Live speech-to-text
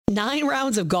9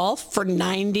 rounds of golf for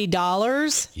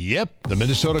 $90? Yep, the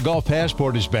Minnesota Golf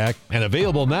Passport is back and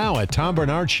available now at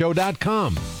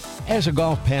TomBernardShow.com. As a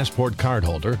Golf Passport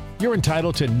cardholder, you're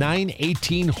entitled to 9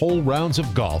 18-hole rounds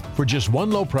of golf for just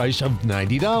one low price of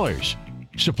 $90.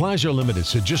 Supplies are limited,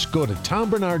 so just go to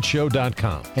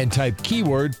TomBernardShow.com and type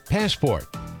keyword passport.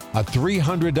 A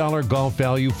 $300 golf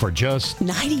value for just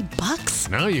 $90?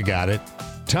 Now you got it.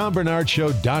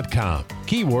 TomBernardShow.com.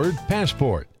 Keyword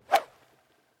passport.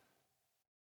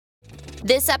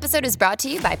 This episode is brought to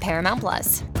you by Paramount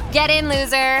Plus. Get in,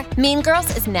 loser! Mean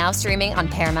Girls is now streaming on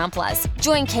Paramount Plus.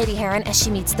 Join Katie Heron as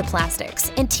she meets the plastics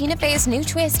in Tina Fey's new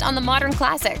twist on the modern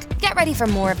classic. Get ready for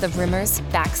more of the rumors,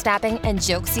 backstabbing, and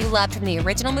jokes you loved from the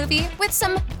original movie with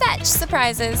some fetch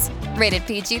surprises. Rated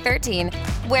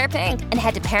PG-13. Wear pink and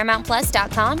head to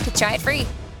ParamountPlus.com to try it free.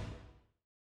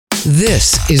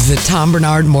 This is the Tom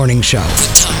Bernard Morning Show.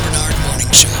 The Tom Bernard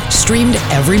Morning Show. Streamed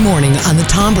every morning on the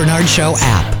Tom Bernard Show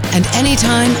app and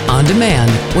anytime on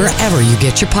demand wherever you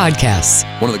get your podcasts.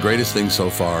 One of the greatest things so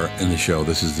far in the show,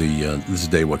 this is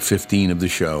day 15 of the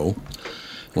show.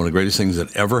 One of the greatest things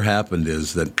that ever happened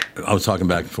is that I was talking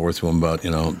back and forth to him about,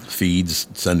 feeds,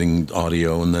 sending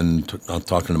audio, and then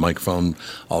talking to the microphone,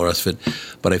 all the rest of it.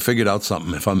 But I figured out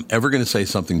something. If I'm ever going to say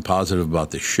something positive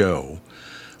about the show,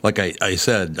 like I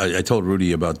said, I told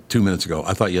Rudy about 2 minutes ago,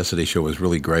 I thought yesterday's show was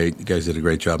really great. You guys did a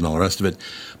great job and all the rest of it.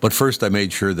 But first I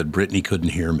made sure that Brittany couldn't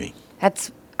hear me.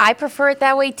 I prefer it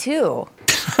that way too.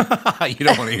 You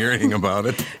don't want to hear anything about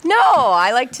it? No,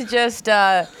 I like to just,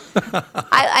 I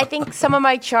think some of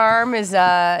my charm is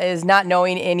not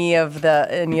knowing any of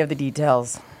the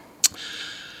details.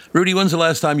 Rudy, when's the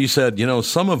last time you said,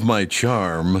 some of my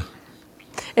charm...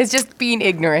 It's just being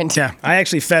ignorant. Yeah, I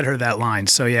actually fed her that line,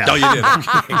 so yeah. Oh, you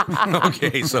did?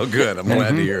 Okay, so good. I'm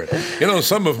glad to hear it.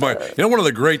 Some of my... one of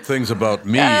the great things about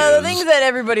me is... The things that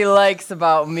everybody likes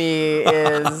about me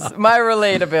is my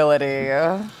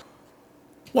relatability.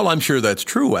 Well, I'm sure that's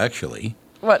true, actually.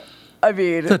 What? I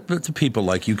mean... To people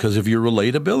like you because of your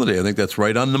relatability. I think that's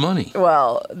right on the money.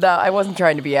 Well, I wasn't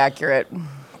trying to be accurate.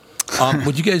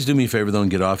 Would you guys do me a favor, though, and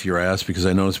get off your ass? Because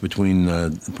I noticed between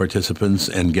participants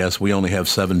and guests, we only have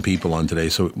 7 people on today.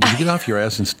 So would you get off your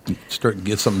ass and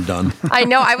get something done? I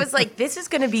know. I was like, this is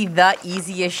going to be the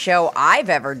easiest show I've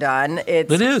ever done. It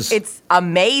is. It's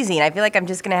amazing. I feel like I'm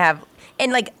just going to have...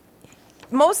 And,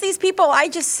 most of these people I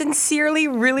just sincerely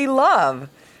really love.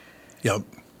 Yep.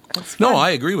 No, I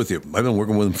agree with you. I've been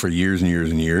working with them for years and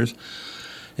years and years.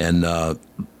 And...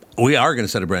 we are going to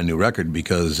set a brand new record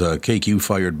because KQ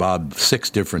fired Bob 6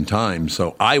 different times,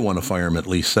 so I want to fire him at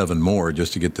least 7 more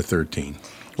just to get to 13.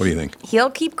 What do you think? He'll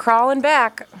keep crawling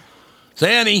back.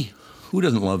 Sandy! Who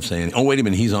doesn't love Sandy? Oh, wait a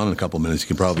minute. He's on in a couple minutes. You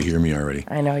can probably hear me already.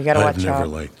 I know. You got to watch out. I've never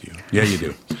liked you. Yeah, you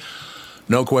do.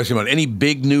 No question about it. Any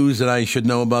big news that I should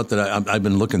know about that I've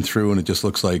been looking through, and it just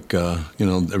looks like,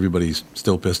 everybody's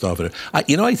still pissed off at it.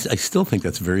 I still think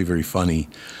that's very, very funny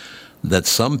that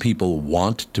some people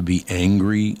want to be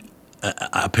angry,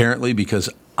 apparently,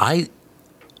 because I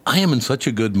am in such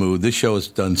a good mood. This show has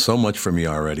done so much for me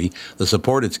already, the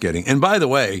support it's getting. And by the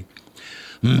way,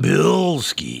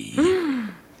 Bilski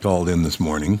called in this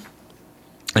morning,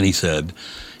 and he said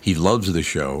he loves the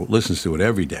show, listens to it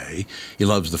every day. He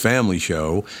loves the family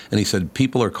show, and he said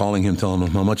people are calling him, telling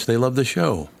him how much they love the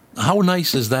show. How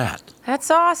nice is that? That's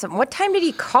awesome. What time did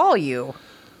he call you?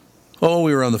 Oh,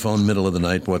 we were on the phone middle of the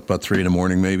night, about 3 in the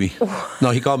morning maybe? No,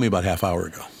 he called me about half hour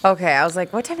ago. Okay, I was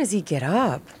like, what time does he get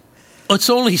up? Oh, it's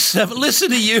only 7.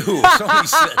 Listen to you.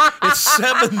 It's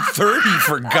 7:30,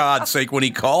 for God's sake, when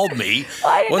he called me.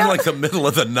 It wasn't like the middle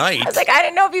of the night. I was like, I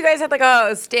didn't know if you guys had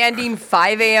a standing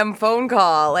 5 a.m. phone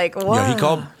call. What? Yeah, he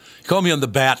called me on the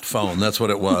bat phone. That's what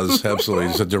it was. Absolutely.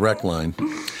 It's a direct line.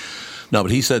 No,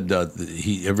 but he said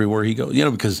everywhere he goes,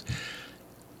 because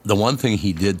the one thing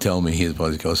he did tell me, he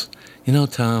goes,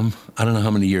 Tom, I don't know how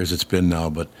many years it's been now,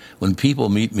 but when people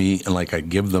meet me and I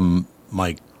give them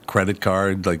my credit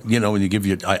card, when you give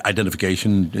your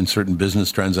identification in certain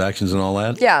business transactions and all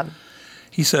that. Yeah.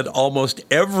 He said almost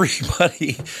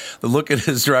everybody look at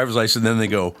his driver's license and then they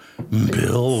go,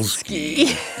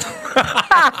 Bilski.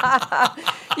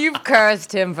 You've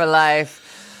cursed him for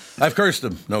life. I've cursed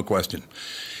him, no question.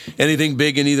 Anything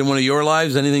big in either one of your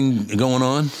lives? Anything going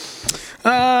on?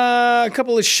 A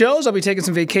couple of shows. I'll be taking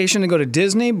some vacation to go to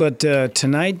Disney, but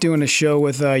tonight doing a show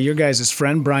with your guys'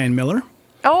 friend, Brian Miller.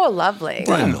 Oh, lovely.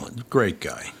 Brian Miller, great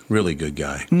guy. Really good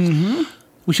guy. Mm-hmm.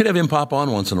 We should have him pop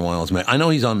on once in a while. I know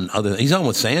he's on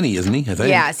with Sandy, isn't he? I think.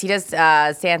 Yes, he does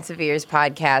San Severe's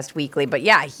podcast weekly. But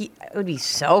yeah, it would be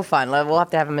so fun. We'll have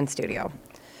to have him in studio.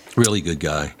 Really good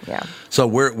guy. Yeah. So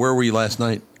where were you last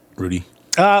night, Rudy?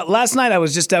 Last night I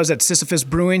was at Sisyphus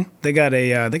Brewing. They got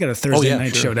a Thursday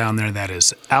night show down there that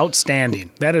is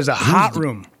outstanding. That is a hot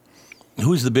room.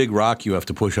 Who's the big rock you have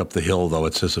to push up the hill though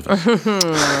at Sisyphus? See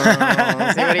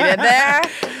what he did there?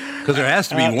 Because there has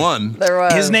to be one. There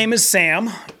was. His name is Sam,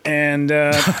 and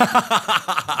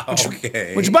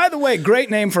okay. Which, by the way, great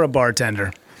name for a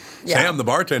bartender. Yeah. Sam the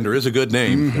bartender is a good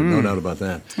name. Mm-hmm. No doubt about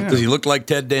that. Yeah. Does he look like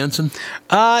Ted Danson?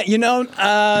 A little.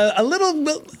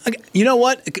 You know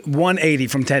what? 180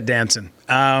 from Ted Danson.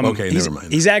 Okay, never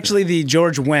mind. He's actually the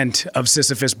George Wendt of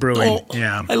Sisyphus Brewing. Oh,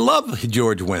 yeah. I love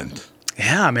George Wendt.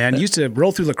 Yeah, man. He used to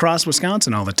roll through La Crosse,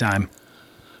 Wisconsin all the time.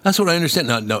 That's what I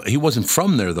understand. No, he wasn't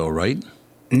from there though, right?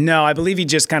 No, I believe he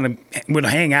just kind of would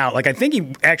hang out. Like, I think he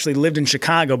actually lived in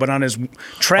Chicago, but on his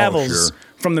travels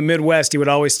from the Midwest, he would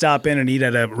always stop in and eat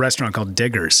at a restaurant called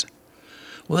Digger's.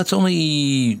 Well, that's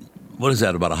only, what is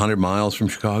that, about 100 miles from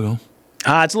Chicago?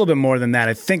 It's a little bit more than that.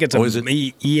 I think it's is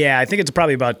it? Yeah, I think it's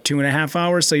probably about 2.5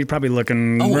 hours, so you're probably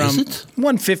looking around is it?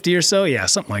 150 or so. Yeah,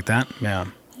 something like that. Yeah.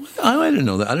 I didn't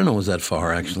know that. I didn't know it was that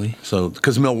far, actually. So,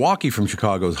 because Milwaukee from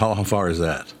Chicago, how far is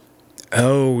that?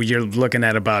 Oh, you're looking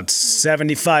at about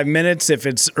 75 minutes if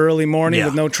it's early morning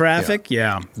with no traffic.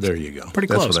 Yeah. There you go. Pretty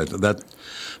that's close.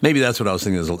 Maybe that's what I was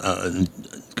thinking is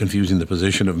confusing the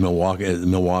position of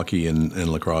Milwaukee and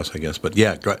La Crosse, I guess. But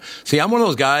yeah, see, I'm one of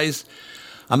those guys.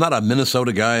 I'm not a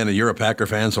Minnesota guy, and you're a Packer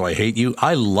fan, so I hate you.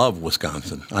 I love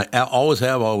Wisconsin. I always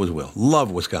have, always will.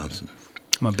 Love Wisconsin.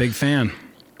 I'm a big fan.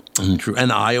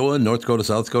 And Iowa, North Dakota,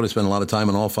 South Dakota, spend a lot of time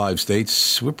in all 5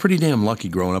 states. We're pretty damn lucky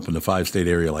growing up in the 5-state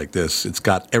area like this. It's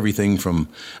got everything from,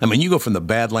 you go from the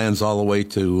Badlands all the way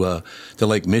to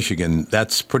Lake Michigan.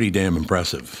 That's pretty damn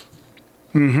impressive.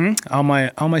 Mm-hmm. All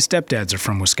my stepdads are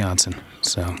from Wisconsin.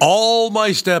 So all my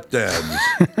stepdads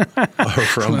are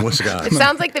from Wisconsin. It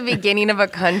sounds like the beginning of a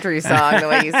country song, the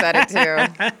way you said it too.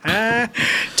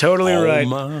 Totally all right.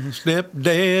 My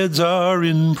stepdads are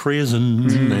in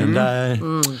prison, and I.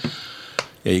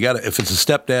 Yeah, you got to. If it's a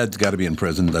stepdad, it's got to be in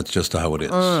prison. That's just how it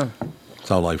is. That's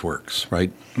how life works,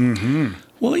 right? Mm-hmm.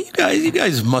 Well, you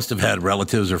guys must have had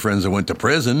relatives or friends that went to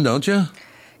prison, don't you?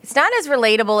 It's not as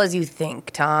relatable as you think,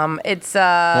 Tom. It's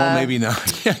Well, maybe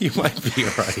not. Yeah, you might be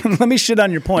right. Let me shit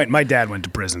on your point. My dad went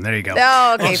to prison. There you go.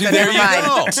 Oh, okay. See, So there never you mind.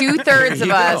 go. 2/3 of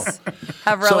us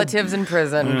have relatives in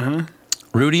prison. Mm-hmm.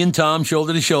 Rudy and Tom,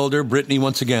 shoulder to shoulder. Brittany,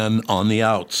 once again, on the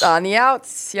outs. On the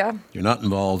outs, yeah. You're not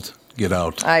involved. Get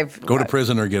out. Go to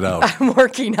prison or get out. I'm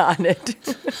working on it.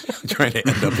 Trying to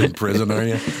end up in prison, are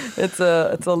you? It's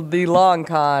the long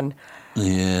con.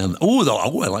 Yeah.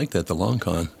 I like that, the long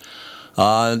con.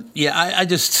 I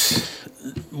just,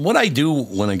 what I do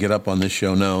when I get up on this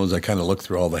show now is I kind of look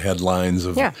through all the headlines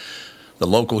of the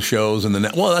local shows and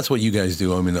well, that's what you guys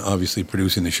do. I mean, obviously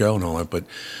producing the show and all that, but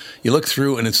you look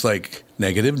through and it's like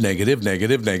negative.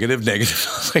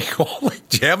 It's like,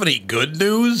 do you have any good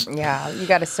news? Yeah, you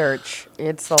got to search.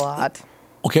 It's a lot.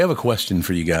 Okay, I have a question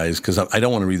for you guys because I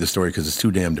don't want to read the story because it's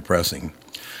too damn depressing.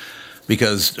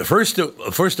 Because first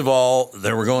of all,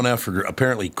 they were going after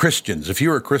apparently Christians. If you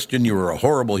were a Christian, you were a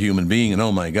horrible human being, and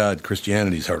oh my God,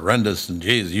 Christianity's horrendous, and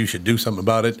Jesus, you should do something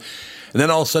about it. And then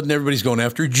all of a sudden, everybody's going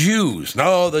after Jews.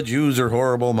 No, the Jews are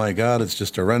horrible. My God, it's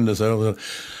just horrendous.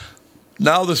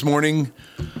 Now this morning,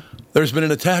 there's been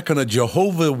an attack on a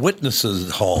Jehovah's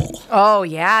Witnesses hall. Oh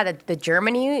yeah, the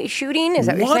Germany shooting. Is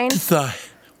that what you're saying?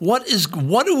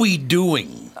 What are we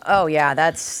doing? Oh yeah,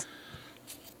 that's.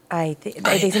 I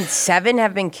think 7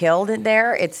 have been killed in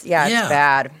there. It's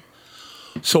bad.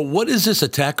 So what is this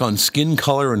attack on skin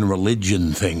color and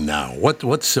religion thing now?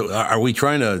 Are we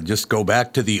trying to just go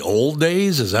back to the old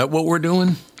days? Is that what we're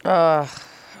doing? I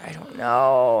don't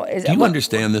know. Do you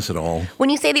understand this at all? When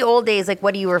you say the old days, like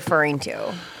what are you referring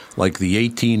to? Like the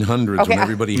 1800s when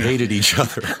everybody hated each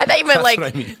other. I thought you meant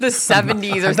the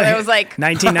 70s or something. I was like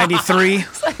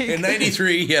 1993. In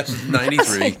 93, yes,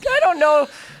 93. I don't know.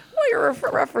 You're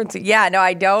referencing. Yeah, no,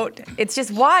 I don't. It's just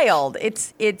wild.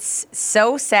 It's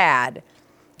so sad.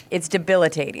 It's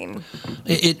debilitating.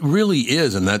 It really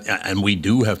is, and we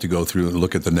do have to go through and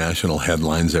look at the national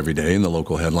headlines every day and the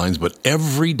local headlines, but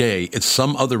every day it's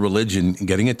some other religion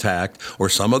getting attacked or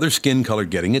some other skin color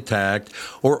getting attacked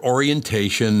or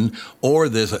orientation or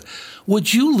this.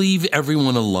 Would you leave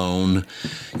everyone alone?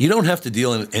 You don't have to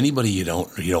deal with anybody you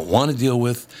don't want to deal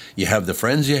with. You have the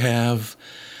friends you have.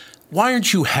 Why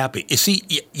aren't you happy? You see,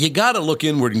 you got to look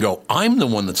inward and go, I'm the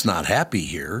one that's not happy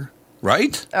here,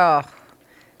 right? Oh,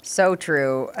 so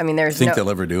true. I mean, Think they'll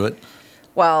ever do it?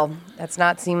 Well, that's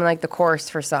not seeming like the course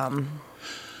for some.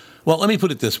 Well, let me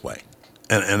put it this way,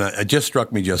 and it just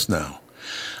struck me just now.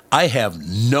 I have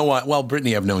well,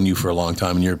 Brittany, I've known you for a long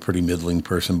time, and you're a pretty middling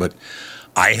person, but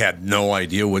I had no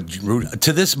idea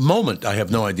to this moment, I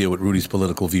have no idea what Rudy's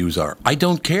political views are. I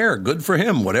don't care. Good for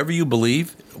him. Whatever you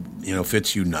believe,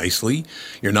 fits you nicely.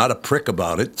 You're not a prick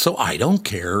about it. So I don't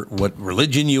care what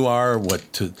religion you are,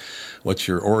 what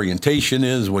your orientation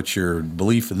is, what your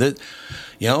belief in it.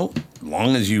 As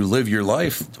long as you live your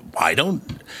life, I'm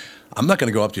not going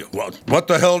to go up to you. Well, what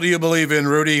the hell do you believe in,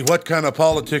 Rudy? What kind of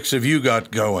politics have you got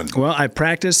going? Well, I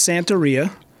practice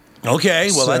Santeria. Okay,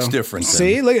 well, that's different. Then.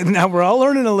 See, look, now we're all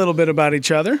learning a little bit about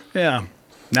each other. Yeah.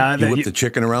 You whip the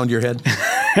chicken around your head?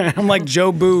 I'm like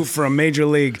Joe Boo from Major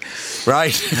League.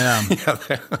 Right. Yeah.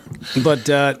 But,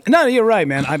 no, you're right,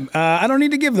 man. I don't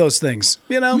need to give those things.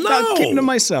 I'll keep them to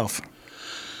myself.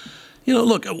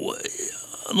 Look,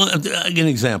 an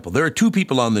example. There are two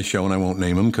people on this show, and I won't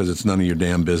name them because it's none of your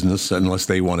damn business unless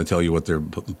they want to tell you what their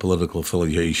political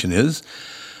affiliation is.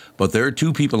 But there are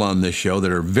two people on this show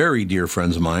that are very dear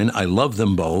friends of mine. I love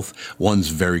them both. One's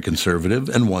very conservative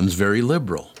and one's very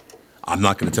liberal. I'm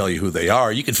not going to tell you who they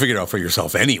are. You can figure it out for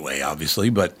yourself anyway, obviously.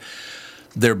 But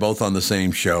they're both on the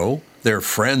same show. They're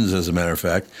friends, as a matter of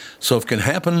fact. So if it can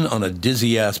happen on a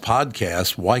dizzy-ass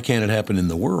podcast, why can't it happen in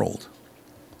the world?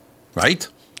 Right?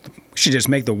 We should just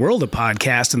make the world a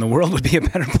podcast and the world would be a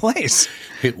better place.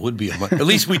 It would be. At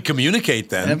least we'd communicate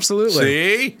then. Absolutely.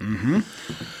 See? Mm-hmm.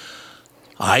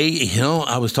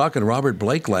 I was talking to Robert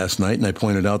Blake last night, and I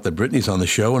pointed out that Brittany's on the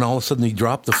show, and all of a sudden he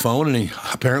dropped the phone, and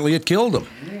apparently it killed him.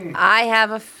 I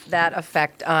have that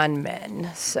effect on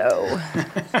men, so.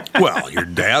 Well, you're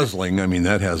dazzling. I mean,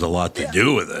 that has a lot to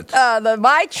do with it.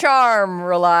 My charm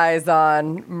relies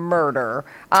on murder.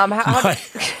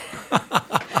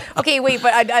 Okay, wait,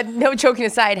 but no joking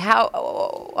aside,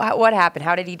 what happened?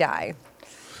 How did he die?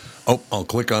 Oh, I'll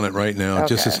click on it right now.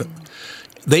 Okay.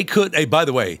 They could. Hey, by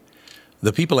the way,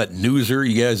 the people at Newser,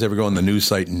 you guys ever go on the news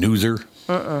site Newser?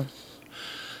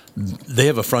 They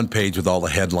have a front page with all the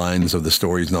headlines of the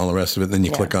stories and all the rest of it. And then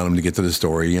you click on them to get to the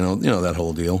story. You know that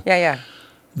whole deal. Yeah.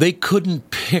 They couldn't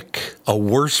pick a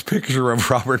worse picture of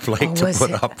Robert Blake to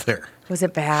put up there. Was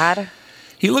it bad?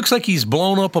 He looks like he's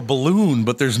blown up a balloon,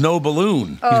 but there's no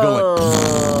balloon. He's going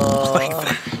like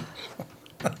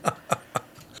that.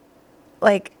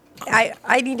 Like,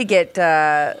 I need to get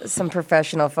some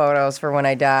professional photos for when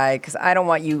I die, because I don't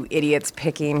want you idiots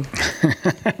picking.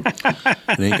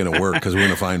 It ain't going to work, because we're going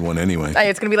to find one anyway.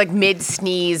 It's going to be like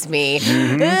mid-sneeze me.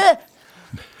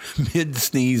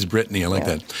 Mid-sneeze Brittany, I like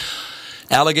that.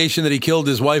 Allegation that he killed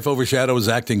his wife overshadowed his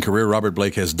acting career. Robert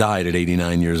Blake has died at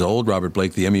 89 years old. Robert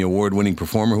Blake, the Emmy Award-winning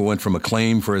performer who went from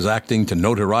acclaim for his acting to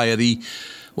notoriety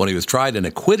when he was tried and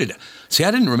acquitted. See,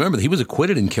 I didn't remember that he was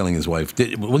acquitted in killing his wife.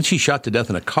 Wasn't she shot to death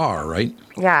in a car, right?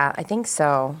 Yeah, I think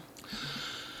so.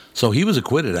 So he was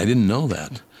acquitted. I didn't know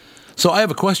that. So I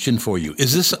have a question for you.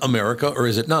 Is this America or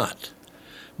is it not?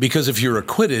 Because if you're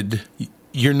acquitted,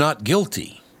 you're not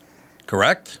guilty,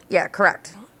 correct? Yeah,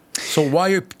 correct. So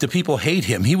why do people hate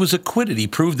him? He was acquitted. He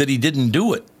proved that he didn't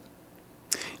do it.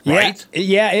 Right?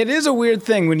 Yeah, it is a weird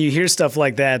thing when you hear stuff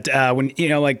like that. When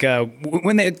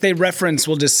they reference,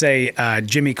 we'll just say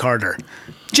Jimmy Carter.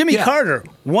 Jimmy Carter,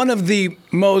 one of the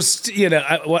most, I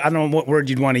don't know what word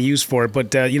you'd want to use for it,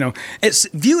 but, it's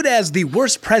viewed as the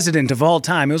worst president of all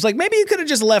time. It was like, maybe you could have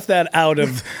just left that out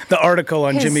of the article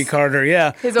on Jimmy Carter.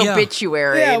 Yeah. His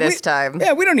obituary this time.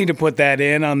 Yeah, we don't need to put that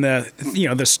in on the,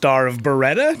 the star of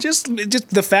Beretta. Just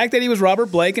the fact that he was Robert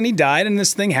Blake and he died and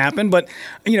this thing happened. But,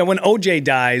 when OJ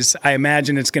dies, I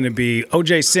imagine it's going to be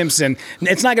OJ Simpson.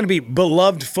 It's not going to be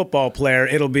beloved football player.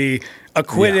 It'll be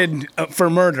acquitted for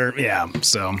murder. Yeah,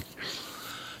 so.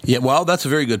 Yeah, well, that's a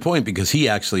very good point because he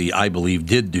actually, I believe,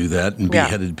 did do that and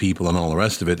beheaded people and all the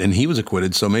rest of it. And he was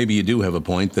acquitted, so maybe you do have a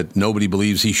point that nobody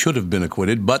believes he should have been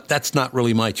acquitted, but that's not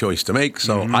really my choice to make,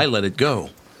 so I let it go.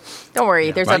 Don't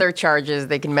worry, there's other charges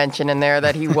they can mention in there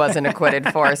that he wasn't acquitted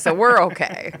for, so we're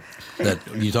okay.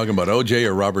 You talking about OJ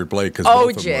or Robert Blake? Because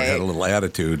both of them had a little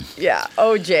attitude. Yeah,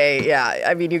 OJ, yeah.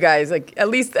 I mean, you guys, at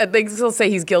least they'll say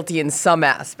he's guilty in some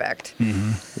aspect.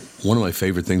 Mm-hmm. One of my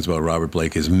favorite things about Robert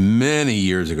Blake is many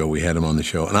years ago we had him on the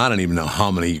show, and I don't even know how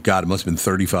many. God, it must have been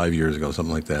 35 years ago,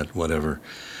 something like that, whatever.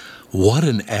 What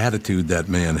an attitude that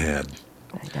man had.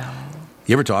 I know.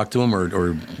 You ever talk to him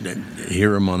or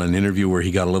hear him on an interview where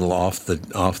he got a little off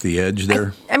the edge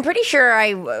there? I'm pretty sure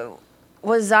I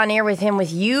was on air with him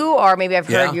with you, or maybe I've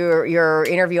heard your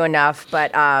interview enough.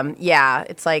 But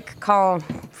it's like, Colin,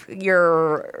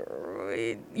 you're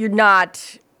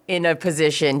not in a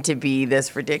position to be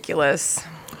this ridiculous.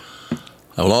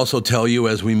 I will also tell you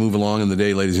as we move along in the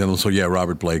day, ladies and gentlemen. So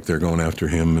Robert Blake, they're going after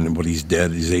him, but he's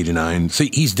dead. He's 89. See,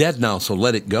 he's dead now, so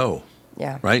let it go.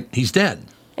 Yeah. Right? He's dead.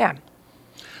 Yeah.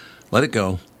 Let it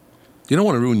go. You don't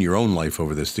want to ruin your own life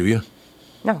over this, do you?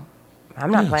 No,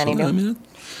 I'm not planning to.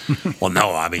 Well,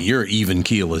 no, I mean, you're even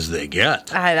keel as they get.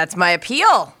 That's my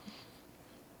appeal.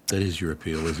 That is your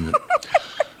appeal, isn't it?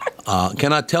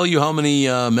 Cannot tell you how many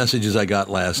messages I got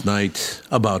last night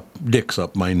about dicks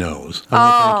up my nose. I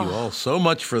want to thank you all so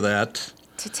much for that.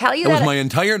 To tell you that was my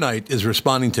entire night is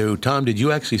responding to, Tom, did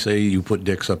you actually say you put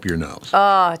dicks up your nose?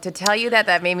 To tell you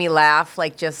that made me laugh,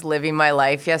 like just living my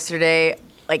life yesterday.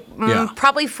 Like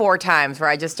probably 4 times where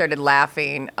I just started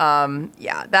laughing.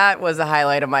 That was a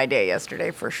highlight of my day yesterday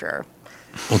for sure.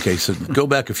 Okay, so go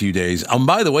back a few days.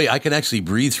 By the way, I can actually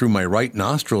breathe through my right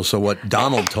nostril, so what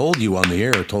Donald told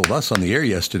us on the air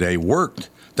yesterday worked.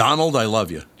 Donald, I love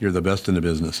you. You're the best in the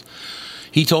business.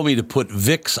 He told me to put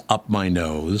Vicks up my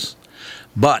nose,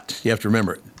 but you have to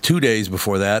remember, 2 days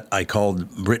before that, I called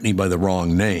Brittany by the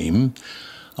wrong name.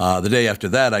 The day after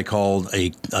that, I called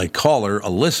a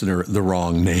listener, the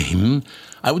wrong name.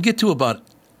 I would get to about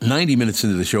 90 minutes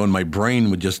into the show, and my brain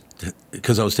would just,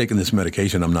 because I was taking this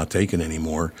medication I'm not taking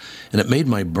anymore, and it made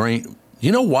my brain,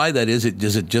 you know why that is?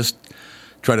 Does it just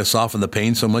try to soften the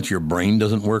pain so much your brain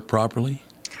doesn't work properly?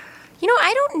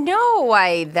 I don't know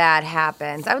why that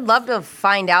happens. I would love to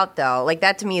find out, though. Like,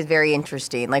 that to me is very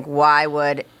interesting. Like, why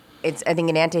would, I think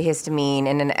an antihistamine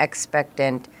and an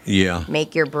expectant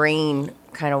make your brain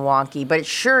kind of wonky, but it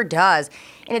sure does.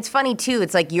 And it's funny, too.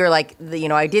 It's like, you're like,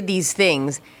 I did these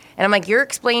things. And I'm like, you're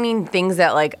explaining things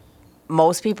that, like,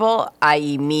 most people,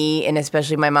 i.e. me and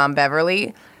especially my mom,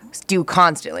 Beverly, do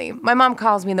constantly. My mom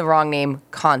calls me the wrong name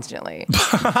constantly.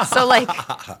 So, like,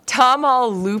 Tom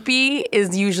all loopy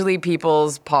is usually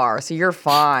people's par, so you're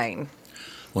fine.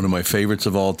 One of my favorites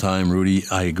of all time, Rudy,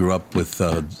 I grew up with,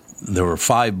 there were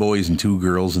 5 boys and 2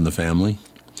 girls in the family.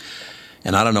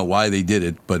 And I don't know why they did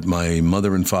it, but my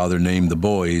mother and father named the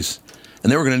boys, and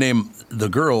they were going to name the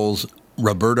girls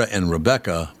Roberta and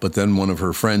Rebecca, but then one of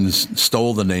her friends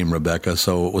stole the name Rebecca,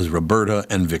 so it was Roberta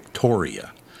and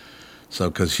Victoria. So,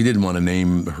 because she didn't want to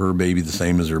name her baby the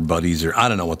same as her buddies, or I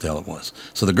don't know what the hell it was.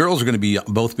 So the girls are going to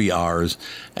both be ours,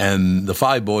 and the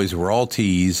 5 boys were all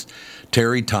T's: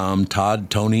 Terry, Tom, Todd,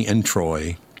 Tony, and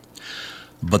Troy.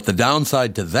 But the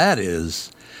downside to that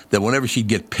is that whenever she'd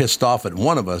get pissed off at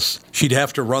one of us, she'd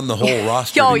have to run the whole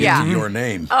roster to get to your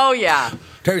name. Oh, yeah.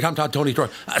 Terry, Tom, Todd, Tony, Troy.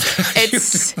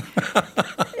 It's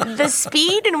the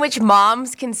speed in which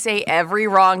moms can say every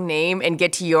wrong name and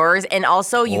get to yours, and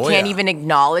also you can't even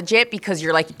acknowledge it because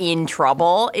you're, like, in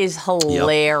trouble is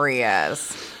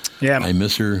hilarious. Yeah. I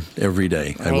miss her every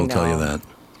day. I will tell you that.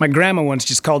 My grandma once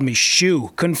just called me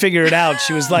Shoe. Couldn't figure it out.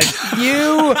 She was like,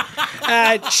 you,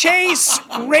 Chase,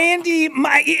 Randy,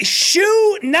 my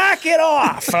Shoe, knock it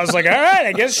off. I was like, all right,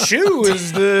 I guess Shoe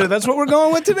is that's what we're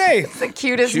going with today. It's the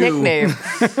cutest nickname. Shoe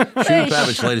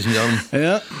Pavich, ladies and gentlemen.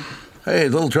 Yeah. Hey, a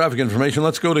little traffic information.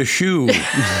 Let's go to Shoe.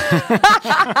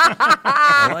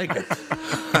 I like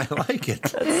it.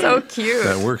 That's so cute.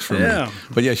 That works for me.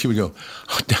 But yeah, she would go,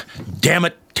 oh, damn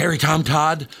it, Terry, Tom,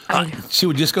 Todd. She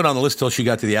would just go down the list till she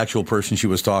got to the actual person she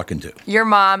was talking to. Your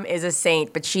mom is a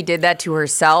saint, but she did that to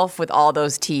herself with all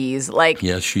those T's. Like,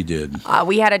 yes, she did.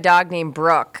 We had a dog named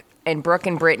Brooke, and Brooke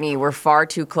and Brittany were far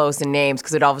too close in names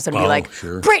because it'd all of a sudden be like,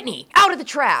 Brittany, out of the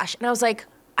trash. And I was like,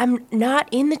 I'm not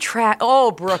in the trash. Oh,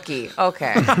 Brookie.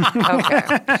 Okay.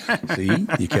 See,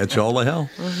 you catch all the hell.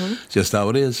 Just how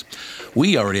it is.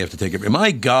 We already have to take it.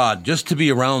 My God, just to be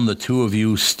around the two of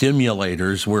you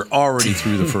stimulators, we're already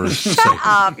through the first segment. Shut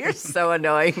up. You're so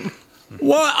annoying.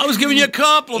 What? I was giving you a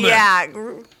compliment. Yeah.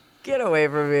 Get away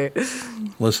from me.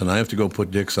 Listen, I have to go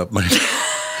put dicks up my...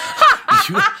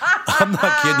 I'm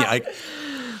not kidding you.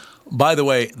 By the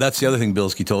way, that's the other thing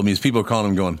Bilski told me is people are calling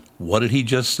him going, what did he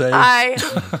just say?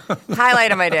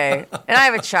 Highlight of my day. And I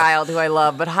have a child who I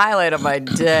love, but highlight of my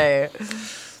day.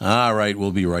 All right,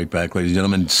 we'll be right back, ladies and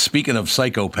gentlemen. Speaking of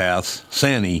psychopaths,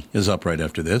 Sandy is up right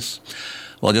after this.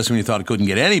 Well, just when you thought it couldn't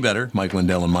get any better, Mike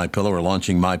Lindell and MyPillow are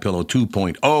launching MyPillow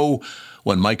 2.0.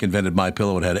 When Mike invented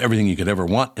MyPillow, it had everything you could ever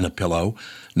want in a pillow.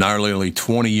 Nearly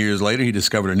 20 years later, he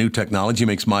discovered a new technology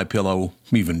makes MyPillow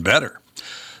even better.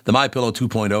 The MyPillow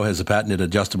 2.0 has a patented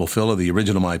adjustable fill of the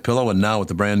original MyPillow, and now with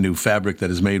the brand new fabric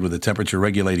that is made with a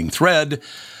temperature-regulating thread,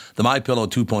 the MyPillow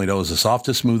 2.0 is the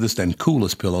softest, smoothest, and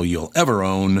coolest pillow you'll ever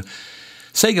own.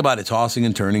 Say goodbye to tossing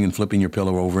and turning and flipping your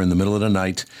pillow over in the middle of the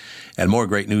night. And more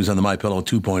great news on the MyPillow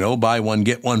 2.0. Buy one,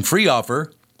 get one free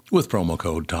offer with promo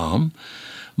code TOM.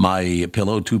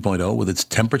 MyPillow 2.0, with its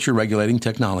temperature-regulating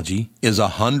technology, is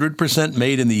 100%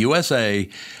 made in the USA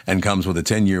and comes with a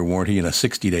 10-year warranty and a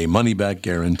 60-day money-back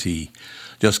guarantee.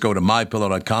 Just go to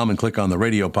MyPillow.com and click on the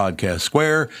radio podcast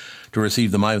square to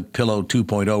receive the MyPillow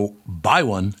 2.0 buy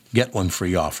one, get one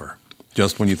free offer.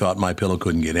 Just when you thought MyPillow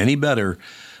couldn't get any better,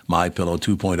 MyPillow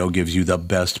 2.0 gives you the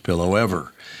best pillow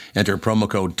ever. Enter promo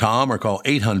code TOM or call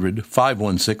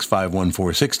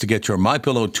 800-516-5146 to get your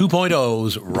MyPillow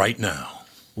 2.0s right now.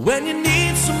 When you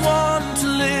need someone to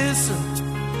listen,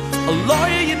 a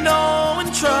lawyer you know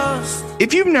and trust.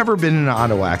 If you've never been in an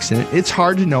auto accident, it's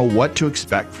hard to know what to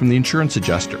expect from the insurance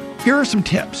adjuster. Here are some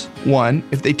tips. 1,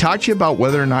 if they talk to you about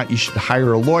whether or not you should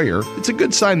hire a lawyer, it's a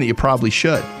good sign that you probably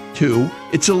should. 2,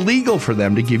 it's illegal for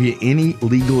them to give you any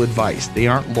legal advice. They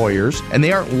aren't lawyers, and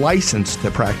they aren't licensed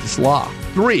to practice law.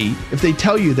 3, if they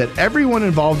tell you that everyone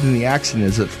involved in the accident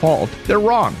is at fault, they're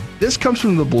wrong. This comes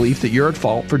from the belief that you're at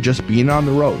fault for just being on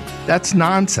the road. That's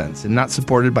nonsense and not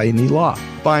supported by any law.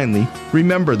 Finally,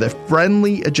 remember that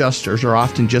friendly adjusters are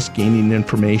often just gaining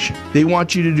information. They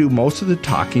want you to do most of the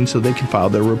talking so they can file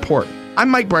their report. I'm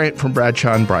Mike Bryant from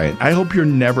Bradshaw & Bryant. I hope you're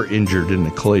never injured in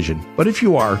a collision. But if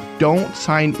you are, don't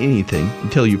sign anything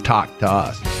until you've talked to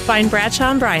us. Find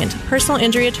Bradshaw & Bryant, personal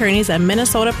injury attorneys at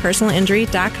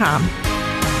minnesotapersonalinjury.com.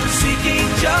 Seeking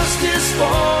justice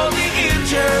for the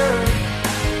injured.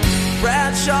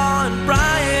 Bradshaw and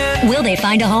Bryant. Will they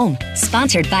find a home?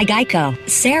 Sponsored by Geico.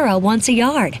 Sarah wants a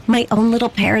yard. My own little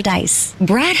paradise.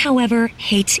 Brad, however,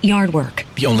 hates yard work.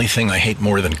 The only thing I hate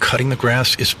more than cutting the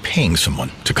grass is paying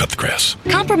someone to cut the grass.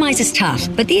 Compromise is tough,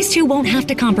 but these two won't have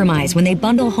to compromise when they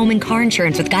bundle home and car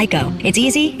insurance with Geico. It's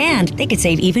easy, and they could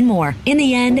save even more. In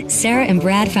the end, Sarah and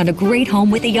Brad found a great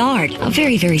home with a yard. A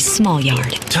very, very small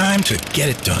yard. Time to get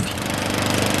it done.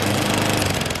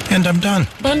 And I'm done.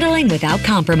 Bundling without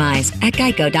compromise at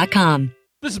geico.com.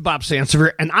 This is Bob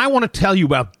Sansevier, and I want to tell you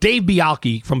about Dave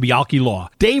Bialke from Bialke Law.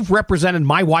 Dave represented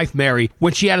my wife, Mary,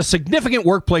 when she had a significant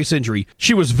workplace injury.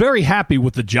 She was very happy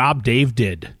with the job Dave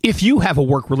did. If you have a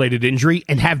work-related injury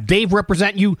and have Dave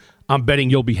represent you, I'm betting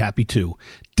you'll be happy too.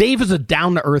 Dave is a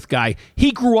down-to-earth guy.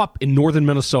 He grew up in northern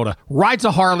Minnesota, rides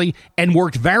a Harley, and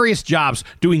worked various jobs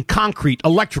doing concrete,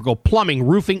 electrical, plumbing,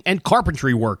 roofing, and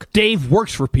carpentry work. Dave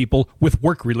works for people with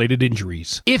work-related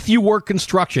injuries. If you work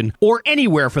construction, or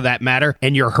anywhere for that matter,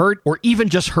 and you're hurt or even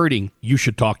just hurting, you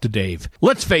should talk to Dave.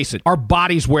 Let's face it, our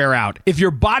bodies wear out. If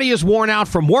your body is worn out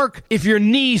from work, if your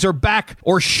knees or back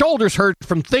or shoulders hurt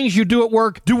from things you do at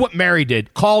work, do what Mary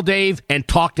did. Call Dave and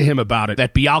talk to him about it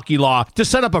at Bialke Law to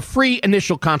set up a free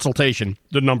initial consultation.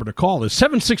 The number to call is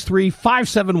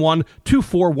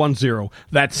 763-571-2410.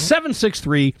 That's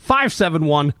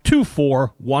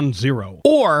 763-571-2410.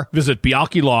 Or visit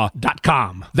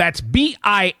bialkelaw.com. That's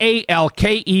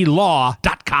BIALKE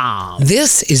law.com.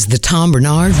 This is the Tom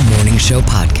Bernard Morning Show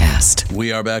podcast.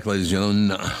 We are back, ladies and gentlemen.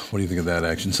 What do you think of that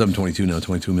action? 7:22 now,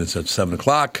 22 minutes at 7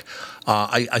 o'clock.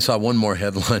 I saw one more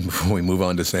headline before we move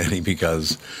on to Sandy,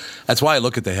 because that's why I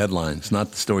look at the headlines,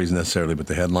 not the stories necessarily, but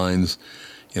the headlines.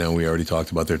 You know, we already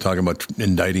talked about, they're talking about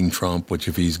indicting Trump, which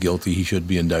if he's guilty, he should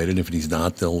be indicted. If he's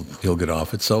not, he'll get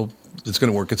off it. So it's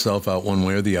going to work itself out one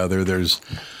way or the other. There's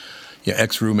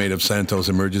ex-roommate of Santos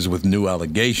emerges with new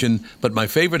allegation. But my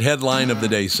favorite headline of the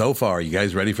day so far, you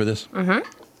guys ready for this? Mm-hmm.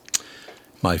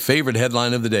 My favorite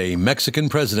headline of the day, Mexican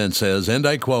president says, and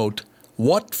I quote,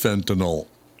 "What fentanyl?"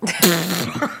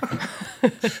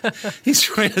 He's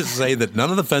trying to say that none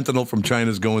of the fentanyl from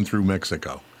China is going through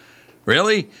Mexico.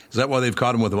 Really? Is that why they've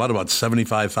caught him with about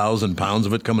 75,000 pounds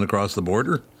of it coming across the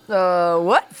border?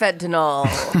 What fentanyl?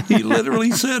 He literally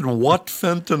said, "What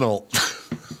fentanyl?"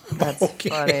 That's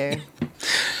funny.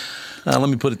 Let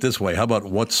me put it this way. How about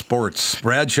what sports?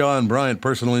 Bradshaw and Bryant,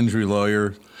 personal injury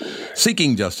lawyer,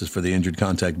 seeking justice for the injured.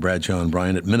 Contact Bradshaw and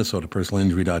Bryant at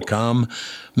minnesotapersonalinjury.com.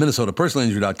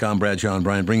 minnesotapersonalinjury.com. Bradshaw and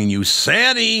Bryant bringing you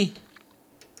Sandy.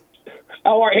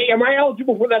 Oh, hey, am I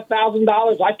eligible for that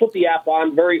 $1,000? I put the app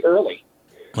on very early.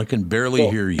 I can barely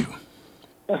hear you.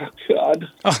 Oh, God.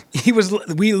 Oh,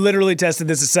 we literally tested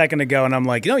this a second ago, and I'm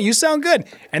like, you sound good.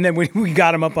 And then when we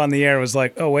got him up on the air, it was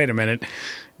like, oh, wait a minute.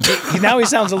 Now he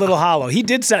sounds a little hollow. He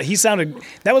sounded,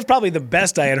 that was probably the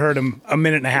best I had heard him a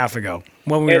minute and a half ago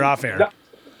when we were off air.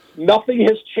 Nothing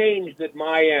has changed at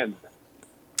my end.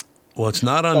 Well, it's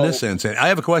not on this end. I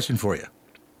have a question for you.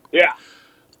 Yeah.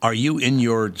 Are you in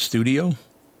your studio?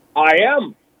 I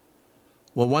am.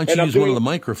 Well, why don't you use one of the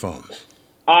microphones?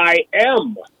 I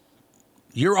am.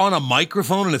 You're on a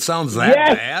microphone and it sounds that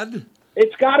bad?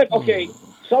 It's got it. Okay,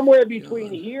 somewhere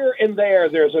between here and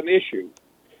there's an issue.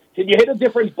 Can you hit a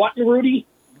different button, Rudy?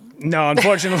 No,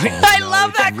 unfortunately. I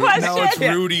love that question. No, it's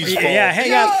Rudy's fault. Yeah,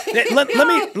 hang on.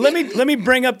 Let me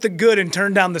bring up the good and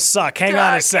turn down the suck. Hang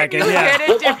on a second. Hit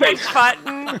a different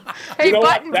button. Hey,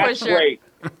 button That's pusher. Great.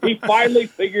 He finally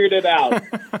figured it out.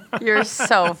 You're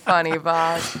so funny,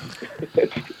 Bob.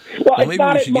 Well, it's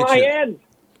not at my end.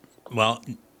 Well,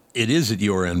 It is at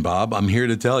your end, Bob. I'm here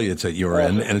to tell you it's at your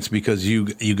end, and it's because you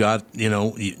got, you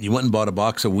went and bought a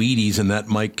box of Wheaties, and that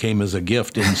mic came as a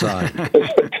gift inside.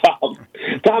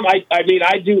 Tom, I mean,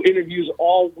 I do interviews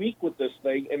all week with this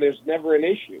thing, and there's never an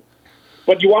issue.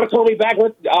 But you want to call me back,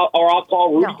 or I'll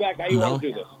call Rudy back? How you want to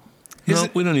do this? No,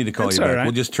 we don't need to call you back. Right.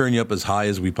 We'll just turn you up as high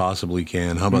as we possibly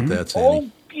can. How about that,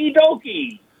 Sandy? Okie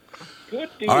dokie. Good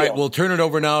deal. All right, we'll turn it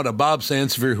over now to Bob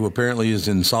Sansevier, who apparently is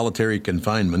in solitary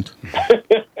confinement.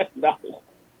 No. All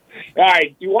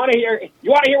right, you want to hear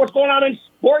what's going on in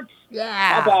sports?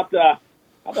 Yeah. How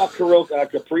about Kirill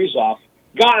Kaprizov?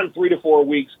 Gone 3 to 4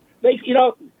 weeks. The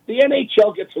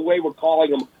NHL gets away with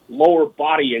calling them lower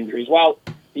body injuries. Well,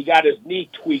 he got his knee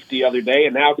tweaked the other day,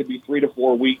 and now it could be 3 to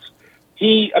 4 weeks.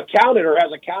 He has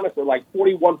accounted for like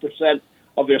 41%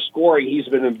 of their scoring he's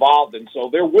been involved in. So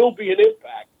there will be an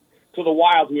impact to the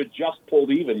Wild, who had just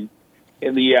pulled even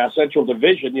in the Central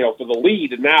Division, for the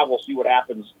lead. And now we'll see what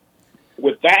happens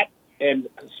with that. And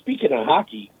speaking of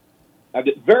hockey, a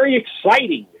very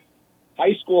exciting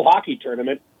high school hockey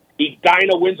tournament.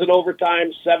 Edina wins in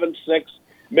overtime, 7-6.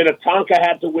 Minnetonka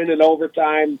had to win in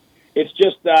overtime. It's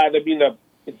just,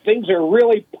 things are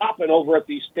really popping over at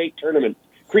the state tournament.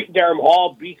 Cretin-Derham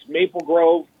Hall beats Maple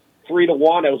Grove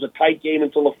 3-1. It was a tight game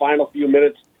until the final few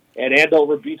minutes, and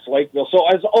Andover beats Lakeville. So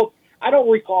I don't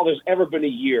recall there's ever been a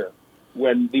year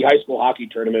when the high school hockey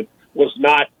tournament was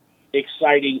not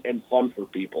exciting and fun for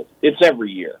people. It's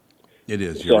every year. It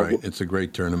is. You're right. It's a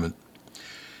great tournament.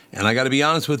 And I got to be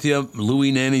honest with you,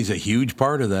 Louis Nanny's a huge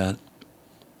part of that.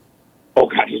 Oh,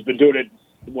 God, he's been doing it,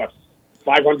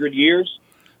 500 years?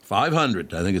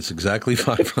 500. I think it's exactly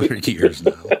 500 years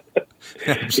now.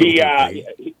 He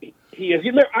is.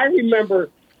 I remember,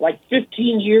 like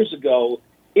 15 years ago,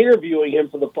 interviewing him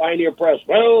for the Pioneer Press.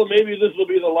 Well, maybe this will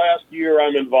be the last year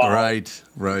I'm involved.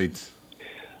 Right.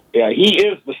 Yeah, he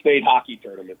is the state hockey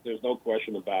tournament. There's no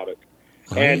question about it.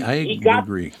 And I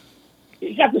agree.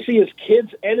 He got to see his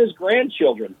kids and his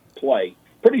grandchildren play.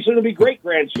 Pretty soon it'll be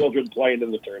great-grandchildren playing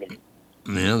in the tournament.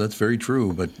 Yeah, that's very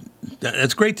true. But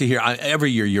that's great to hear.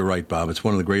 Every year, you're right, Bob. It's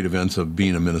one of the great events of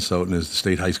being a Minnesotan is the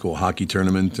state high school hockey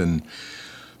tournament. And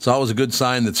it's always a good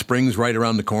sign that spring's right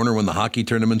around the corner when the hockey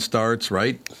tournament starts,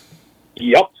 right?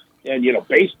 Yep. And,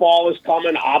 baseball is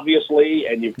coming, obviously.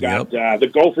 And you've got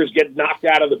the Gophers get knocked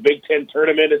out of the Big Ten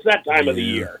tournament. It's that time of the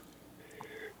year.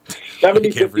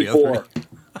 70-54.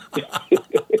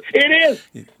 It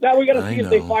is. Now we got to see if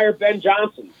they fire Ben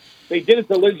Johnson. They did it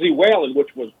to Lindsey Whalen,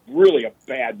 which was really a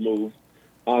bad move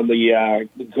on the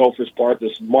Gophers' part.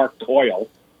 This Mark Coyle.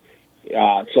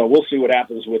 So we'll see what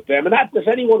happens with them. And does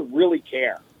anyone really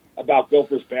care about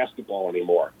Gophers basketball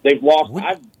anymore? They've lost.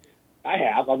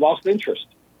 I've lost interest.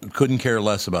 Couldn't care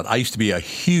less about. I used to be a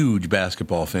huge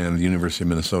basketball fan of the University of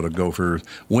Minnesota Gophers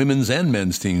women's and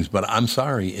men's teams, but I'm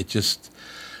sorry,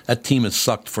 that team has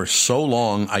sucked for so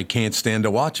long. I can't stand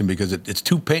to watch them because it's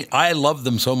too pain. I love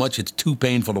them so much; it's too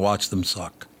painful to watch them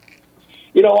suck.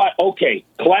 You know what? Okay,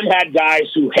 Clem had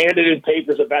guys who handed in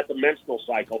papers about the menstrual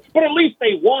cycle, but at least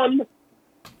they won.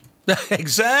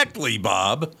 Exactly,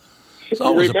 Bob. It's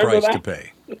always a price to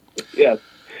pay. Yes.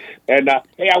 And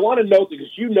hey, I want to note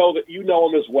because you know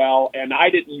him as well, and I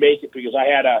didn't make it because I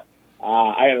had a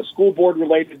school board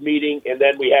related meeting, and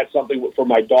then we had something for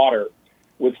my daughter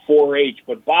with 4-H.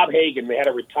 But Bob Hagan, they had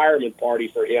a retirement party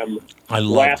for him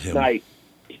last night.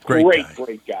 Great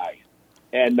guy.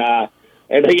 And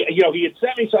he had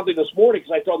sent me something this morning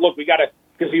because I thought, look, we got to,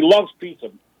 because he loves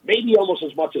pizza, maybe almost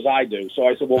as much as I do. So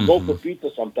I said, well, go for pizza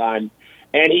sometime.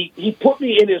 And he put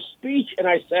me in his speech, and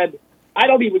I said, I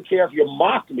don't even care if you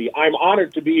mocked me. I'm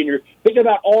honored to be in your... Think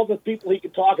about all the people he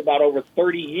could talk about over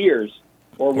 30 years,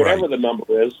 or whatever the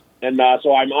number is. And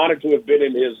so I'm honored to have been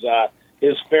in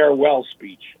his farewell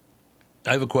speech.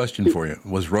 I have a question for you.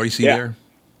 Was Royce there?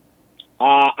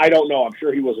 I don't know. I'm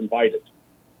sure he was invited.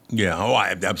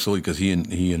 Yeah, absolutely, because he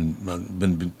and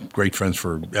been great friends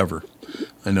forever.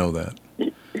 I know that.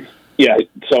 Yeah,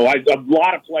 so a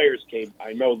lot of players came.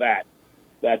 I know that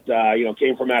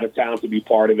came from out of town to be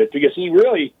part of it because he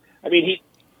really, he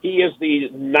is the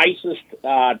nicest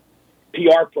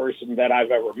PR person that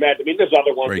I've ever met. I mean, there's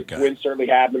other ones that Twins certainly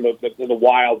had in the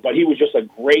Wild, but he was just a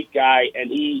great guy, and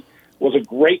he was a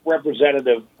great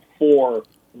representative for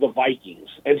the Vikings,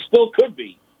 and still could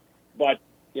be. But,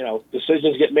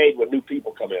 decisions get made when new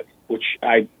people come in, which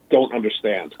I don't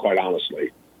understand, quite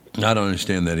honestly. I don't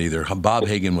understand that either. Bob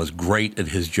Hagan was great at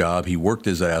his job. He worked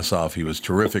his ass off. He was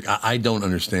terrific. I don't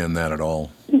understand that at all.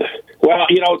 Well,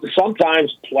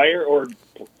 sometimes player or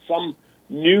some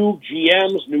new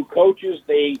GMs, new coaches,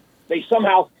 they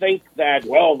somehow think that,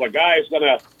 well, the guy's going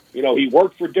to he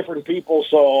worked for different people,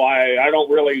 so I don't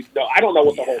really know. I don't know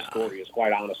what the whole story is,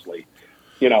 quite honestly.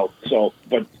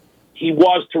 But he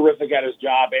was terrific at his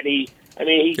job, and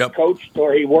he coached,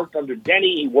 or he worked under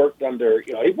Denny. He worked under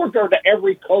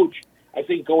every coach. I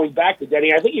think going back to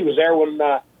Denny, I think he was there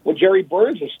when Jerry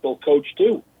Burns was still coach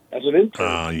too, as an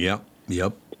intern. Yep.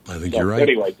 I think you're right.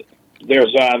 Anyway,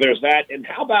 there's that. And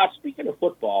how about, speaking of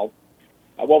football?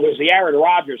 There's the Aaron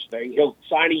Rodgers thing. He'll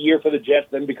sign a year for the Jets,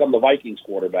 then become the Vikings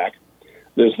quarterback.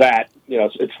 There's that.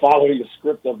 It's following the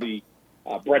script of the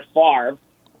Brett Favre,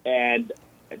 and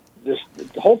the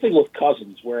whole thing with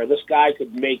Cousins, where this guy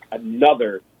could make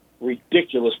another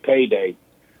ridiculous payday.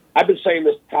 I've been saying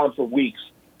this to Tom for weeks.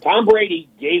 Tom Brady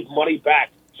gave money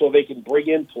back so they can bring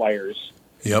in players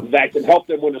that can help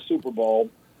them win a Super Bowl.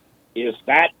 Is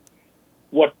that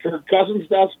what Kirk Cousins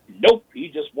does? Nope. He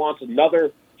just wants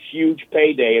another huge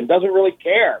payday and doesn't really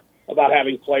care about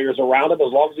having players around him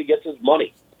as long as he gets his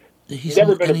money. He's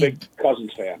never been a big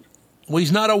Cousins fan. Well,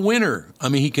 he's not a winner. I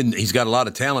mean, he's got a lot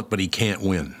of talent, but he can't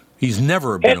win. He's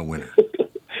never been a winner.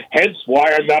 Hence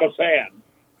why I'm not a fan.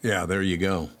 Yeah, there you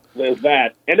go. There's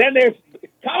that. And then there's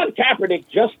Colin Kaepernick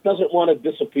just doesn't want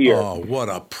to disappear. Oh, what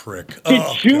a prick.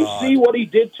 Did you see what he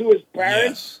did to his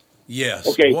parents? Yes.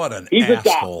 Okay. What an he's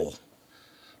asshole.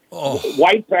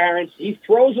 White parents. He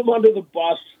throws them under the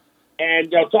bus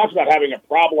and talks about having a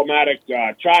problematic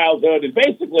childhood and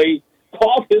basically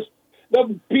called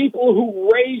the people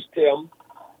who raised him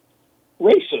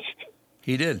racist.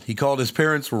 He did. He called his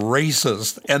parents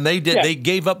racist, and they did. Yeah. They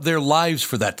gave up their lives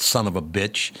for that son of a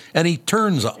bitch, and he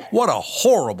turns up. What a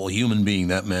horrible human being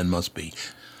that man must be.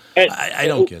 I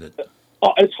don't get it.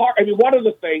 It's hard. I mean, one of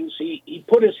the things, he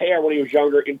put his hair when he was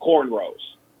younger in cornrows.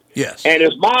 Yes. And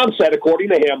his mom said, according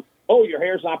to him, "Oh, your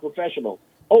hair's not professional.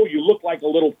 Oh, you look like a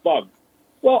little thug."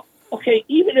 Well, okay,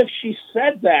 even if she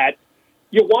said that,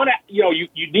 you want to,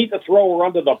 you need to throw her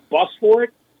under the bus for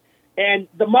it. And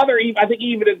the mother, I think,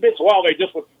 even admits, well, they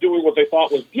just were doing what they thought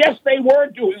was. Yes, they were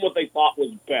doing what they thought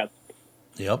was best.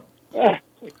 Yep.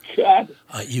 God.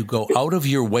 You go out of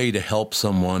your way to help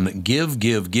someone, give,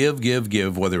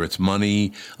 whether it's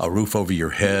money, a roof over your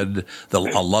head, a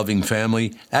loving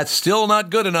family. That's still not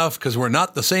good enough because we're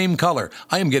not the same color.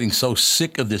 I am getting so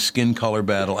sick of this skin color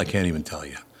battle, I can't even tell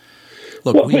you.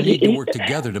 Look, we need to work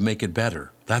together to make it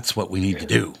better. That's what we need to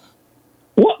do.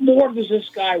 What more does this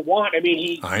guy want? I mean,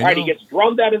 he gets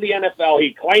drummed out of the NFL.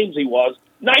 He claims he was.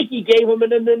 Nike gave him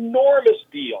an enormous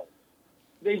deal.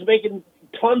 He's making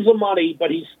tons of money,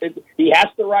 but he has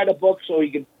to write a book so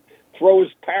he can throw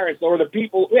his parents, or the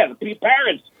people, the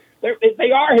parents.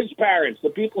 They are his parents, the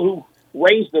people who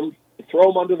raised him,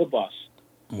 throw him under the bus.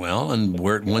 Well, and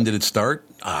when did it start?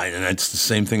 And it's the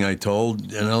same thing I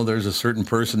told, there's a certain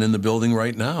person in the building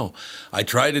right now. I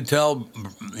tried to tell,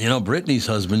 Brittany's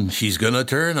husband, she's going to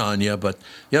turn on you, but,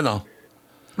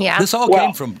 Yeah. This all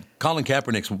came from Colin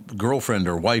Kaepernick's girlfriend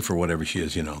or wife or whatever she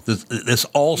is, This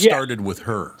all started with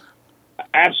her.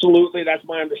 Absolutely. That's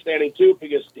my understanding, too,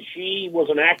 because she was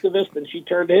an activist and she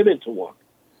turned him into one.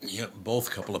 Yeah,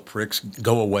 both couple of pricks.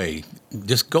 Go away.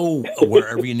 Just go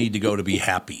wherever you need to go to be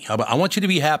happy. I want you to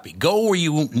be happy. Go where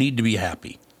you need to be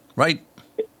happy, right?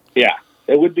 Yeah,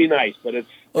 it would be nice, but there's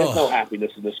no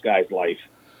happiness in this guy's life.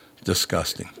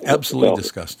 Disgusting. Absolutely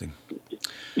disgusting.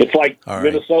 It's like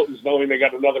Minnesotans knowing they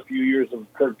got another few years of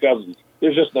Kirk Cousins.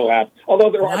 There's just no happiness.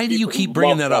 Although there are. Why do you keep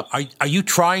bringing that up? Are you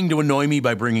trying to annoy me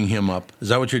by bringing him up? Is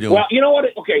that what you're doing? Well, you know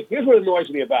what? Okay, here's what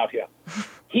annoys me about him.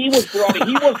 He was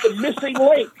the missing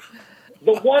link,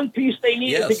 the one piece they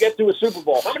needed to get to a Super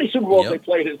Bowl. How many Super Bowls they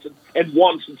played and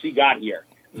won since he got here?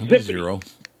 Zero.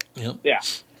 Yep. Yeah.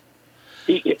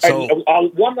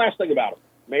 One last thing about him.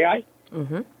 May I?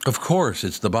 Mm-hmm. Of course.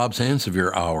 It's the Bob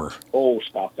Sansevier hour. Oh,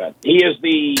 stop that. He is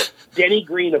the Denny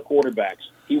Green of quarterbacks.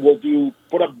 He will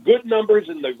put up good numbers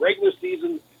in the regular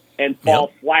season and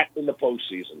fall flat in the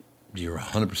postseason. You're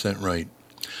 100% right.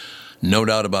 No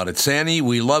doubt about it. Sandy,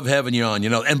 we love having you on.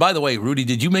 And by the way, Rudy,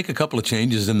 did you make a couple of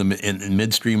changes in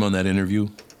midstream on that interview?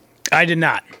 I did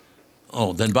not.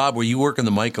 Oh, then Bob, were you working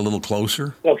the mic a little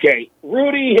closer? Okay,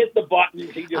 Rudy hit the button.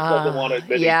 He just doesn't want to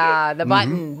admit it. Yeah, the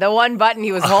button. The one button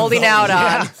he was holding out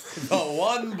on. The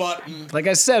one button. Like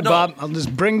I said, Bob, I'll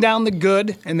just bring down the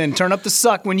good and then turn up the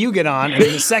suck when you get on. And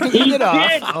the second you get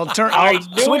off, I'll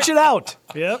switch it out.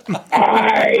 Yep.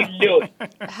 I knew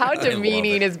it. How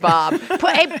demeaning is Bob?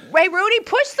 Hey, Rudy,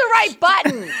 push the right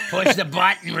button. Push the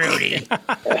button, Rudy.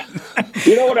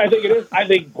 You know what I think it is? I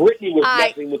think Brittany was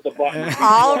messing with the button.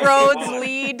 All roads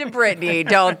lead to Brittany,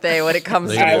 don't they, when it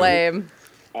comes to blame?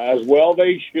 As well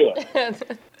they should.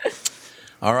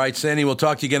 All right, Sandy, we'll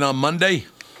talk to you again on Monday.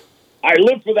 I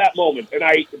lived for that moment. And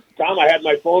Tom, I had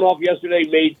my phone off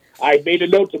yesterday. I made a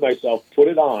note to myself, put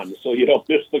it on so you don't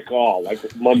miss the call,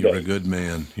 like Monday. You're a good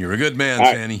man. You're a good man, All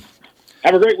right. Sandy.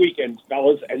 Have a great weekend,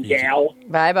 fellas and gal.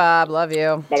 Bye, Bob. Love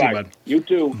you. Bye-bye. You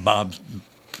too. Bob,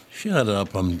 shut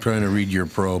up. I'm trying to read your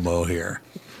promo here.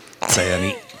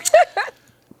 Sandy.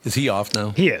 Is he off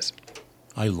now? He is.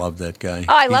 I love that guy.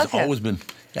 Oh, I love him. He's always been...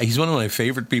 Yeah, he's one of my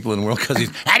favorite people in the world because he's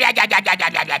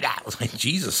like,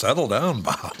 Jesus, settle down,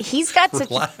 Bob. He's got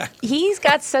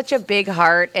such a big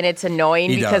heart, and it's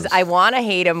annoying because I want to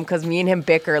hate him because me and him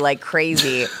bicker like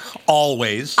crazy.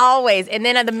 Always. And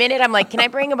then at the minute, I'm like, can I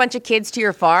bring a bunch of kids to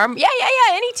your farm? Yeah,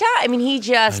 anytime. I mean, he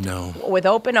just, with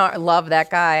open arms, love that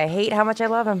guy. I hate how much I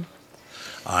love him.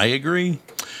 I agree.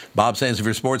 Bob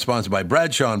Sansevier Sports, sponsored by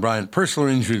Bradshaw and Bryant Personal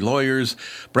Injury Lawyers.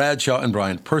 Bradshaw and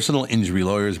Bryant Personal Injury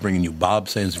Lawyers bringing you Bob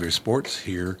Sansevier Sports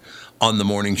here on the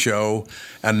morning show.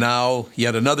 And now,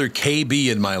 yet another KB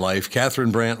in my life.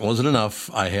 Catherine Brandt wasn't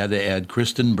enough. I had to add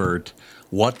Kristen Burt.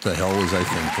 What the hell was I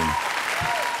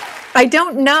thinking? I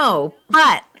don't know,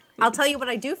 but I'll tell you what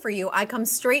I do for you. I come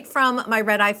straight from my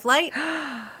red-eye flight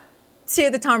to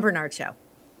the Tom Bernard Show.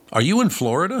 Are you in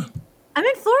Florida? I'm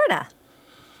in Florida.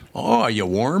 Oh, are you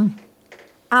warm?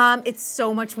 It's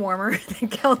so much warmer than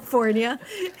California.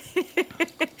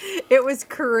 It was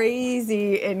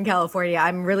crazy in California.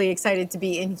 I'm really excited to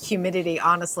be in humidity,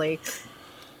 honestly.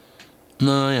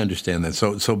 No, I understand that.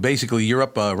 So basically, you're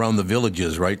up around the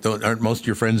villages, right? Aren't most of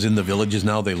your friends in the villages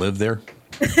now? They live there?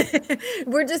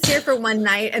 We're just here for one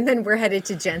night, and then we're headed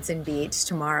to Jensen Beach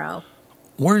tomorrow.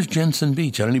 Where's Jensen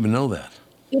Beach? I don't even know that.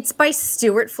 It's by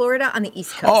Stuart, Florida, on the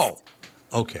East Coast.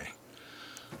 Oh, okay.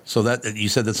 So that you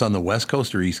said that's on the West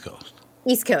Coast or East Coast?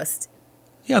 East Coast.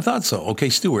 Yeah, I thought so. Okay,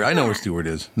 Stewart. I know where Stewart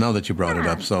is. Now that you brought it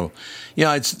up, so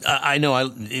yeah, it's. I know. I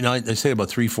say about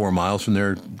 3-4 miles from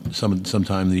there some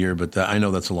time of the year, but I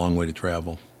know that's a long way to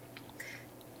travel.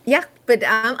 Yeah, but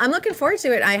I'm looking forward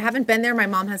to it. I haven't been there. My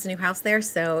mom has a new house there,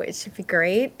 so it should be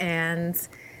great. And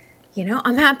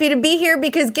I'm happy to be here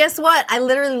because guess what? I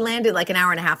literally landed like an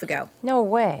hour and a half ago. No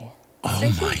way.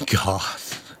 Oh my God.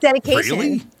 Dedication.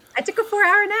 Really? I took a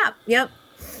 4-hour nap. Yep.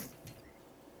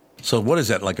 So what is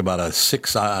that, like about a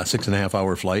 6.5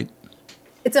 hour flight?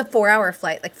 It's a 4-hour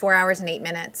flight, like 4 hours and 8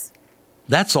 minutes.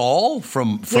 That's all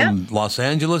from Los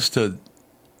Angeles to,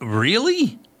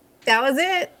 really? That was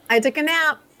it. I took a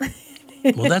nap.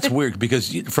 Well, that's weird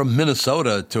because from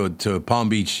Minnesota to Palm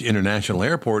Beach International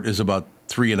Airport is about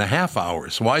 3.5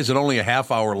 hours. Why is it only a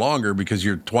half hour longer? Because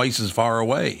you're twice as far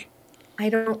away. I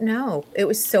don't know. It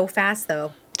was so fast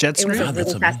though. Jetstream. It was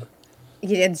really fast.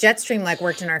 Yeah, Jetstream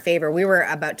worked in our favor. We were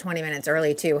about 20 minutes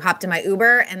early too. Hopped in my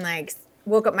Uber and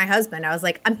woke up my husband. I was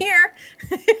like, I'm here.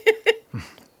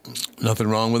 Nothing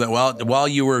wrong with that. While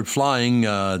you were flying,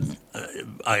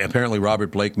 apparently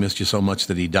Robert Blake missed you so much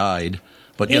that he died.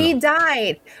 But he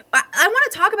died. I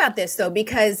want to talk about this though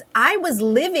because I was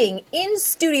living in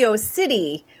Studio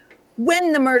City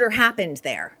when the murder happened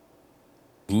there.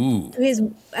 Ooh.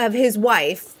 Of his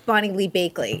wife, Bonnie Lee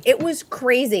Bakley. It was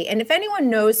crazy. And if anyone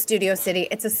knows Studio City,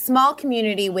 it's a small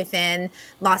community within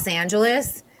Los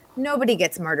Angeles. Nobody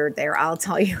gets murdered there, I'll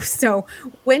tell you. So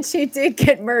when she did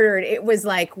get murdered, it was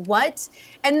like, what?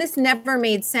 And this never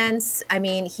made sense. I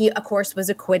mean, he, of course, was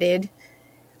acquitted,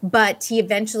 but he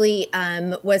eventually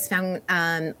was found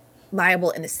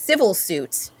liable in the civil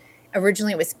suit.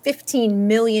 Originally, it was $15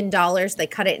 million. They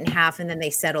cut it in half, and then they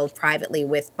settled privately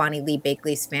with Bonnie Lee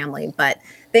Bakley's family. But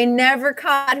they never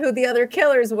caught who the other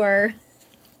killers were.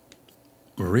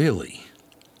 Really?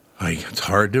 It's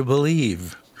hard to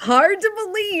believe. Hard to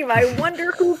believe. I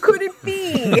wonder who could it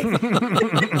be?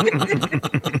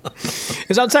 It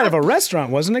was outside of a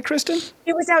restaurant, wasn't it, Kristen?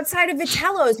 It was outside of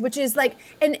Vitello's, which is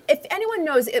and if anyone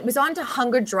knows, it was onto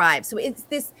Hunger Drive. So it's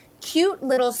this cute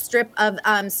little strip of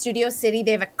Studio City.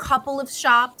 They have a couple of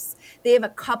shops. They have a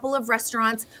couple of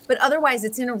restaurants, but otherwise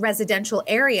it's in a residential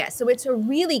area. So it's a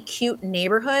really cute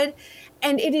neighborhood.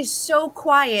 And it is so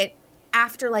quiet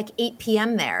after 8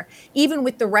 p.m. there, even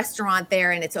with the restaurant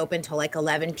there and it's open till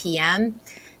 11 p.m.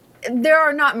 There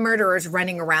are not murderers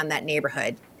running around that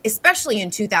neighborhood, especially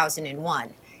in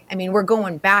 2001. I mean, we're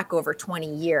going back over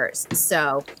 20 years.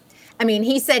 So, I mean,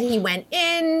 he said he went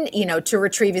in, to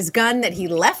retrieve his gun that he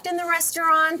left in the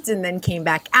restaurant and then came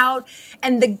back out.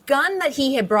 And the gun that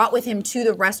he had brought with him to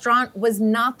the restaurant was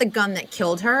not the gun that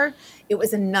killed her. It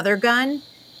was another gun,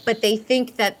 but they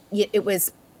think that it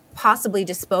was possibly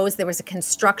disposed. There was a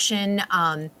construction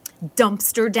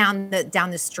dumpster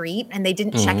down the street, and they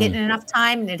didn't check it in enough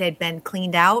time, and it had been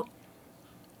cleaned out.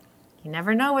 You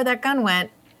never know where that gun went.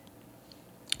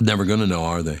 Never going to know,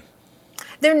 are they?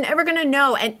 They're never going to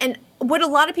know. And what a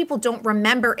lot of people don't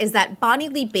remember is that Bonnie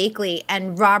Lee Bakley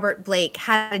and Robert Blake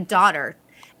had a daughter,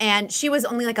 and she was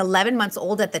only like 11 months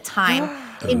old at the time.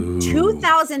 In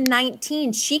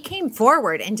 2019, she came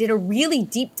forward and did a really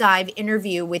deep dive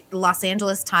interview with the Los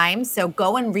Angeles Times. So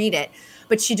go and read it.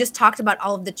 But she just talked about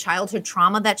all of the childhood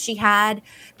trauma that she had.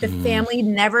 The family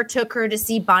never took her to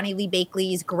see Bonnie Lee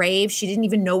Bakley's grave. She didn't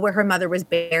even know where her mother was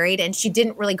buried. And she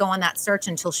didn't really go on that search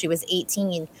until she was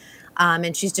 18.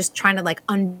 And she's just trying to like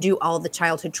undo all the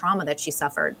childhood trauma that she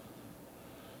suffered.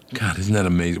 God, isn't that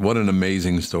amazing? What an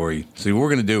amazing story. See, what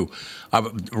we're going to do,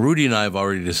 Rudy and I have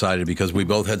already decided, because we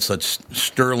both had such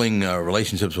sterling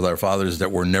relationships with our fathers,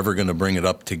 that we're never going to bring it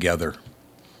up together.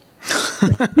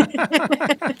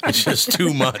 It's just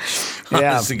too much,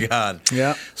 honest to God.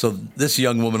 Yeah. So this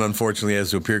young woman, unfortunately,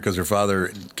 has to appear because her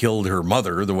father killed her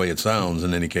mother, the way it sounds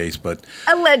in any case. But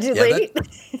allegedly.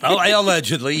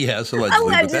 Allegedly, yes, allegedly.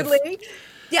 Allegedly.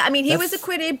 Yeah, I mean, he was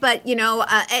acquitted, but, you know,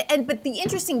 but the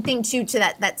interesting thing, too, to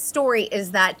that story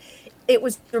is that it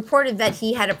was reported that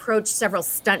he had approached several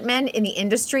stuntmen in the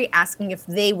industry asking if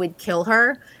they would kill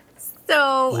her.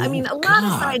 So, I mean, a lot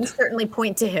of signs certainly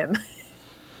point to him.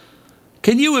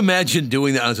 Can you imagine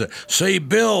doing that? Say,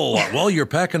 Bill, while you're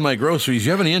packing my groceries,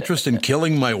 you have any interest in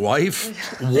killing my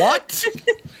wife? What?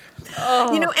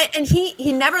 You know, and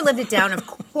he never lived it down, of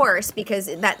course, because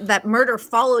that murder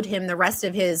followed him the rest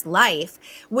of his life.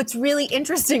 What's really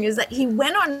interesting is that he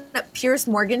went on a Piers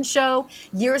Morgan show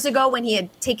years ago when he had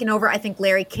taken over, I think,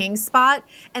 Larry King's spot,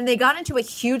 and they got into a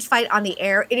huge fight on the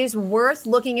air. It is worth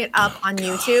looking it up on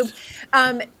YouTube.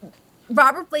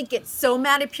 Robert Blake gets so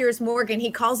mad at Piers Morgan,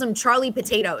 he calls him Charlie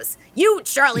Potatoes. You,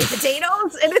 Charlie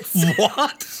Potatoes? And it's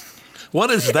what? What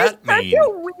does that mean? It's such a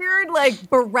weird, like,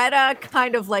 Beretta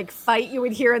kind of, like, fight you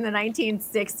would hear in the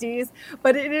 1960s.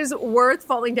 But it is worth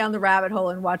falling down the rabbit hole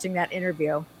and watching that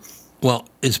interview. Well,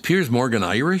 is Piers Morgan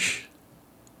Irish?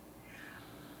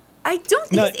 I don't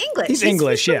think he's English. He's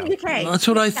English, from the UK. Well, that's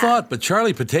what I thought. But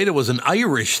Charlie Potato was an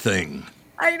Irish thing.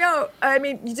 I know. I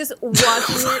mean, you just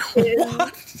watching it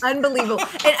is unbelievable.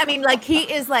 And I mean, like,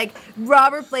 he is like,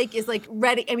 Robert Blake is like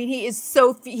ready. I mean, he is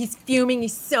he's fuming.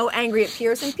 He's so angry at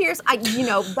Piers. And Piers, you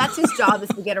know, that's his job, is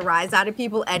to get a rise out of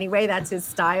people anyway. That's his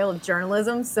style of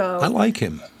journalism. So I like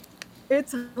him.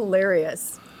 It's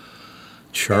hilarious.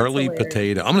 Charlie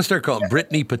Potato. I'm going to start calling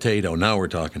Brittany Potato. Now we're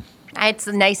talking. It's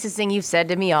the nicest thing you've said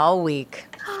to me all week.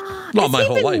 Well, my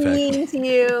whole life, mean actually. to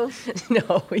you.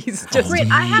 No, he's just Wait,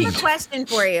 I have a question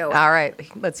for you. All right,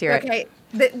 let's hear it. Okay,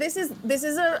 this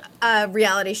is a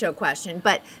reality show question,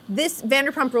 but this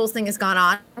Vanderpump Rules thing has gone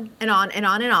on and on and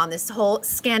on and on, this whole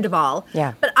Scandival.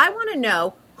 Yeah. But I want to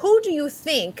know, who do you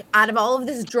think, out of all of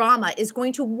this drama, is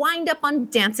going to wind up on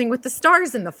Dancing with the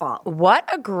Stars in the fall? What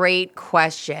a great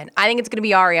question. I think it's going to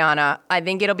be Ariana. I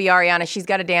think it'll be Ariana. She's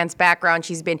got a dance background.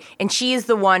 And she is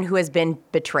the one who has been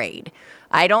betrayed.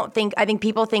 I think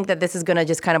people think that this is going to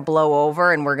just kind of blow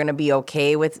over and we're going to be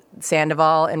okay with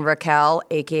Sandoval and Raquel,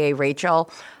 a.k.a. Rachel.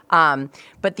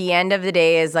 But the end of the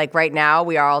day is, like, right now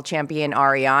we are all champion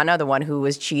Ariana, the one who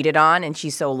was cheated on, and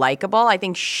she's so likable. I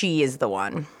think she is the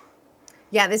one.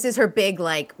 Yeah, this is her big,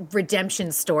 like,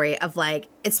 redemption story of, like,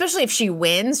 especially if she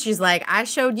wins, she's like, I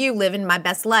showed you living my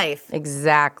best life.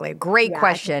 Exactly. Great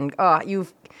question. Oh, you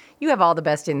have all the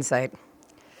best insight.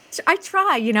 I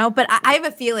try, you know, but I have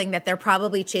a feeling that they're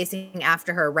probably chasing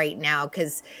after her right now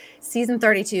because season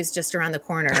 32 is just around the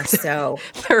corner. So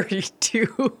 32.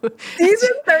 Season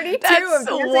 32. That's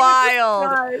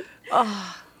wild.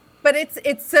 Oh. But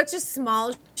it's such a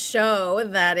small show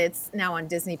that it's now on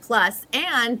Disney Plus,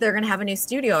 and they're going to have a new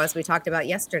studio, as we talked about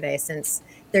yesterday, since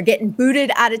they're getting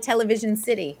booted out of Television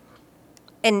City.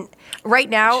 And right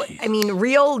now, I mean,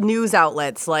 real news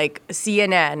outlets like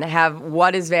CNN have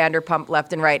What is Vanderpump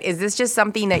left and right. Is this just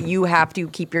something that you have to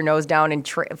keep your nose down and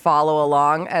follow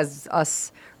along, as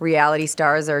us reality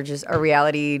stars or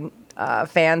reality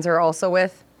fans are also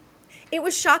with? It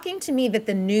was shocking to me that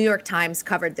the New York Times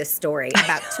covered this story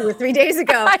about 2 or 3 days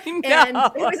ago. I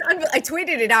know. And I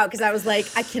tweeted it out because I was like,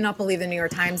 I cannot believe the New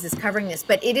York Times is covering this.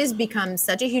 But it has become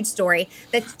such a huge story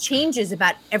that changes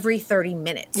about every 30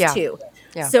 minutes, too.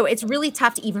 Yeah. So it's really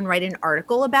tough to even write an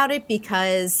article about it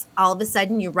because all of a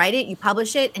sudden you write it, you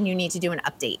publish it, and you need to do an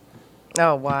update.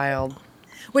 Oh, wild.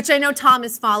 Which I know Tom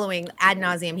is following ad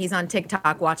nauseum. He's on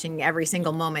TikTok watching every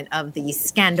single moment of the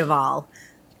Scandival.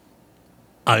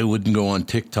 I wouldn't go on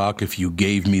TikTok if you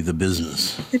gave me the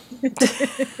business.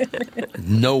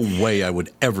 No way I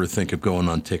would ever think of going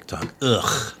on TikTok.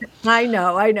 Ugh. I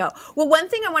know. Well, one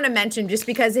thing I want to mention, just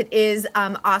because it is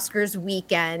Oscars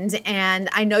weekend, and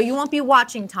I know you won't be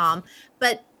watching, Tom,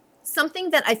 but something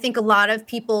that I think a lot of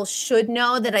people should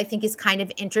know that I think is kind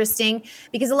of interesting,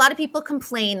 because a lot of people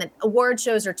complain that award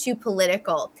shows are too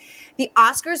political. The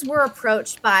Oscars were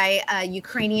approached by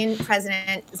Ukrainian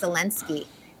President Zelensky,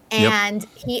 and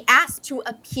he asked to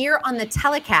appear on the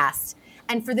telecast.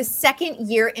 And for the second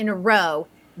year in a row,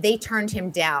 they turned him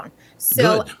down.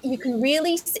 So you can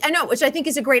really, I know, which I think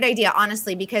is a great idea,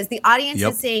 honestly, because the audience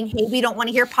is saying, hey, we don't want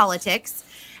to hear politics.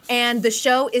 And the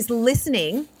show is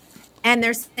listening. And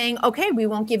they're saying, okay, we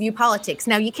won't give you politics.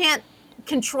 Now, you can't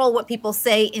control what people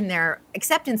say in their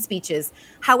acceptance speeches.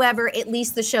 However, at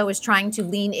least the show is trying to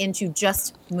lean into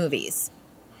just movies.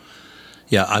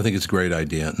 Yeah, I think it's a great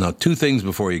idea. Now, 2 things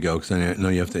before you go, because I know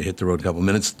you have to hit the road a couple of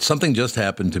minutes. Something just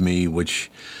happened to me, which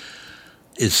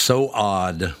is so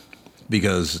odd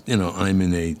because, I'm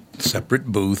in a separate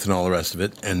booth and all the rest of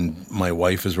it. And my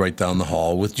wife is right down the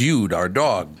hall with Jude, our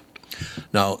dog.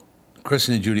 Now,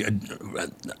 Kristen and Judy,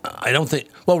 I don't think.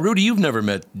 Well, Rudy, you've never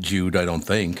met Jude, I don't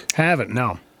think. Haven't,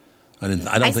 no. I don't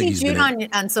think he's been. I see Jude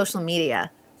on social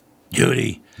media.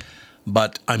 Judy,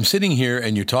 but I'm sitting here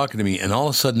and you're talking to me, and all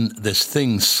of a sudden this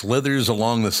thing slithers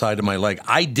along the side of my leg.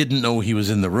 I didn't know he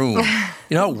was in the room.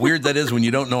 You know how weird that is when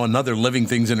you don't know another living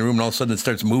thing's in the room, and all of a sudden it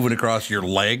starts moving across your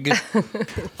leg.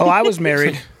 Oh, I was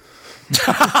married.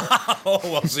 Oh,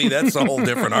 well, see, that's a whole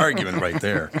different argument right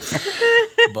there.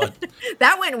 But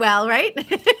that went well, right?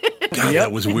 God,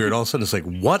 that was weird. All of a sudden, it's like,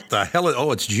 what the hell?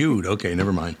 Oh, it's Jude. Okay,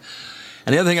 never mind.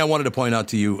 And the other thing I wanted to point out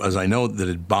to you, as I know that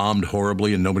it bombed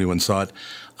horribly and nobody once saw it,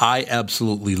 I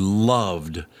absolutely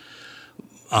loved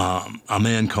A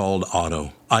Man Called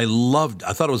Otto. I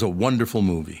thought it was a wonderful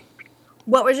movie.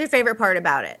 What was your favorite part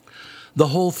about it? The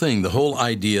whole thing, the whole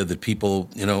idea that people,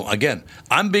 again,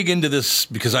 I'm big into this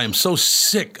because I am so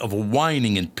sick of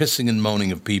whining and pissing and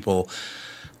moaning of people.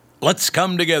 Let's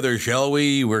come together, shall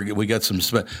we? We got some,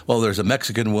 there's a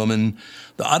Mexican woman.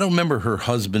 I don't remember her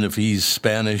husband, if he's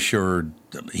Spanish or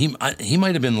he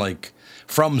might have been like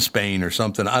from Spain or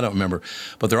something. I don't remember.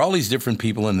 But there are all these different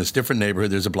people in this different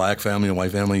neighborhood. There's a black family, a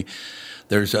white family.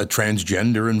 There's a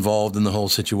transgender involved in the whole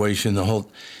situation,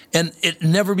 and it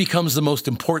never becomes the most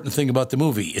important thing about the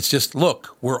movie. It's just,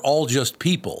 look, we're all just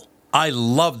people. I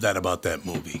love that about that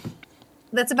movie.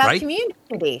 That's about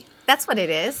community. That's what it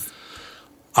is.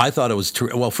 I thought it was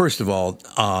true. Well, first of all,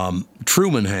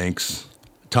 Truman Hanks,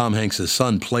 Tom Hanks'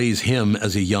 son, plays him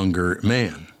as a younger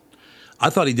man. I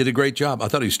thought he did a great job. I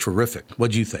thought he was terrific.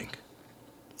 What'd you think?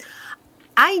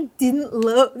 I didn't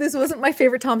love. This wasn't my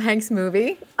favorite Tom Hanks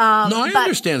movie. No, I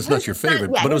understand it's not your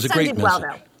favorite, but it was a great message.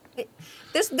 Well, though.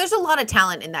 There's a lot of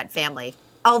talent in that family.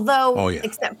 Although,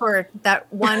 except for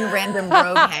that one random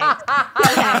rogue Hank.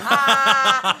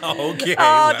 Okay.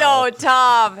 Oh no,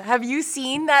 Tom! Have you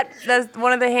seen that? That's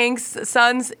one of the Hanks'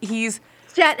 sons. He's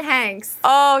Chet Hanks.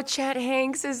 Oh, Chet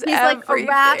Hanks is he's everything. Like a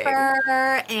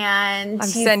rapper, and I'm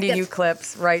sending you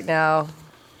clips right now.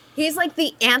 He's like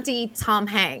the anti-Tom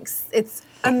Hanks. It's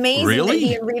amazing really? that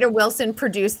he and Rita Wilson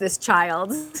produced this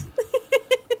child.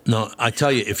 No, I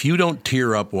tell you, if you don't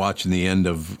tear up watching the end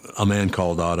of A Man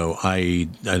Called Otto,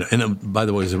 and by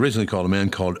the way, it was originally called A Man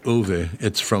Called Ove.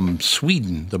 It's from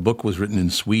Sweden. The book was written in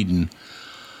Sweden.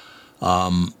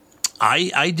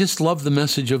 I just love the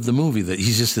message of the movie, that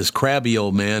he's just this crabby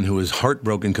old man who is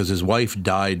heartbroken because his wife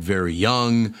died very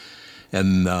young,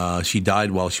 and she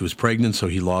died while she was pregnant, so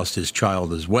he lost his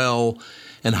child as well.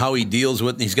 And how he deals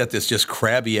with it. He's got this just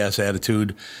crabby-ass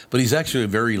attitude, but he's actually a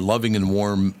very loving and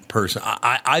warm person.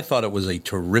 I thought it was a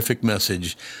terrific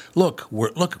message. Look,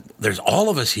 there's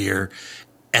all of us here,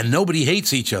 and nobody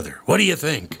hates each other. What do you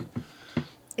think?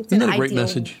 It's Isn't that a great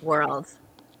message? World.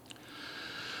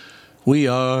 We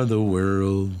are the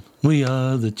world. We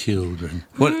are the children.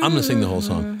 What? I'm going to sing the whole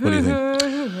song. What do you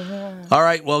think? All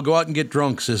right, well, go out and get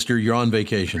drunk, sister. You're on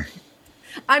vacation.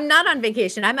 I'm not on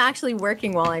vacation. I'm actually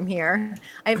working while I'm here.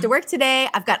 I have to work today.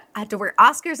 I have to work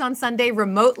Oscars on Sunday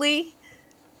remotely,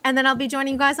 and then I'll be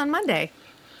joining you guys on Monday.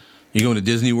 You going to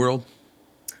Disney World?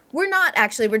 We're not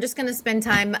actually. We're just going to spend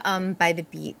time by the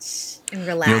beach and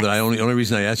relax. You know, the only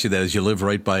reason I asked you that is you live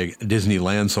right by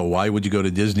Disneyland, so why would you go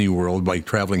to Disney World by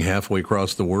traveling halfway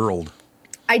across the world?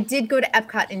 I did go to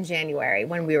Epcot in January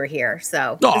when we were here,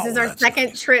 so this is our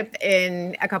second trip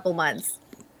in a couple months.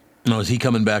 No, is he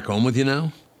coming back home with you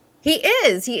now? He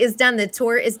is. He is done. The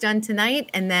tour is done tonight,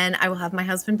 and then I will have my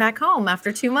husband back home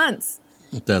after 2 months.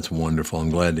 That's wonderful. I'm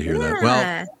glad to hear that.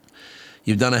 Well,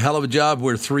 you've done a hell of a job.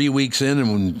 We're 3 weeks in,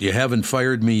 and you haven't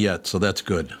fired me yet, so that's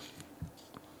good.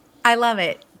 I love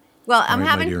it. Well, I'm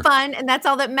having fun, and that's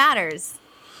all that matters.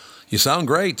 You sound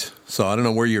great. So I don't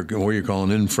know where you're calling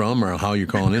in from or how you're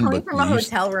calling in, but from a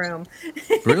hotel room.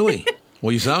 Really?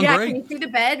 Well, you sound great. Can you see the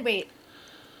bed? Wait.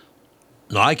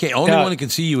 No, I can't. Only one who can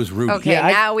see you is Rudy. Okay,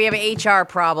 now we have an HR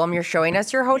problem. You're showing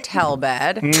us your hotel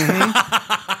bed.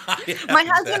 Mm-hmm. My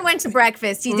husband went to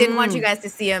breakfast. He didn't want you guys to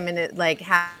see him in like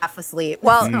half asleep.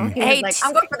 Well, so hey, like,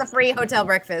 I'm going for the free hotel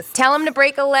breakfast. Tell him to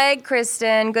break a leg,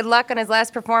 Kristen. Good luck on his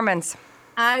last performance.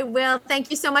 I will.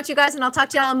 Thank you so much, you guys, and I'll talk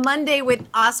to you on Monday with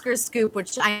Oscar's Scoop,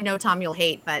 which I know, Tom, you'll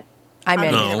hate, but I'm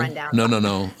in. I'll give you the rundown.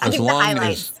 No.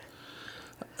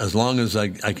 As long as I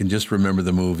can just remember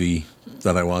the movie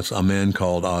that I watched, A Man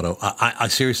Called Otto. I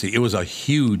seriously, it was a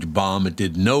huge bomb. It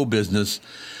did no business,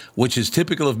 which is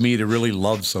typical of me to really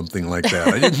love something like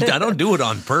that. I don't do it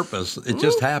on purpose. It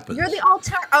just happens. You're the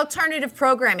alternative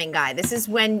programming guy. This is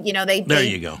when, they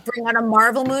bring out a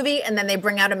Marvel movie and then they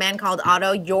bring out A Man Called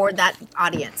Otto. You're that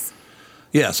audience.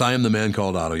 Yes, I am the Man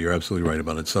Called Otto. You're absolutely right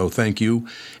about it. So thank you.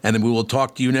 And then we will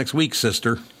talk to you next week,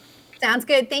 sister. Sounds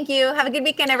good. Thank you. Have a good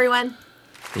weekend, everyone.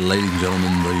 Ladies and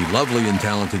gentlemen, the lovely and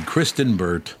talented Kristen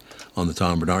Burt on the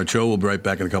Tom Bernard Show. We'll be right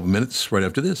back in a couple minutes, right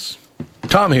after this.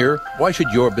 Tom here. Why should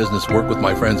your business work with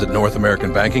my friends at North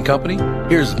American Banking Company?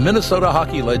 Here's Minnesota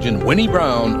hockey legend Winnie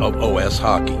Brown of OS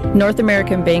Hockey. North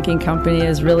American Banking Company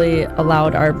has really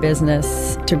allowed our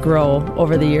business to grow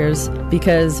over the years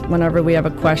because whenever we have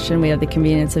a question, we have the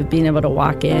convenience of being able to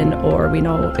walk in or we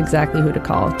know exactly who to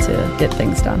call to get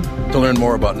things done. To learn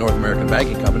more about North American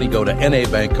Banking Company, go to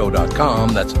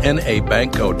nabankco.com. That's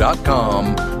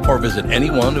nabankco.com or visit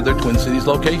any one of their Twin Cities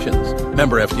locations.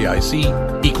 Member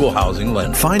FDIC, Equal Housing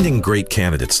Lender. Finding great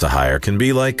candidates to hire can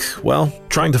be like, well,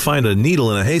 trying to find a needle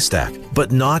in a haystack,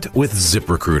 but not with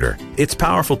ZipRecruiter. Its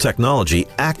powerful technology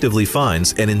actively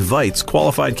finds and invites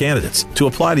qualified candidates to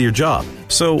apply to your job.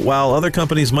 So while other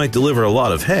companies might deliver a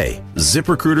lot of hay,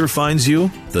 ZipRecruiter finds you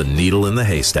the needle in the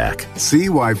haystack. See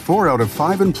why 4 out of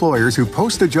 5 employers who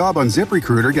post a job on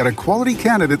ZipRecruiter get a quality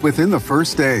candidate within the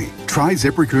first day. Try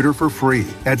ZipRecruiter for free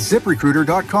at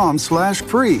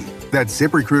ZipRecruiter.com/free. That's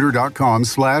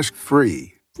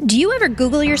ZipRecruiter.com/free. Do you ever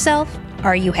Google yourself?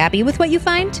 Are you happy with what you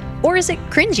find? Or is it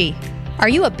cringy? Are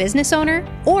you a business owner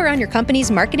or on your company's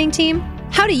marketing team?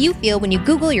 How do you feel when you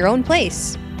Google your own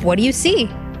place? What do you see?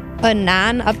 A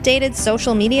non-updated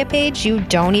social media page you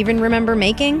don't even remember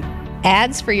making?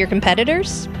 Ads for your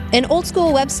competitors? An old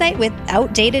school website with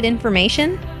outdated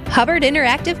information? Hubbard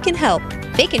Interactive can help.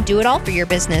 They can do it all for your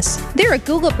business. They're a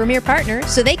Google Premier Partner,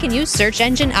 so they can use search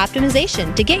engine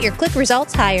optimization to get your click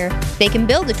results higher. They can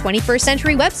build a 21st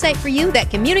century website for you that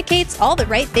communicates all the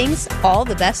right things, all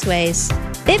the best ways.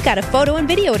 They've got a photo and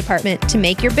video department to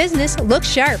make your business look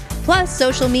sharp, plus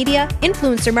social media,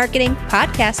 influencer marketing,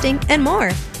 podcasting, and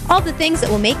more. All the things that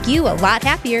will make you a lot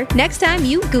happier next time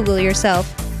you Google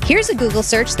yourself. Here's a Google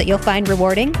search that you'll find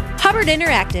rewarding. Hubbard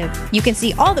Interactive. You can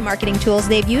see all the marketing tools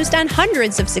they've used on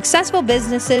hundreds of successful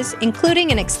businesses,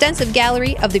 including an extensive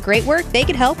gallery of the great work they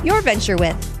could help your venture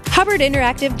with.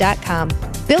 HubbardInteractive.com.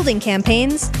 Building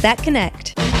campaigns that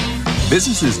connect.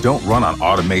 Businesses don't run on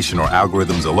automation or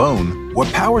algorithms alone.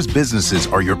 What powers businesses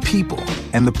are your people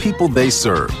and the people they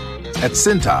serve. At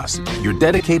Cintas, your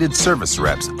dedicated service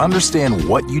reps understand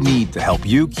what you need to help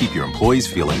you keep your employees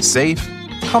feeling safe,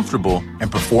 comfortable,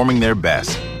 and performing their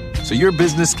best. So your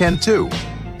business can too.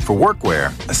 For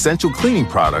workwear, essential cleaning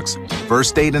products,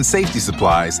 first aid and safety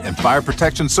supplies, and fire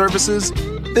protection services,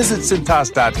 visit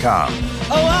Cintas.com.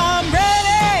 Oh, I'm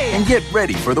ready! And get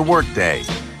ready for the workday.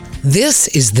 This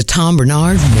is the Tom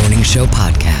Bernard Morning Show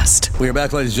podcast. We are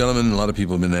back, ladies and gentlemen. A lot of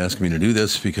people have been asking me to do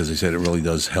this because they said it really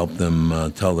does help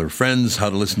them tell their friends how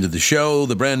to listen to the show.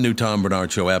 The brand new Tom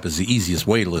Bernard Show app is the easiest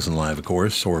way to listen live, of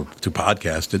course, or to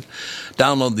podcast it.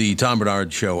 Download the Tom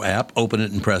Bernard Show app, open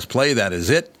it, and press play. That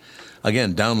is it.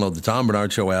 Again, download the Tom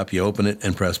Bernard Show app. You open it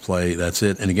and press play. That's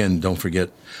it. And again, don't forget,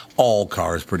 all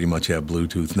cars pretty much have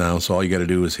Bluetooth now, so all you got to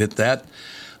do is hit that.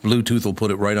 Bluetooth will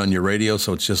put it right on your radio,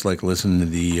 so it's just like listening to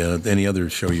the any other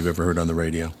show you've ever heard on the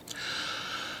radio.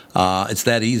 It's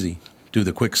that easy. Do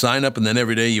the quick sign up, and then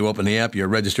every day you open the app, you're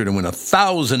registered and win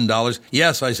 $1,000.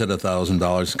 Yes, I said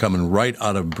 $1,000 coming right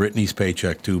out of Brittany's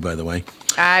paycheck too, by the way.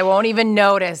 I won't even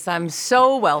notice. I'm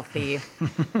so wealthy.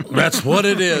 That's what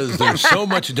it is. There's so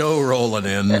much dough rolling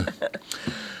in.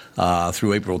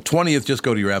 Through April 20th, just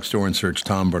go to your app store and search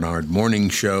Tom Bernard Morning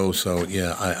Show. So,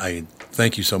 yeah, I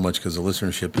thank you so much because the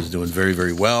listenership is doing very,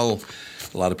 very well.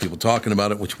 A lot of people talking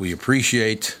about it, which we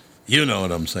appreciate. You know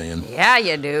what I'm saying. Yeah,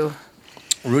 you do.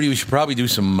 Rudy, we should probably do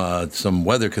some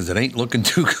weather because it ain't looking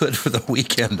too good for the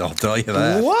weekend. I'll tell you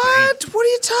that. What? What are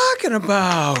you talking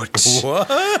about? What?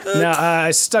 Now, I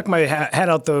stuck my head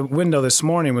out the window this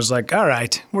morning and was like, all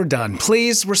right, we're done.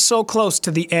 Please, we're so close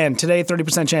to the end. Today,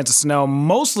 30% chance of snow,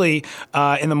 mostly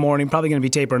in the morning. Probably going to be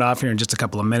tapering off here in just a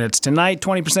couple of minutes. Tonight,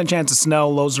 20% chance of snow,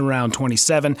 lows around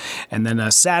 27. And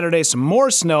then Saturday, some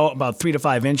more snow, about 3 to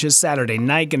 5 inches. Saturday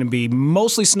night, going to be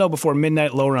mostly snow before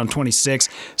midnight, low around 26.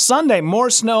 Sunday,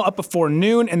 more snow up before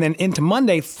noon, and then into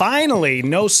Monday, finally,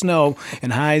 no snow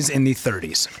and highs in the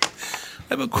 30s.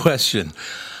 I have a question.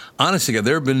 Honestly,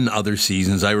 there have been other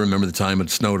seasons. I remember the time it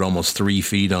snowed almost 3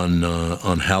 feet on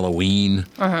Halloween,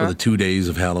 or the 2 days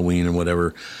of Halloween or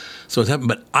whatever. So it's happened,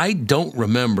 but I don't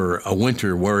remember a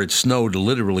winter where it snowed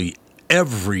literally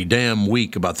every damn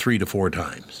week about 3 to 4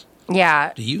 times.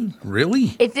 Yeah. Do you really?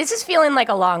 This is feeling like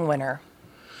a long winter.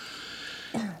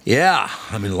 Yeah,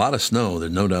 I mean, a lot of snow.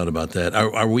 There's no doubt about that.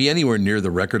 Are we anywhere near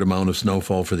the record amount of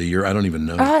snowfall for the year? I don't even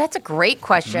know. Oh, that's a great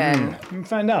question. We can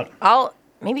find out.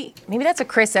 Maybe that's a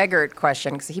Chris Eggert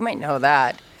question because he might know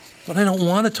that. But I don't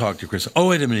want to talk to Chris. Oh,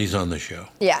 wait a minute, he's on the show.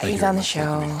 Yeah, he's on the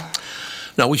show.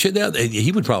 No, we should.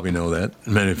 He would probably know that.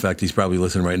 In fact, he's probably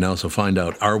listening right now. So find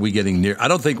out. Are we getting near? I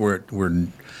don't think we're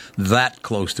that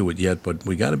close to it yet, but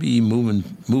we got to be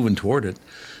moving toward it.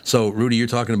 So, Rudy, you're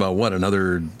talking about what?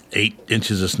 Another 8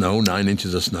 inches of snow, 9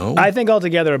 inches of snow? I think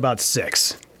altogether about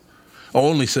 6. Oh,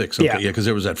 only 6. Okay, Yeah. because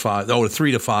there was that 5. Oh,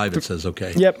 3 to 5. It says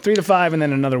okay. Yep, 3 to 5, and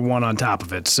then another 1 on top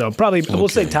of it. So probably we'll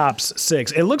say tops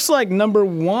 6. It looks like number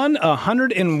 1,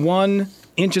 101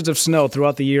 inches of snow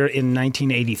throughout the year in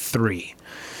 1983.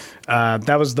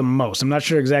 That was the most. I'm not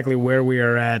sure exactly where we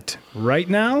are at right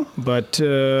now, but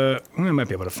I might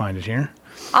be able to find it here.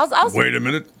 Wait a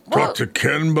minute. Talk to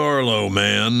Ken Barlow,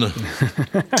 man.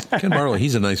 Ken Barlow,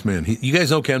 he's a nice man. You guys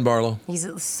know Ken Barlow? He's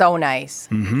so nice.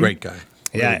 Mm-hmm. Great guy.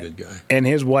 Yeah, Really good guy. And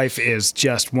his wife is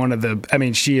just one of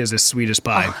the, she is the sweetest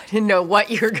pie. I didn't know what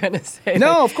you were going to say.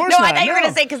 No, of course no, not. I thought you were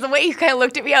going to say, because the way you kind of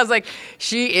looked at me, I was like,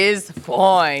 she is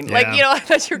fine. Yeah. Like, I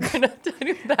thought you were going to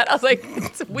do that. I was like,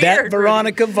 it's weird. That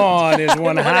Veronica Vaughn is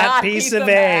one hot piece of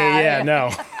A. Yeah,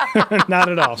 no, not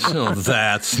at all. Oh,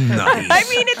 that's nice. I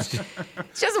mean, it's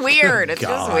just weird. It's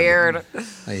just God. weird.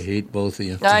 I hate both of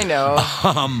you. I know.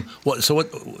 What?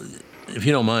 If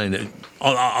you don't mind,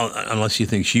 unless you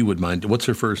think she would mind, what's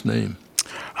her first name?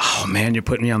 Oh man, you're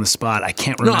putting me on the spot. I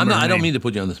can't remember. No, her I don't name. mean to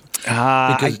put you on the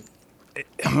spot.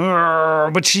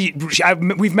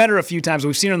 But we've met her a few times.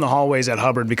 We've seen her in the hallways at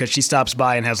Hubbard because she stops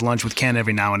by and has lunch with Ken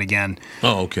every now and again.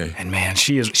 Oh, okay. And man,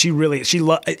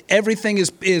 everything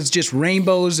is just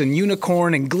rainbows and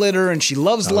unicorn and glitter, and she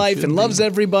loves life and loves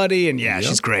everybody, and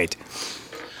she's great.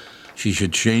 She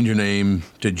should change her name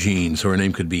to Jean, so her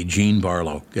name could be Jean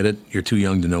Barlow. Get it? You're too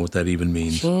young to know what that even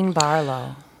means. Jean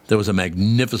Barlow. There was a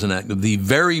magnificent act. The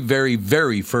very, very,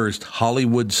 very first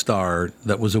Hollywood star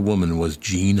that was a woman was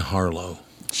Jean Harlow.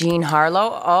 Jean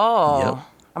Harlow? Oh. Yep.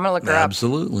 I'm going to look her up.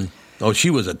 Absolutely. Oh, she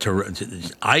was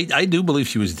I do believe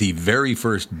she was the very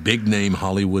first big-name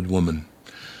Hollywood woman.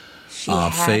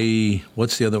 Faye,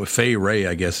 what's the other one? Faye Ray,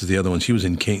 I guess, is the other one. She was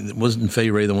in King. Wasn't Faye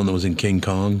Ray the one that was in King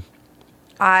Kong?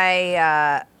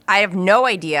 I have no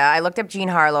idea. I looked up Jean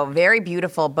Harlow. Very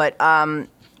beautiful, but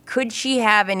could she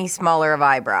have any smaller of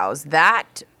eyebrows?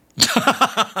 That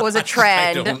was a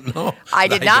trend I don't know. I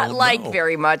did not like know.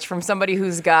 very much from somebody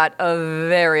who's got a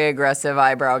very aggressive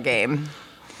eyebrow game.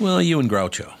 Well, you and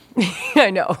Groucho.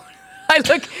 I know.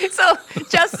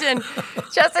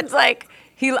 Justin's like,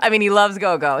 he loves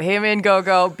Go-Go. Him and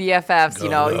Go-Go, BFFs,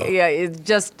 Yeah, it's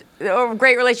just a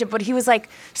great relationship. But he was like,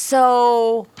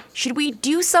 so should we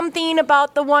do something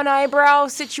about the one eyebrow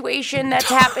situation that's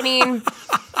happening?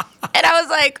 And I was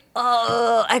like,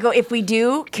 I go, if we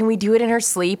do, can we do it in her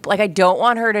sleep? Like, I don't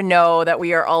want her to know that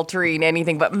we are altering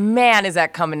anything, but man, is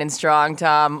that coming in strong,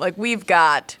 Tom. Like,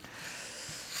 it's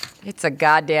a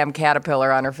goddamn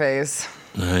caterpillar on her face.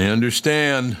 I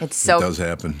understand. It does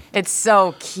happen. It's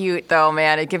so cute, though,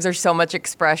 man. It gives her so much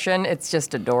expression. It's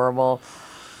just adorable.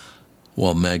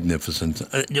 Well, magnificent.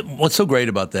 What's so great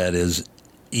about that is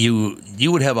you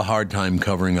would have a hard time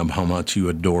covering up how much you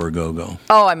adore Go-Go.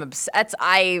 Oh, I'm obsessed.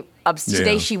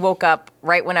 Today she woke up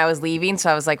right when I was leaving, so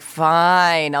I was like,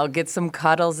 fine, I'll get some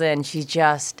cuddles in. She's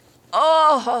just,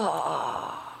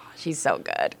 she's so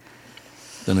good.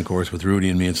 Then, of course, with Rudy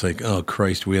and me, it's like, oh,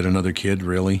 Christ, we had another kid,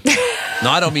 really? No,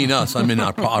 I don't mean us. I mean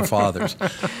our fathers.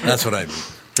 That's what I mean.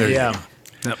 There you go.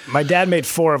 No, my dad made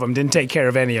 4 of them, didn't take care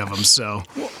of any of them, so.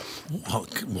 Well,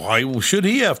 why should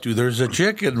he have to? There's a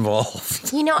chick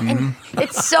involved. And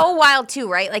it's so wild, too,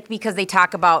 right? Like, because they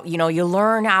talk about, you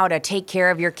learn how to take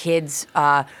care of your kids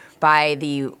by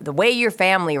the way your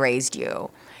family raised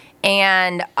you.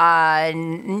 And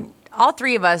all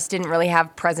three of us didn't really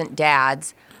have present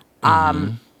dads.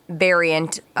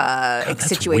 Variant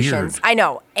situations. Weird. I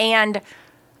know. And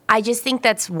I just think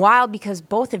that's wild because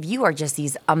both of you are just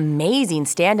these amazing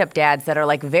stand-up dads that are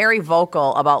like very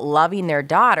vocal about loving their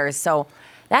daughters. So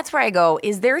that's where I go,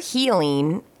 is there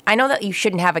healing? I know that you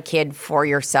shouldn't have a kid for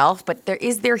yourself, but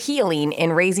is there healing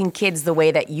in raising kids the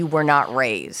way that you were not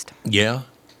raised? Yeah.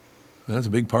 That's a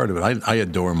big part of it. I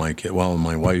adore my kid. Well,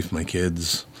 my wife, my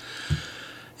kids.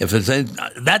 If it's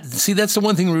that's the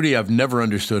one thing, Rudy, I've never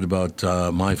understood about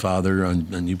my father,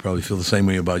 and you probably feel the same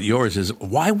way about yours, is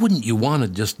why wouldn't you want to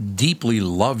just deeply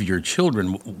love your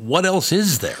children? What else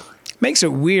is there? Makes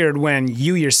it weird when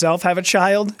you yourself have a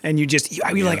child and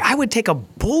you're like, I would take a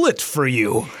bullet for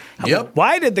you. Yep.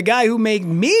 Why did the guy who made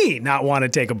me not want to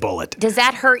take a bullet? Does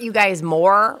that hurt you guys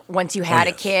more once you had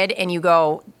a kid and you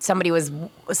go, somebody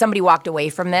walked away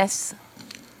from this?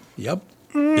 Yep.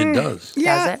 It does.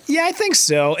 Yeah, Does it? Yeah, I think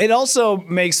so. It also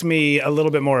makes me a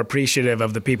little bit more appreciative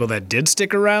of the people that did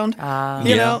stick around.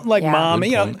 You know, like mom. Good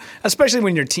You know, point. especially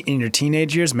when you're in your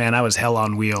teenage years. Man, I was hell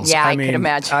on wheels. Yeah, I mean, could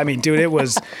imagine. I mean, dude, it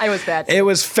was. I was bad. It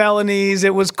was felonies.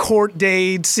 It was court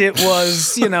dates. It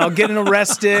was getting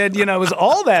arrested. It was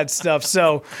all that stuff.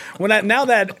 So now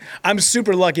that I'm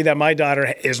super lucky that my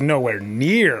daughter is nowhere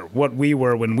near what we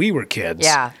were when we were kids.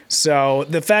 Yeah. So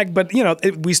the fact, but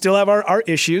we still have our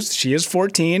issues. She is 14.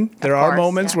 There are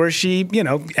moments where she,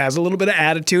 has a little bit of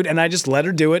attitude, and I just let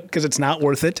her do it because it's not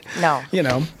worth it. No.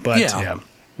 But Yeah.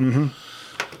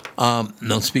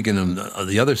 Now, speaking of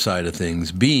the other side of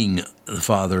things, being the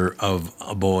father of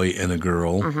a boy and a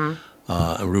girl,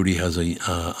 Rudy has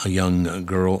a young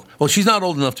girl. Well, she's not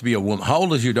old enough to be a woman. How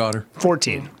old is your daughter?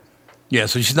 14. Yeah,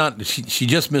 so she's not. She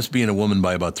just missed being a woman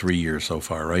by about 3 years so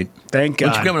far, right? Thank God.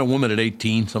 Don't you become a woman at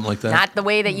 18, something like that? Not the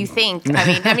way that you think.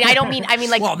 I mean,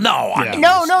 like. Well, no.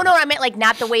 No. I meant like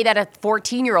not the way that a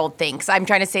 14-year-old thinks. I'm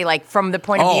trying to say like from the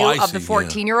point of view of the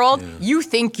 14-year-old, you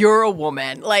think you're a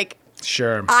woman. Like.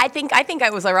 Sure. I think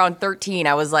I was around 13.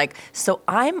 I was like, so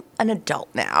I'm an adult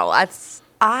now.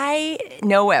 I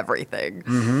know everything.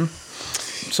 Mm-hmm.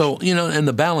 So, and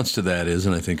the balance to that is,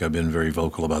 and I think I've been very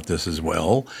vocal about this as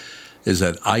well, is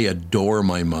that I adore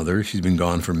my mother. She's been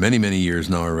gone for many, many years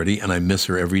now already, and I miss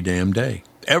her every damn day.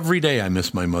 Every day I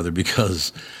miss my mother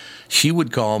because she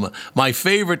would call. My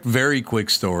favorite very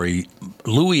quick story,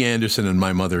 Louis Anderson and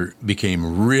my mother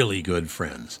became really good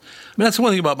friends. I mean, that's the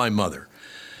one thing about my mother.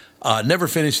 Never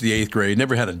finished the 8th grade,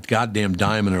 never had a goddamn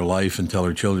dime in her life until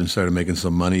her children started making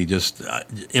some money, just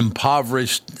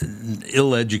impoverished,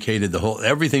 ill-educated,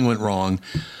 everything went wrong.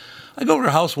 I go to her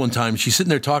house one time. She's sitting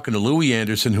there talking to Louis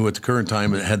Anderson, who at the current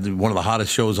time had one of the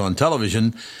hottest shows on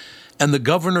television, and the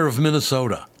governor of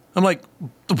Minnesota. I'm like,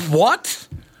 what?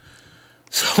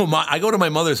 So I go to my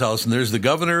mother's house, and there's the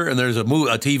governor, and there's a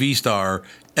TV star,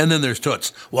 and then there's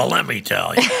Toots. Well, let me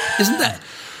tell you. Isn't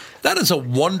that is a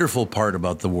wonderful part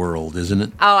about the world, isn't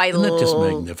it? Oh, Isn't that just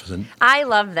magnificent? I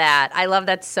love that. I love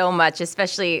that so much,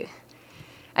 especially,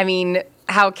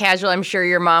 how casual. I'm sure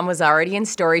your mom was already in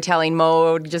storytelling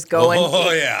mode, just going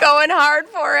hard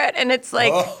for it. And it's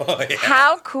like,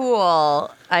 how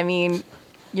cool.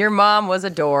 Your mom was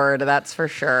adored, that's for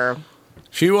sure.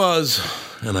 She was.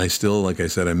 And I still, like I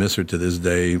said, I miss her to this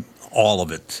day. All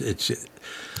of it.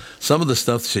 Some of the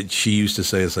stuff that she used to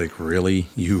say is like, really?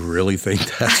 You really think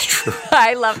that's true?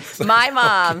 I love my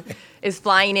mom is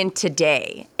flying in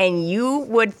today, and you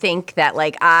would think that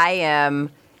like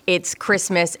it's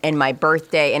Christmas and my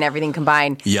birthday and everything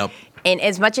combined. Yep. And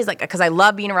as much as because I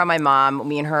love being around my mom,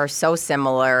 me and her are so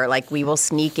similar. Like we will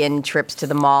sneak in trips to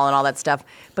the mall and all that stuff.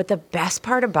 But the best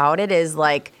part about it is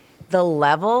like the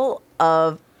level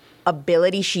of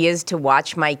ability she is to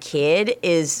watch my kid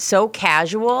is so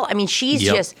casual.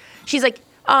 She's like,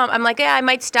 I'm like, yeah, I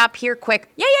might stop here quick.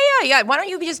 Yeah. Why don't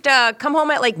you just come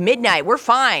home at like midnight? We're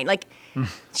fine. Like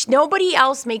nobody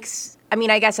else makes.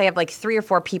 I guess I have like 3 or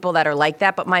 4 people that are like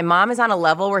that, but my mom is on a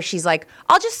level where she's like,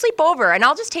 I'll just sleep over and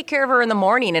I'll just take care of her in the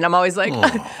morning. And I'm always like,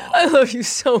 I love you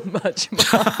so much, Mom.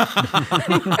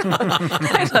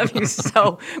 I love you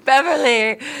so.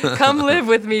 Beverly, come live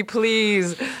with me,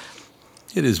 please.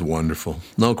 It is wonderful.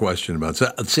 No question about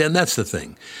it. See, and that's the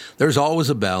thing. There's always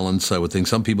a balance, I would think.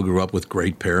 Some people grew up with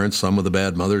great parents, some with a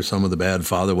bad mother, some with a bad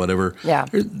father, whatever. Yeah.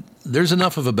 There's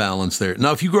enough of a balance there.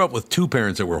 Now, if you grew up with 2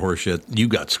 parents that were horseshit, you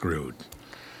got screwed.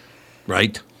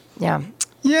 Right? Yeah.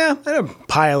 Yeah, I had a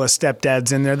pile of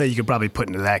stepdads in there that you could probably put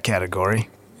into that category.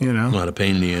 You know? Not a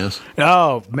pain in the ass.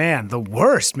 Oh, man, the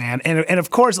worst, man. And of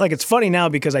course, like, it's funny now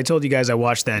because I told you guys I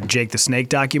watched that Jake the Snake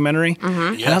documentary.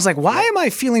 Mm-hmm. And I was like, why am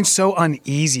I feeling so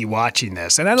uneasy watching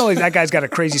this? And I know like, that guy's got a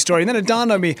crazy story. And then it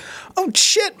dawned on me, oh,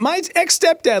 shit, my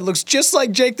ex-stepdad looks just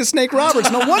like Jake the Snake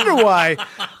Roberts. No wonder why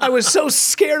I was so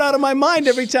scared out of my mind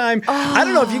every time. I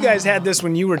don't know if you guys had this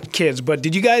when you were kids, but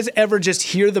did you guys ever just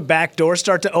hear the back door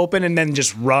start to open and then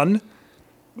just run?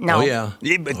 No. Oh, yeah.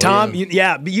 Tom,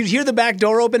 but you'd hear the back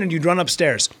door open and you'd run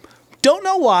upstairs. Don't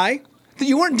know why.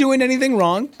 You weren't doing anything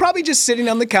wrong. Probably just sitting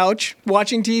on the couch,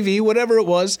 watching TV, whatever it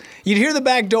was. You'd hear the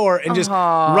back door and just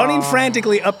running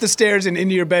frantically up the stairs and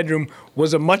into your bedroom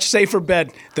was a much safer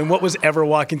bet than what was ever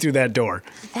walking through that door.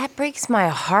 That breaks my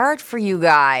heart for you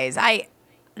guys.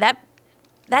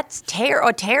 That's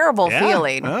a terrible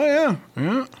feeling. Oh,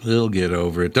 yeah. We'll get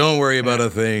over it. Don't worry about a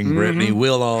thing, Brittany.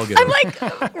 We'll all get over it.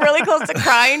 I'm like really close to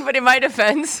crying, but in my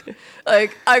defense,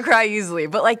 like I cry easily.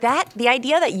 But like that, the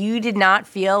idea that you did not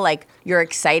feel like you're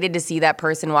excited to see that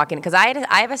person walk in, because I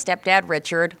have a stepdad,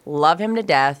 Richard, love him to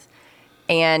death.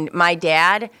 And my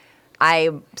dad, I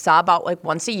saw about like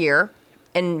once a year,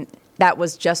 and that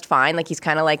was just fine. Like he's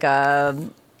kind of like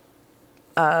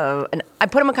I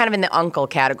put him kind of in the uncle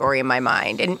category in my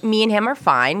mind. And me and him are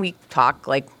fine. We talk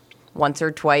like once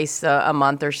or twice a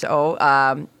month or so.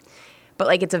 But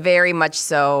like it's a very much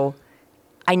so,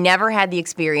 I never had the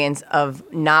experience of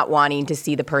not wanting to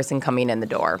see the person coming in the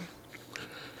door.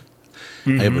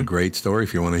 I have a great story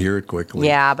if you want to hear it quickly.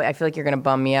 Yeah, but I feel like you're going to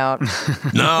bum me out.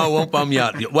 No, it won't bum you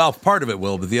out. Well, part of it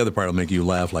will, but the other part will make you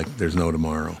laugh like there's no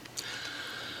tomorrow.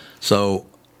 So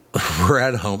we're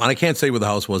at home, and I can't say where the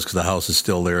house was because the house is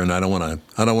still there, and I don't want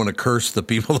to curse the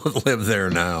people that live there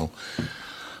now.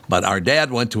 But our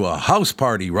dad went to a house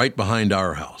party right behind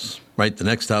our house, right the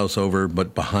next house over,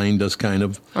 but behind us, kind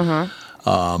of.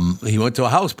 He went to a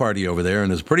house party over there,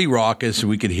 and it was pretty raucous.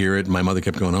 We could hear it, and my mother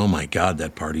kept going, "Oh my God,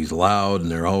 that party's loud!" And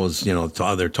they're always,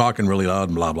 they're talking really loud,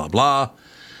 and blah blah blah.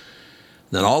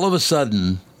 Then all of a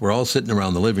sudden, we're all sitting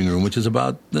around the living room, which is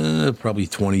about probably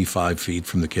 25 feet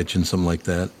from the kitchen, something like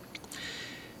that.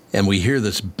 And we hear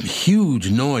this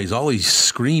huge noise, all these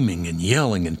screaming and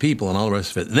yelling and people and all the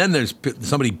rest of it. And then there's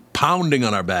somebody pounding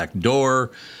on our back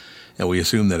door, and we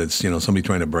assume that it's somebody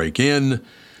trying to break in.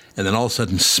 And then all of a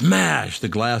sudden, smash, the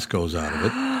glass goes out of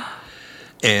it.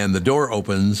 And the door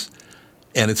opens,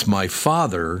 and it's my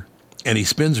father. And he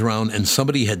spins around, and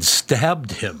somebody had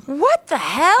stabbed him. What the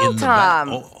hell,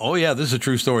 Tom? Oh, yeah, this is a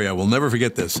true story. I will never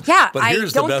forget this. Yeah, but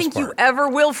here's I don't the best think part. you ever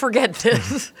will forget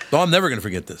this. No, I'm never going to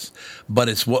forget this. But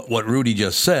it's what Rudy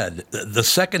just said. The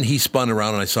second he spun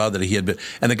around and I saw that he had been,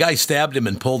 and the guy stabbed him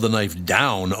and pulled the knife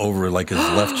down over like his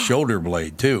left shoulder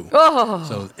blade, too. Oh.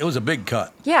 So it was a big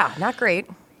cut. Yeah, not great.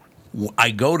 I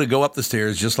go up the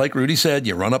stairs, just like Rudy said,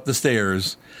 you run up the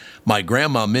stairs. My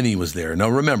grandma, Minnie, was there. Now,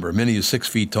 remember, Minnie is 6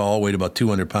 feet tall, weighed about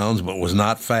 200 pounds, but was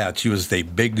not fat. She was a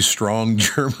big, strong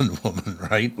German woman,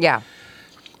 right? Yeah.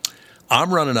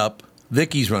 I'm running up.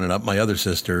 Vicky's running up, my other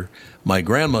sister. My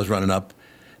grandma's running up.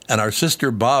 And our sister,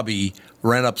 Bobby,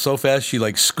 ran up so fast, she,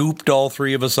 scooped all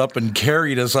three of us up and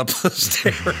carried us up the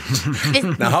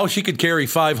stairs. Now, how she could carry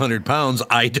 500 pounds,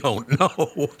 I don't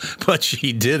know. But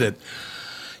she did it.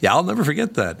 Yeah, I'll never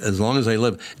forget that as long as I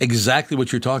live. Exactly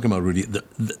what you're talking about, Rudy.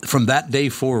 From that day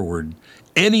forward,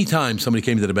 anytime somebody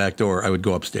came to the back door, I would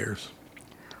go upstairs.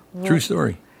 True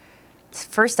story.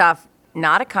 First off,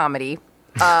 not a comedy.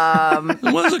 It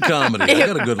was a comedy. I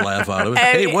got a good laugh out of it.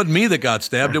 Hey, it wasn't me that got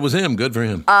stabbed. It was him. Good for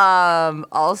him.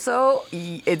 Also,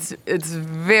 it's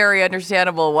very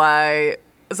understandable why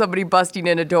somebody busting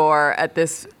in a door at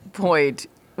this point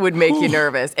would make you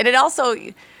nervous. And it also...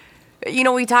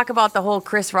 we talk about the whole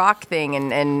Chris Rock thing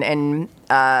and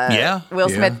Will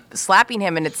Smith slapping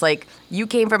him, and it's like you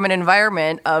came from an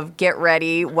environment of get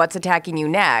ready, what's attacking you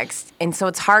next, and so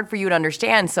it's hard for you to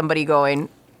understand somebody going,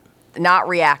 not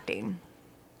reacting.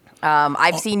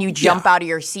 I've seen you jump out of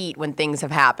your seat when things have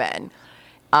happened,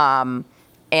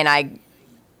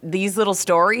 these little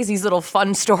stories, these little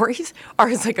fun stories, are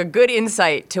like a good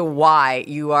insight to why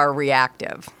you are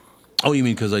reactive. Oh, you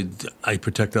mean because I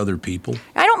protect other people?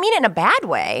 I don't mean it in a bad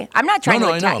way. I'm not trying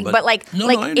to attack you, but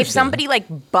if somebody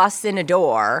busts in a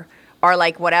door or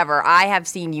whatever, I have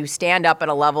seen you stand up at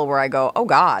a level where I go, oh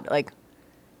God,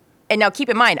 and now keep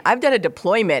in mind, I've done a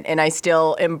deployment and I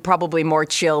still am probably more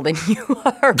chill than you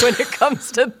are when it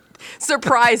comes to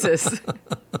surprises.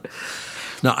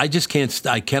 No, I just can't.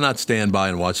 I cannot stand by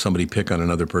and watch somebody pick on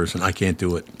another person. I can't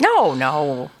do it.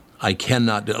 No. I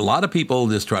cannot. A lot of people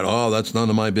just try to, that's none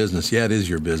of my business. Yeah, it is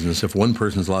your business. If one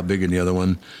person's a lot bigger than the other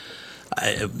one,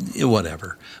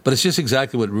 Whatever. But it's just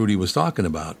exactly what Rudy was talking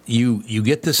about. You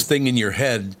get this thing in your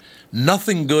head,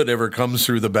 nothing good ever comes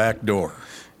through the back door.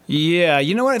 Yeah,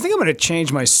 you know what? I think I'm going to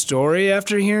change my story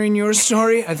after hearing your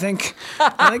story. I think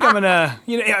I'm going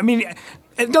to,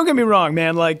 don't get me wrong,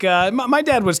 man. Like, my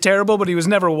dad was terrible, but he was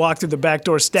never walked through the back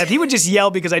door step. He would just yell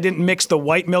because I didn't mix the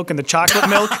white milk and the chocolate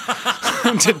milk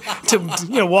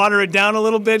to water it down a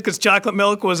little bit because chocolate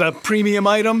milk was a premium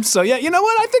item. So, yeah, you know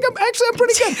what? I think I'm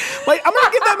pretty good. Like, I'm going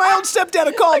to give that my old stepdad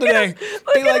a call today.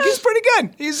 Be like, he's pretty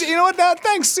good. You know what?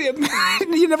 Thanks. He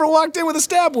never walked in with a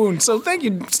stab wound. So thank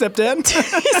you, stepdad.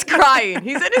 He's crying.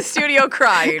 He's in his studio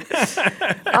crying.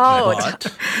 Oh,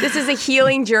 this is a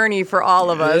healing journey for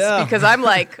all of us because I'm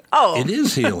like, it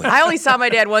is healing. I only saw my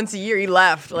dad once a year. He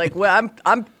left. Like, well,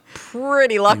 I'm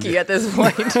pretty lucky at this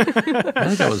point. I think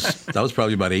that was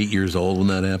probably about 8 years old when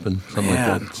that happened, something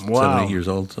like that. Wow. 7, 8 years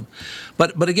old. So.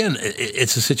 But again,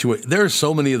 it's a situation. There are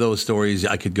so many of those stories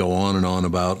I could go on and on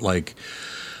about. Like,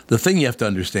 the thing you have to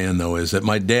understand though is that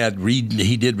my dad,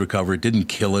 he did recover. It didn't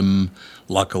kill him.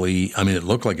 Luckily, I mean, it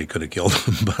looked like it could have killed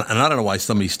him. And I don't know why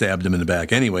somebody stabbed him in the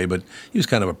back anyway. But he was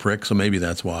kind of a prick, so maybe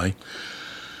that's why.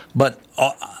 But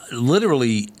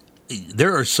literally,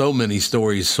 there are so many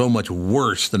stories so much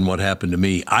worse than what happened to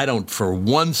me. I don't, for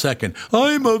 1 second,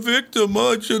 I'm a victim,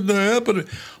 it shouldn't happen.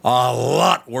 A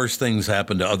lot worse things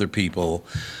happen to other people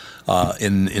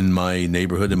in my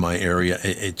neighborhood, in my area.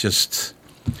 It just,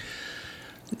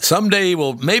 someday,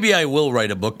 maybe I will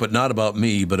write a book, but not about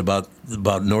me, but about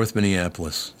North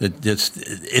Minneapolis.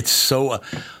 It's so,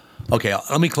 okay,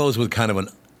 let me close with kind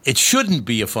of it shouldn't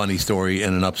be a funny story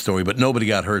and an up story, but nobody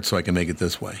got hurt, so I can make it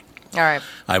this way. All right.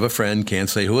 I have a friend, can't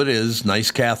say who it is,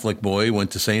 nice Catholic boy, went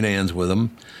to St. Anne's with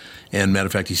him. And matter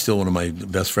of fact, he's still one of my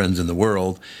best friends in the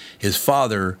world. His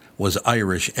father was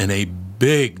Irish and a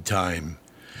big-time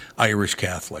Irish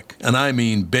Catholic. And I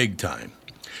mean big time.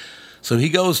 So he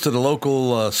goes to the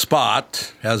local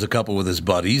spot, has a couple with his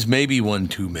buddies, maybe one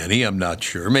too many, I'm not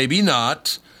sure, maybe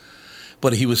not.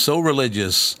 But he was so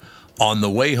religious. On the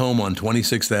way home on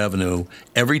 26th Avenue,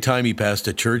 every time he passed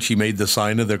a church, he made the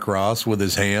sign of the cross with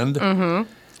his hand and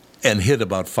hit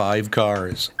about 5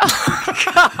 cars.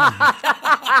 I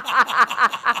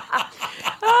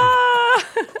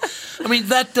mean,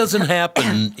 that doesn't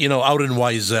happen, out in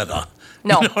Wayzata.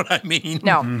 No. You know what I mean?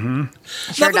 No. Nothing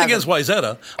against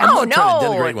Wayzata. I'm not trying to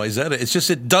denigrate Wayzata. It's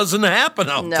just it doesn't happen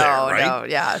out there, right? No,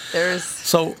 yeah.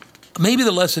 So maybe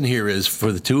the lesson here is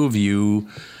for the two of you,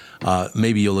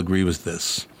 maybe you'll agree with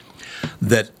this,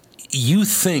 that you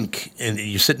think, and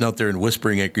you're sitting out there in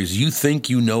Whispering Acres, you think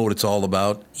you know what it's all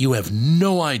about. You have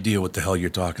no idea what the hell you're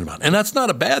talking about. And that's not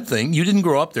a bad thing. You didn't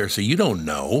grow up there, so you don't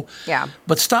know. Yeah.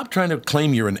 But stop trying to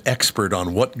claim you're an expert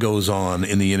on what goes on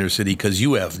in the inner city because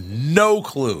you have no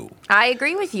clue. I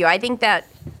agree with you. I think that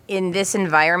in this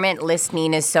environment,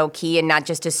 listening is so key and not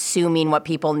just assuming what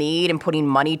people need and putting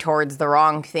money towards the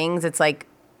wrong things. It's like,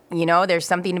 there's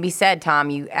something to be said, Tom.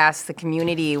 You ask the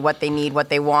community what they need, what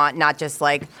they want, not just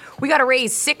like, we got to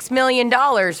raise $6 million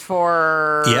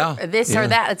for this or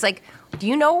that. It's like, do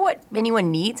you know what anyone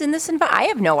needs in this environment? I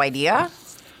have no idea.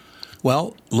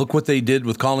 Well, look what they did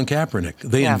with Colin Kaepernick.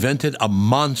 They invented a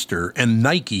monster, and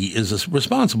Nike is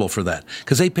responsible for that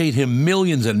because they paid him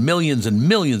millions and millions and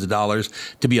millions of dollars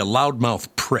to be a loudmouth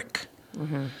prick.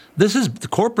 Mm-hmm.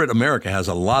 Corporate America has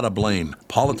a lot of blame.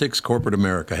 Politics, corporate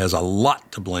America has a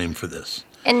lot to blame for this.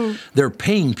 And they're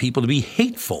paying people to be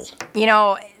hateful.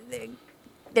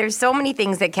 There's so many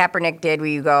things that Kaepernick did where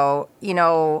you go,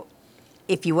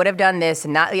 if you would have done this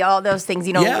and not all those things,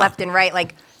 left and right.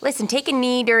 Like, listen, take a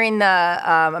knee during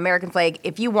the American flag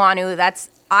if you want to.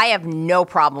 I have no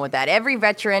problem with that. Every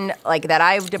veteran that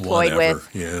I've deployed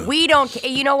we don't.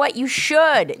 You know what? You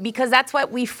should, because that's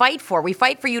what we fight for. We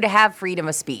fight for you to have freedom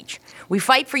of speech. We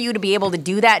fight for you to be able to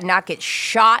do that and not get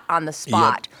shot on the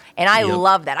spot. Yep. And I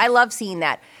love that. I love seeing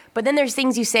that. But then there's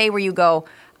things you say where you go,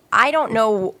 I don't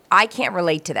know. I can't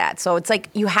relate to that. So it's like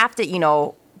you have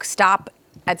to, stop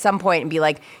at some point and be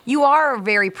like, you are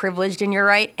very privileged and you're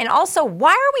right. And also,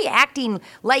 why are we acting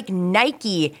like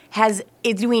Nike is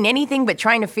doing anything but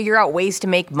trying to figure out ways to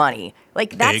make money?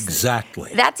 Like that's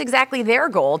exactly their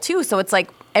goal too. So it's like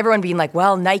everyone being like,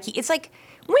 well, Nike. It's like,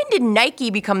 when did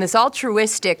Nike become this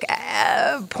altruistic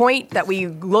point that we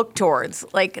look towards?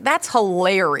 Like, that's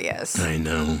hilarious. I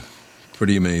know.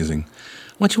 Pretty amazing.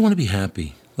 Why don't you want to be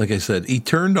happy? Like I said, he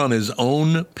turned on his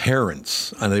own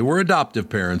parents, and they were adoptive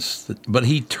parents, but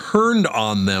he turned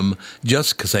on them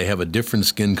just because they have a different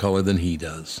skin color than he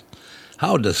does.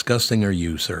 How disgusting are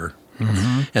you, sir?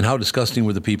 Mm-hmm. And how disgusting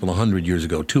were the people 100 years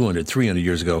ago, 200, 300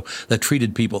 years ago that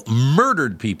treated people,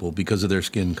 murdered people because of their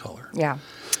skin color? Yeah.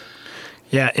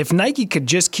 Yeah, if Nike could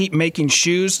just keep making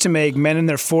shoes to make men in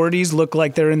their 40s look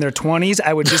like they're in their 20s,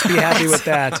 I would just be happy with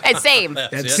that. Same.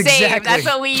 That's Same. exactly. That's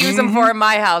what we use them for in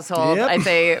my household. Yep. I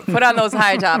say, put on those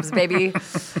high tops, baby.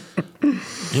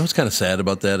 You know what's kind of sad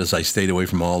about that is I stayed away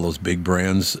from all those big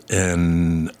brands,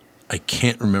 and I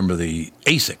can't remember the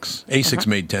Asics. Asics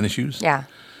made tennis shoes. Yeah.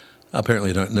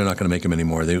 Apparently, they're not going to make them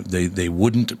anymore. They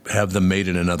wouldn't have them made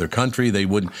in another country. They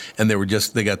wouldn't, and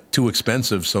they got too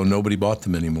expensive, so nobody bought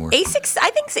them anymore. Asics, I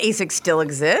think Asics still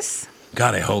exists.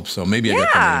 God, I hope so. Maybe I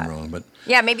got the name wrong, but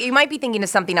Yeah, maybe you might be thinking of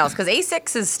something else because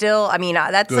Asics is still. I mean,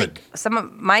 that's Good. like some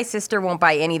of my sister won't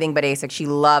buy anything but Asics. She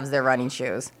loves their running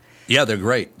shoes. yeah, they're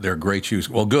great. They're great shoes.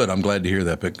 Well, good. I'm glad to hear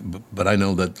that. But I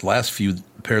know that last few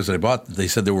pairs that I bought, they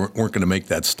said they weren't going to make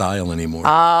that style anymore.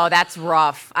 Oh, that's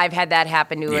rough. I've had that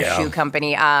happen to a Yeah. shoe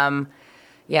company.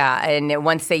 Yeah, and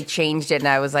once they changed it, and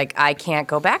I was like, I can't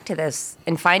go back to this.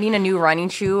 And finding a new running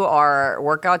shoe or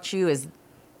workout shoe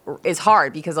is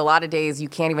hard because a lot of days you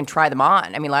can't even try them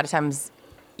on. I mean, a lot of times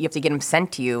you have to get them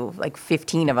sent to you, like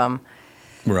 15 of them.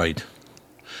 Right.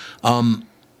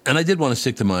 And I did want to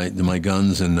stick to my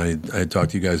guns, and I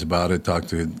talked to you guys about it, talked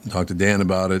to Dan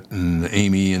about it, and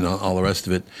Amy, and all the rest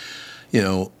of it. You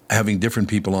know, having different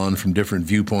people on from different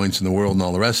viewpoints in the world and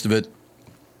all the rest of it,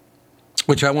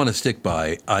 which I want to stick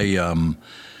by.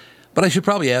 But I should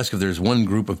probably ask if there's one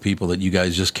group of people that you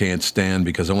guys just can't stand,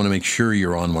 because I want to make sure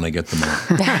you're on when I get them on.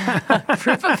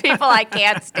 Group of people I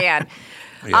can't stand.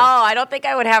 Yeah. Oh, I don't think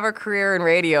I would have a career in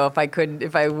radio if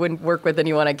I wouldn't work with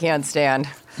anyone I can't stand.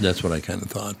 That's what I kind of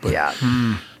thought. But Yeah.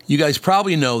 you guys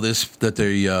probably know this, that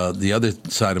the other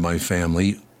side of my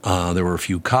family, there were a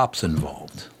few cops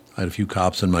involved. I had a few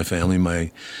cops in my family.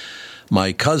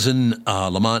 My cousin,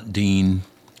 Lamont Dean,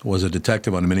 was a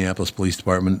detective on the Minneapolis Police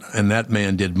Department, and that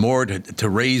man did more to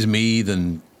raise me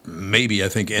than maybe I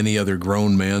think any other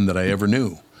grown man that I ever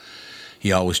knew.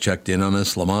 He always checked in on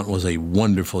us. Lamont was a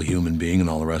wonderful human being and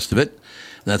all the rest of it.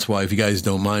 And that's why, if you guys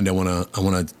don't mind,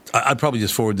 I'd probably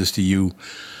just forward this to you.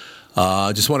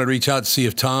 Just wanted to reach out to see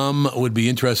if Tom would be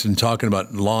interested in talking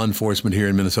about law enforcement here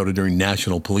in Minnesota during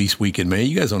National Police Week in May.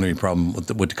 You guys don't have any problem with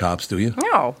the cops, do you?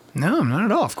 No. No, not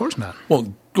at all. Of course not.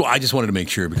 Well, I just wanted to make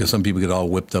sure, because some people get all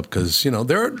whipped up because,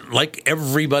 they're like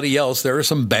everybody else. There are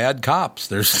some bad cops.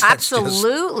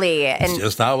 Absolutely. It's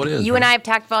just how it is. You and I have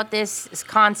talked about this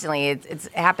constantly. It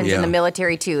happens in Yeah. the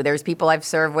military, too. There's people I've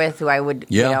served with who I would,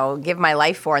 give my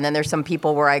life for. And then there's some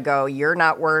people where I go, you're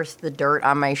not worth the dirt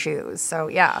on my shoes. So,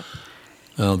 yeah.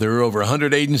 Well, there are over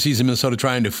 100 agencies in Minnesota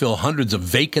trying to fill hundreds of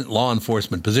vacant law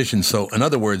enforcement positions. So, in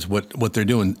other words, what they're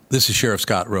doing, this is Sheriff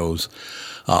Scott Rose,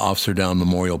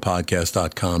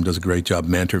 OfficerDownMemorialPodcast.com, does a great job,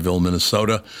 Mantorville,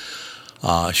 Minnesota.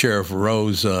 Sheriff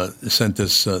Rose sent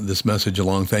this message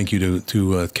along. Thank you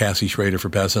to Cassie Schrader for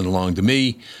passing it along to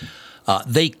me.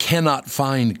 They cannot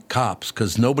find cops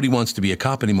because nobody wants to be a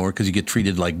cop anymore because you get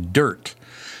treated like dirt.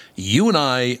 You and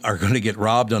I are going to get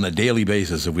robbed on a daily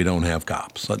basis if we don't have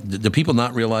cops. Do people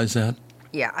not realize that?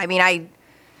 Yeah. I mean,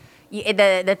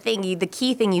 the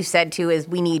key thing you said, too, is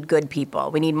we need good people.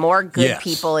 We need more good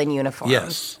people in uniforms.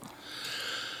 Yes.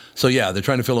 So, yeah, they're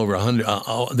trying to fill over 100.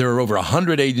 There are over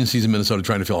 100 agencies in Minnesota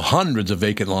trying to fill hundreds of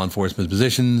vacant law enforcement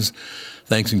positions,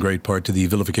 thanks in great part to the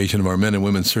vilification of our men and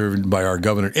women served by our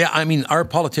governor. Yeah, I mean, our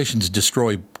politicians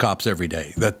destroy cops every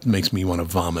day. That makes me want to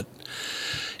vomit.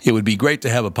 It would be great to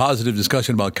have a positive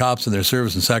discussion about cops and their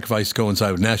service and sacrifice to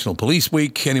coincide with National Police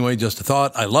Week. Anyway, just a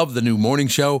thought. I love the new morning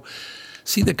show.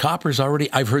 See, the coppers already,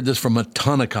 I've heard this from a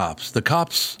ton of cops. The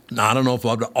cops, I don't know if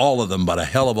all of them, but a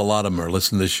hell of a lot of them are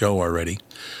listening to this show already,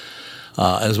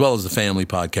 as well as the family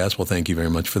podcast. Well, thank you very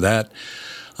much for that.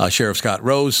 Sheriff Scott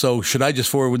Rose. So should I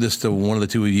just forward this to one of the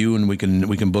two of you, and we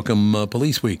can book them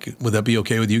Police Week? Would that be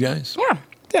okay with you guys? Yeah.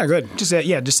 Yeah, good. Just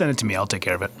send it to me. I'll take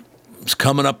care of it. It's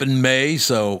coming up in May,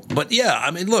 but yeah,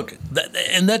 I mean, look,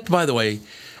 that, by the way,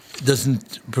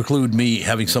 doesn't preclude me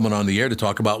having someone on the air to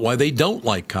talk about why they don't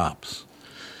like cops.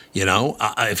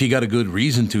 If you got a good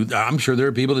reason to, I'm sure there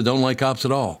are people that don't like cops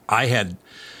at all. I had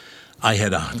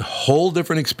a whole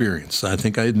different experience. I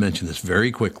think I had mentioned this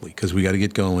very quickly because we got to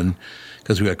get going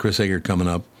because we got Chris Egert coming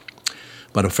up.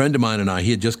 But a friend of mine and I, he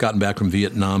had just gotten back from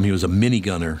Vietnam. He was a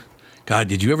minigunner. God,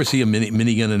 did you ever see a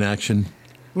minigun in action?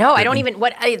 No, I don't even.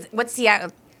 What's the? I'll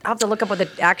have to look up what the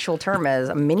actual term is.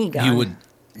 A minigun.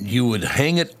 You would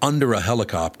hang it under a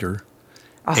helicopter,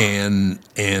 and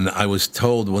I was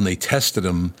told when they tested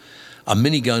them, a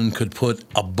minigun could put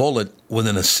a bullet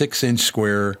within a 6-inch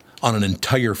square on an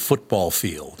entire football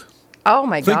field. Oh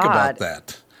my God! Think about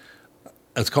that.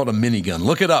 It's called a minigun.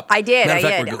 Look it up. I did.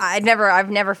 I've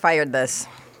never fired this.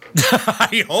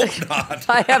 I hope not.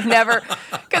 I have never,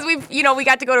 because we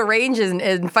got to go to ranges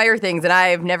and fire things, and I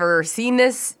have never seen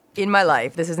this in my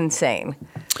life. This is insane.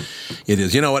 It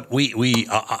is. You know what?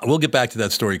 We'll get back to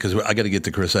that story because I got to get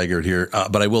to Chris Eggert here.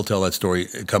 But I will tell that story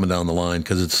coming down the line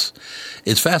because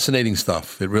it's fascinating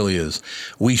stuff. It really is.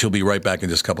 We shall be right back in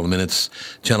just a couple of minutes.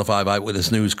 Channel 5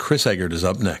 Eyewitness News. Chris Eggert is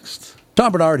up next.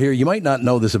 Tom Bernard here. You might not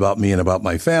know this about me and about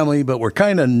my family, but we're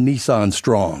kind of Nissan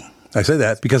strong. I say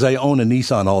that because I own a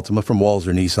Nissan Altima from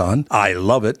Walser Nissan. I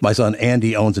love it. My son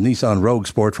Andy owns a Nissan Rogue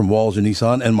Sport from Walser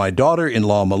Nissan, and my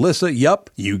daughter-in-law Melissa, yup,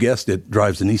 you guessed it,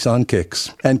 drives the Nissan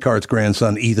Kicks. And Cart's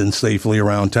grandson Ethan safely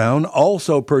around town,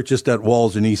 also purchased at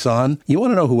Walser Nissan. You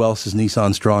want to know who else is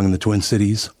Nissan strong in the Twin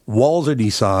Cities? Walser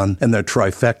Nissan and their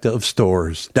trifecta of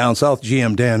stores. Down south,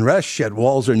 GM Dan Resch at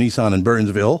Walser Nissan in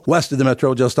Burnsville. West of the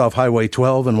Metro, just off Highway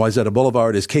 12 and Wayzata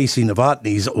Boulevard, is Casey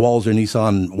Novotny's Walser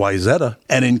Nissan Wayzata.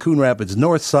 And in Coon Rapids,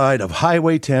 north side of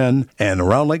Highway 10 and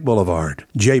Round Lake Boulevard,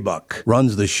 J-Buck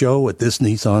runs the show at this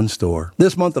Nissan store.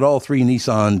 This month at all 3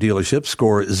 Nissan dealerships,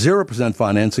 score 0%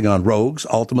 financing on Rogues,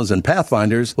 Altimas, and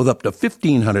Pathfinders with up to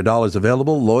 $1,500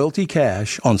 available loyalty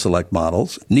cash on select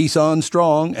models. Nissan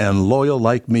strong and loyal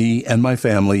like me and my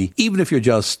family. Even if you're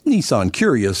just Nissan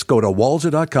curious, go to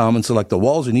Walser.com and select the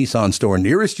Walser Nissan store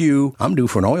nearest you. I'm due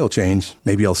for an oil change.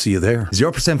 Maybe I'll see you there.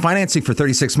 0% financing for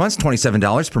 36 months,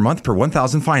 $27 per month per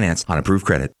 $1,000 finance on approved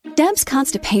credit. Deb's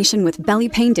constipation with belly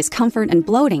pain, discomfort, and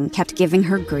bloating kept giving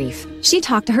her grief. She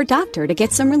talked to her doctor to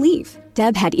get some relief.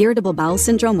 Deb had irritable bowel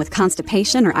syndrome with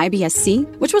constipation or IBS-C,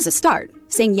 which was a start.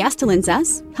 Saying yes to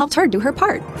Linzess helped her do her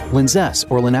part. Linzess,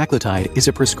 or linaclotide, is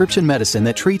a prescription medicine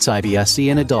that treats IBS-C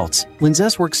in adults.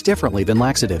 Linzess works differently than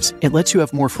laxatives. It lets you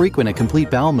have more frequent and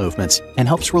complete bowel movements and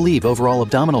helps relieve overall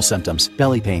abdominal symptoms,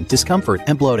 belly pain, discomfort,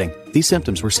 and bloating. These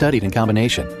symptoms were studied in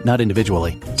combination, not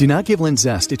individually. Do not give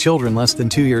Linzess to children less than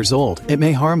 2 years old. It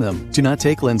may harm them. Do not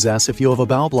take Linzess if you have a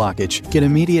bowel blockage. Get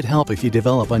immediate help if you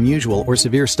develop unusual or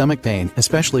severe stomach pain,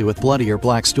 especially with bloody or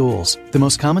black stools. The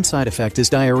most common side effect is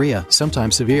diarrhea,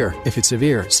 sometimes severe. If it's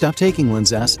severe, stop taking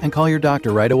Linzess and call your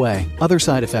doctor right away. Other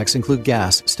side effects include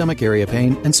gas, stomach area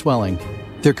pain, and swelling.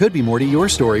 There could be more to your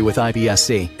story with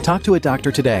IBS-C. Talk to a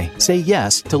doctor today. Say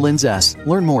yes to Linzess.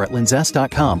 Learn more at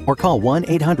linzess.com or call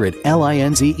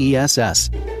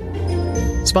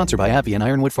 1-800-LINZESS. Sponsored by AbbVie and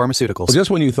Ironwood Pharmaceuticals. Well,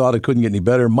 just when you thought it couldn't get any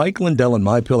better, Mike Lindell and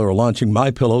MyPillow are launching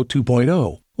MyPillow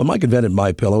 2.0. When Mike invented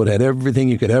MyPillow, it had everything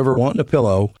you could ever want in a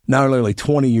pillow. Now, nearly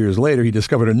 20 years later, he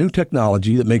discovered a new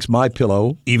technology that makes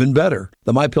MyPillow even better.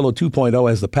 The MyPillow 2.0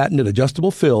 has the patented adjustable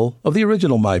fill of the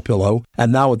original MyPillow,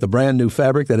 and now with the brand new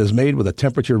fabric that is made with a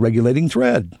temperature-regulating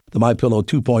thread. The MyPillow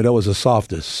 2.0 is the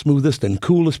softest, smoothest, and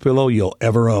coolest pillow you'll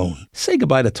ever own. Say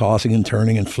goodbye to tossing and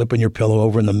turning and flipping your pillow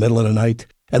over in the middle of the night.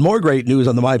 And more great news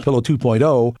on the MyPillow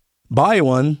 2.0. Buy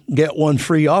one, get one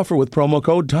free offer with promo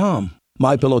code TOM.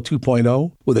 MyPillow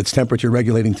 2.0, with its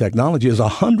temperature-regulating technology, is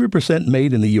 100%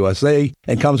 made in the USA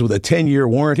and comes with a 10-year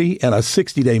warranty and a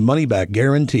 60-day money-back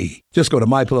guarantee. Just go to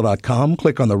MyPillow.com,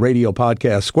 click on the radio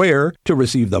podcast square to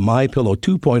receive the MyPillow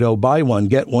 2.0 buy one,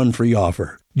 get one free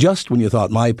offer. Just when you thought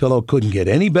MyPillow couldn't get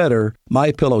any better,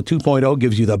 MyPillow 2.0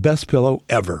 gives you the best pillow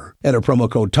ever. Enter promo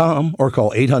code TOM or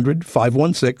call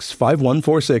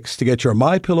 800-516-5146 to get your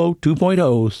MyPillow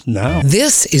 2.0s now.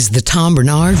 This is the Tom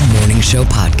Bernard Morning Show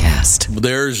podcast.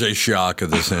 There's a shock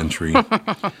of this entry.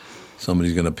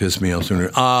 Somebody's going to piss me off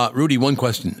sooner. Rudy, one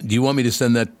question. Do you want me to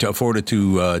send that forward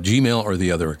to Gmail or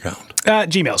the other account?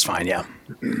 Gmail's fine, yeah.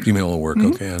 Gmail will work,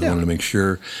 okay. I wanted to make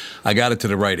sure I got it to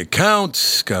the right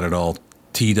account, got it all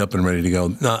teed up and ready to go.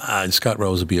 No, Scott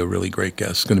Rose would be a really great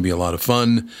guest. It's going to be a lot of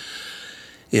fun.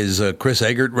 Is Chris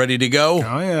Eggert ready to go?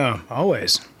 Oh, yeah,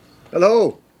 always.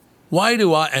 Hello. Why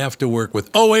do I have to work with...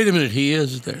 Oh, wait a minute, he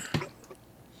is there.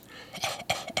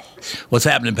 What's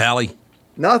happening, Pally?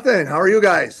 Nothing. How are you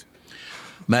guys?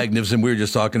 Magnificent. We were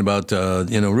just talking about,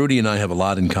 Rudy and I have a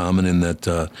lot in common in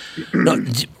that...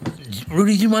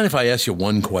 Rudy, do you mind if I ask you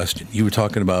one question? You were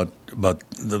talking about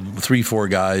the 3-4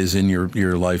 guys in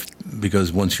your life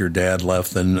because once your dad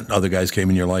left, then other guys came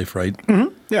in your life, right?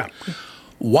 Mm-hmm. Yeah.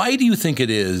 Why do you think it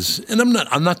is, and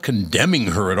I'm not condemning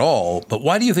her at all, but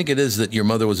why do you think it is that your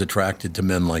mother was attracted to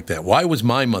men like that? Why was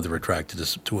my mother attracted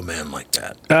to a man like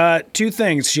that? 2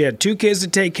 things. She had 2 kids to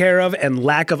take care of and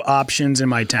lack of options in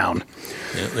my town.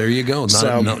 Yeah, there you go.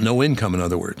 No income, in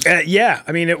other words. Yeah.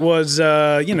 I mean, it was,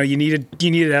 you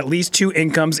needed at least 2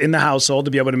 incomes in the household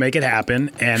to be able to make it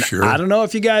happen. And sure. I don't know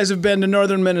if you guys have been to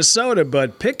northern Minnesota,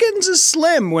 but pickings is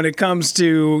slim when it comes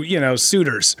to,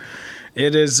 suitors.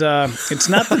 It is. It's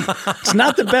not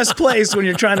the best place when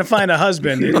you're trying to find a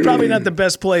husband. It's probably not the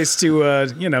best place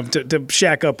to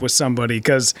shack up with somebody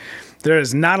because there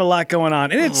is not a lot going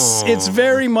on, and it's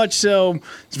very much so.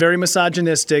 It's very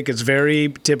misogynistic. It's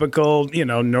very typical,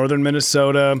 northern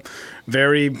Minnesota.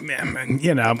 Very,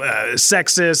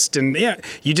 sexist, and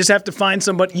you just have to find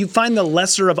somebody. You find the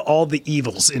lesser of all the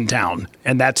evils in town,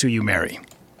 and that's who you marry.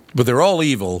 But they're all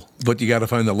evil, but you got to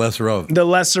find the lesser of them. The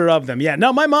lesser of them, yeah.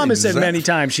 No, my mom has said many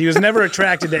times she was never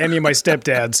attracted to any of my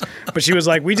stepdads, but she was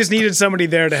like, we just needed somebody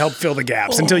there to help fill the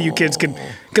gaps until you kids could.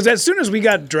 Because as soon as we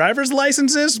got driver's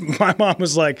licenses, my mom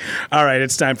was like, all right,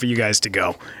 it's time for you guys to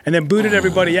go. And then booted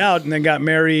everybody out and then got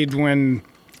married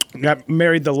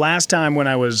the last time when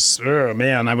I was,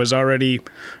 I was already, I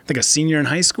think, a senior in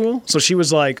high school. So she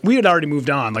was like, we had already moved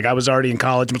on. Like I was already in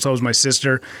college, but so was my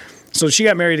sister. So she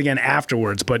got married again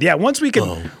afterwards. But yeah, once we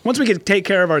could take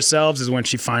care of ourselves is when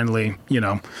she finally,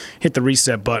 hit the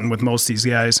reset button with most of these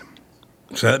guys.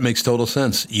 So that makes total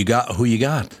sense. You got who you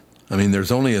got. I mean, there's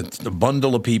only a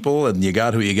bundle of people, and you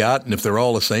got who you got. And if they're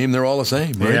all the same, they're all the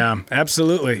same, right? Yeah,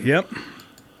 absolutely. Yep.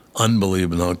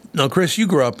 Unbelievable. Now, Chris, you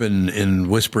grew up in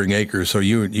Whispering Acres, so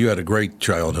you had a great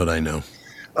childhood, I know.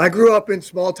 I grew up in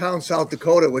small town South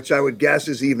Dakota, which I would guess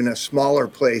is even a smaller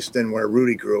place than where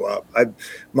Rudy grew up.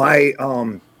 My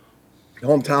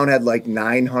hometown had like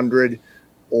 900,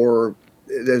 or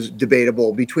there's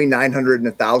debatable, between 900 and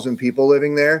 1,000 people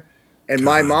living there. And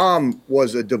my mom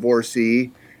was a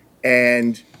divorcee,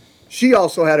 and she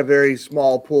also had a very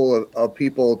small pool of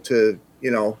people to,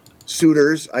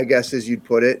 suitors, I guess, as you'd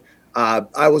put it.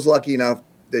 I was lucky enough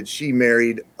that she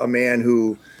married a man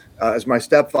who as my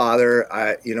stepfather,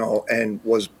 and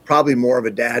was probably more of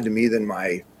a dad to me than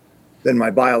my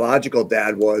biological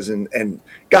dad was, and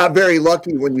got very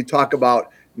lucky when you talk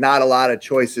about not a lot of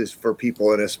choices for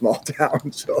people in a small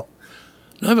town. So,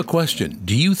 I have a question.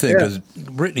 Do you think, because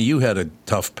Brittany, you had a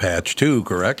tough patch too,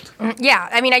 correct? Yeah,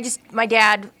 I mean, my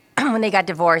dad, when they got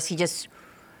divorced, I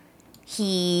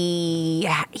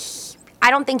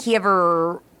don't think he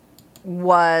ever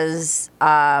was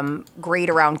great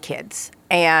around kids.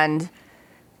 And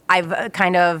I've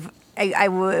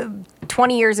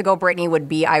 20 years ago, Brittany would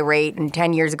be irate, and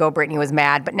 10 years ago, Brittany was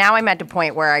mad. But now I'm at the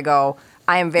point where I go,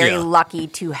 I am very lucky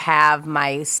to have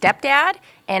my stepdad,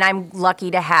 and I'm lucky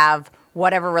to have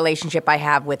whatever relationship I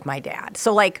have with my dad.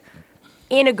 So,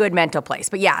 in a good mental place.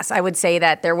 But yes, I would say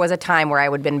that there was a time where I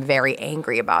would have been very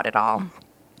angry about it all.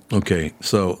 Okay,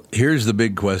 so here's the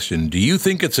big question. Do you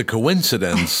think it's a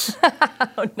coincidence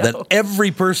that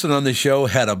every person on the show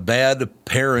had a bad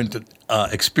parent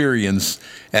experience,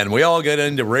 and we all get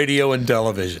into radio and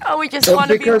television? Oh, we just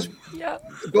want to be... Yeah.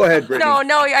 Go ahead, Brittany.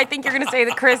 No, I think you're going to say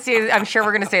that, Christy. I'm sure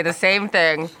we're going to say the same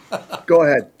thing. Go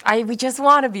ahead. We just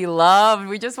want to be loved.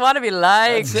 We just want to be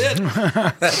liked.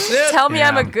 That's it. Tell me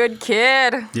I'm a good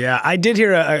kid. Yeah, I did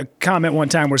hear a comment one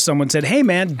time where someone said, hey,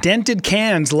 man, dented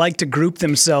cans like to group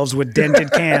themselves with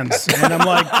dented cans. And I'm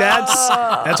like,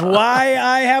 that's why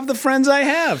I have the friends I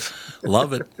have.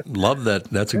 Love it. Love that.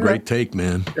 That's a great take,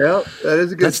 man. Yeah, that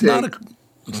is a good take.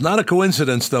 It's not a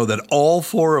coincidence, though, that all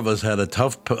four of us had a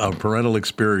tough parental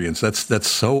experience. That's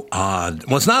so odd.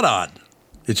 Well, it's not odd.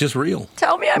 It's just real.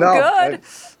 Tell me I'm good.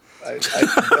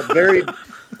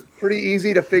 Pretty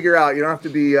easy to figure out. You don't have to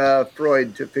be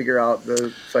Freud to figure out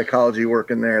the psychology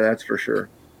work in there. That's for sure.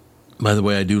 By the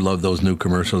way, I do love those new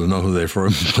commercials. I know who they're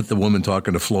from. But the woman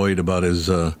talking to Floyd about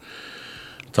his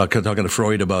talking to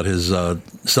Freud about his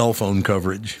cell phone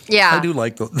coverage. Yeah, I do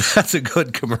like those. That's a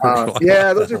good commercial.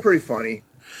 Yeah, those are pretty funny.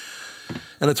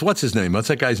 And what's his name? What's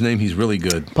that guy's name? He's really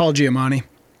good. Paul Giamatti.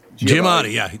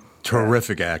 Giamatti, yeah.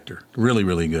 Terrific actor. Really,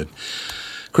 really good.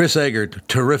 Chris Egger,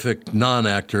 terrific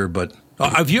non-actor, but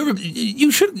did you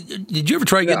ever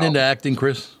try getting into acting,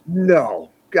 Chris?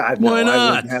 No. God, no. Why not?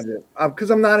 I wouldn't have it.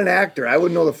 Because I'm not an actor. I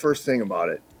wouldn't know the first thing about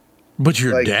it. But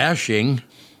you're dashing.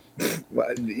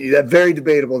 That's very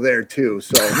debatable there, too.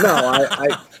 So, no,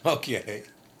 I okay.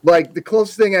 The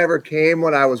closest thing I ever came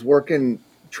when I was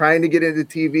trying to get into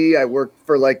TV, I worked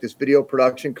for this video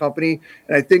production company,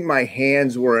 and I think my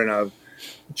hands were in a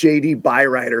J.D.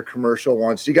 Byrider commercial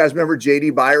once. Do you guys remember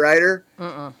J.D. Byrider?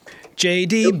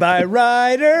 J.D.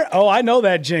 Byrider. Oh, I know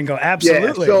that jingle.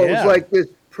 Absolutely. Yeah, so it was this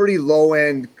pretty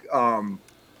low-end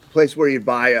place where you'd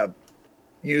buy a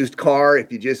used car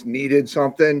if you just needed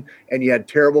something and you had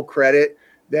terrible credit.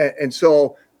 And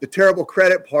so the terrible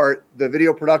credit part, the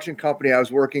video production company I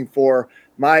was working for,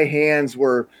 my hands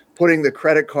were putting the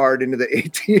credit card into the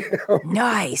ATM.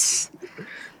 Nice.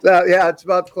 So, yeah, it's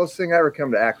about the closest thing I ever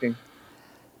come to acting.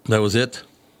 That was it?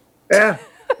 Yeah.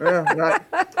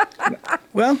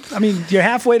 Well, I mean, you're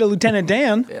halfway to Lieutenant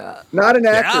Dan. Yeah. Not an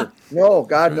actor. No,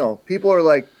 God, no. People are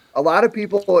like, a lot of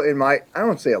people I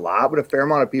don't say a lot, but a fair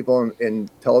amount of people in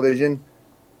television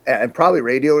and probably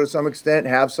radio to some extent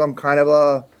have some kind of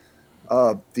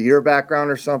a theater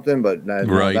background or something, but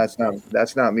no, that's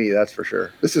not me. That's for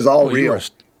sure. This is all real.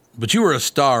 But you were a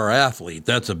star athlete.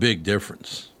 That's a big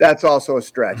difference. That's also a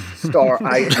stretch.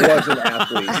 I was an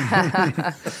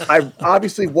athlete. I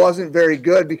obviously wasn't very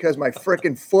good because my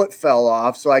frickin' foot fell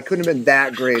off, so I couldn't have been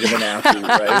that great of an athlete,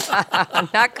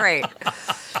 right? Not great.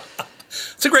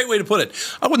 It's a great way to put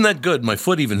it. I wasn't that good. My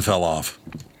foot even fell off.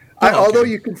 Although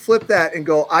you can flip that and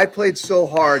go, I played so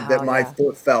hard that my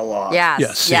foot fell off.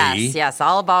 Yes.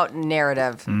 All about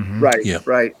narrative. Mm-hmm. Right,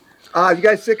 right. You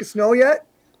guys sick of snow yet?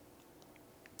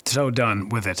 So done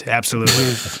with it.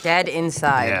 Absolutely. Dead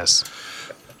inside. Yes.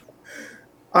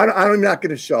 I'm not going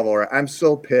to shovel. I'm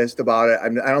so pissed about it.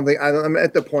 I'm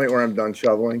at the point where I'm done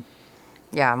shoveling.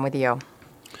 Yeah, I'm with you.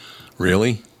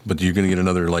 Really? But you're going to get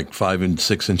another 5 and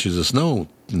 6 inches of snow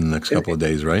in the next couple of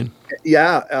days, right?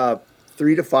 Yeah,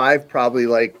 3 to 5,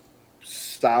 probably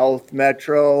South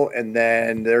Metro, and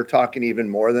then they're talking even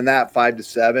more than that, 5 to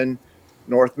 7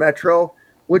 North Metro,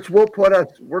 which will put us.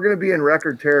 We're going to be in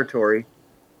record territory.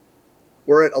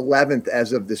 We're at 11th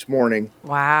as of this morning.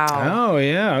 Wow. Oh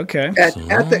yeah. Okay. At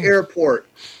the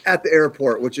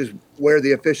airport, which is where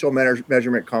the official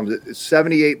measurement comes, it's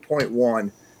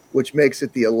 78.1. which makes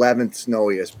it the 11th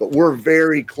snowiest. But we're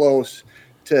very close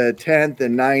to 10th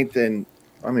and 9th. And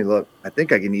I mean, look, I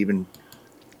think I can even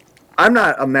 – I'm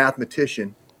not a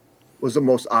mathematician, was the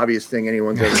most obvious thing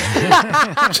anyone's ever said.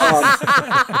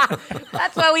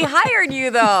 That's why we hired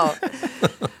you, though.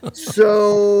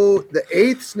 So the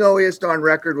 8th snowiest on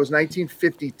record was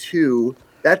 1952.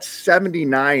 That's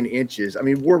 79 inches. I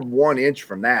mean, we're 1 inch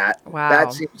from that. Wow.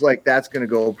 That seems like that's going to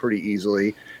go pretty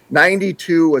easily.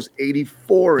 92 was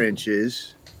 84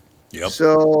 inches. Yep.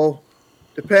 So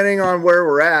depending on where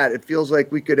we're at, it feels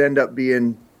like we could end up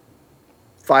being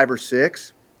 5 or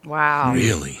 6. Wow.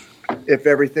 Really? If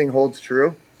everything holds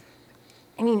true.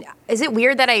 I mean, is it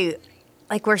weird that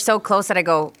we're so close that I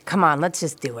go, come on, let's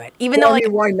just do it. Even though,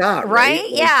 why not? Right?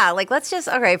 Yeah. Let's just,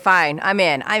 okay, fine. I'm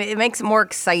in. It makes it more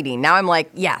exciting. Now I'm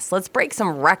like, yes, let's break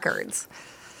some records.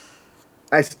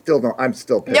 I still don't. I'm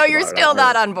still pissed. No, you're still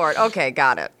not on board. Okay,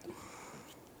 got it.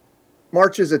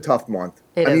 March is a tough month.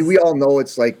 I mean, we all know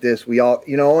it's like this. We all,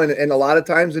 and a lot of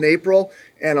times in April,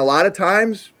 and a lot of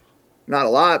times, not a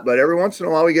lot, but every once in a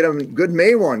while we get a good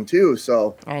May one too.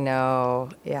 So I know.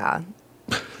 Yeah.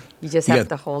 You just have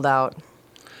to hold out.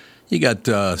 You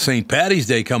got St. Patty's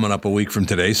Day coming up a week from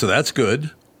today, so that's good. Do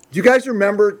you guys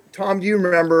remember, Tom, do you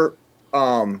remember,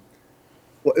 it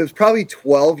was probably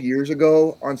 12 years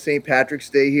ago on St. Patrick's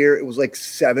Day here. It was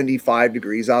 75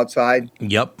 degrees outside.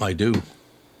 Yep, I do.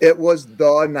 It was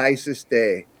the nicest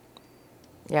day.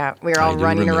 Yeah, we were all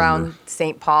running around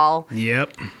St. Paul.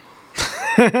 Yep.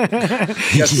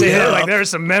 There are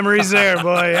some memories there,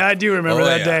 boy. I do remember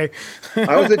that day.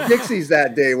 I was at Dixie's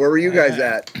that day. Where were you guys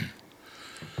at?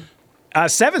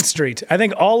 7th Street. I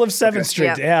think all of 7th Street.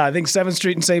 Yep. Yeah, I think 7th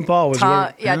Street and St. Paul was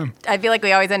I feel like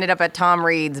we always ended up at Tom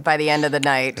Reed's by the end of the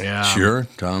night. Yeah. Sure,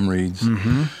 Tom Reed's.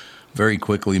 Mm-hmm. Very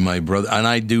quickly, my brother, and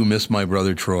I do miss my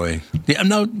brother Troy. Yeah,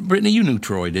 no, Brittany, you knew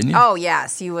Troy, didn't you? Oh,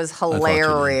 yes. He was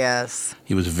hilarious.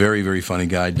 He was a very, very funny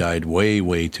guy. Died way,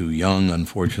 way too young,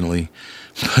 unfortunately.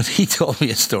 But he told me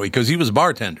a story because he was a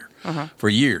bartender for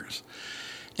years.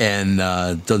 And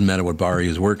it doesn't matter what bar he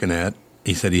was working at.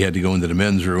 He said he had to go into the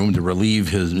men's room to relieve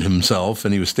himself,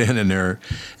 and he was standing there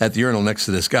at the urinal next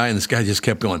to this guy, and this guy just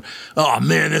kept going, "Oh,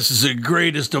 man, this is the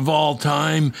greatest of all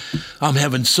time. I'm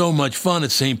having so much fun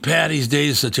at St. Patty's Day.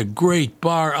 It's such a great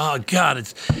bar. Oh,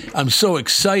 God, I'm so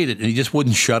excited." And he just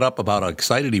wouldn't shut up about how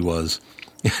excited he was.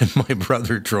 And my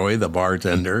brother Troy, the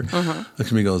bartender, looks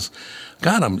at me and goes,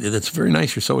 "God, it's very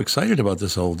nice you're so excited about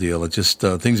this whole deal. It's just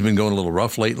things have been going a little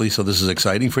rough lately, so this is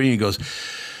exciting for you." He goes,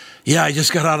 "Yeah, I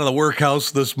just got out of the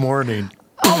workhouse this morning."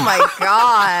 Oh, my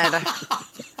God.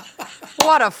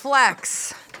 What a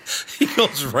flex. He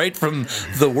goes right from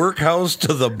the workhouse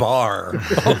to the bar.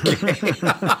 Okay.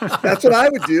 That's what I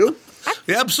would do.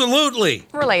 Absolutely.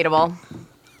 Relatable.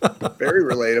 Very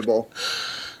relatable.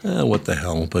 What the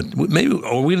hell? But maybe,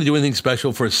 are we going to do anything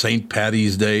special for St.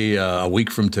 Patty's Day a week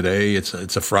from today? It's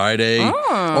a Friday.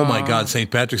 Oh, my God,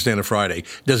 St. Patrick's Day on a Friday.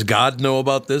 Does God know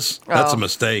about this? That's a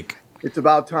mistake. It's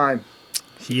about time.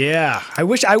 Yeah, I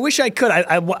wish I could.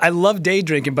 I love day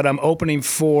drinking, but I'm opening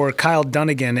for Kyle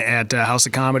Dunnigan at House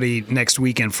of Comedy next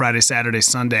weekend, Friday, Saturday,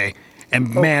 Sunday.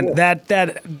 And man, cool.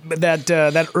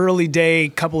 that early day,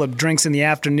 couple of drinks in the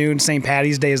afternoon, St.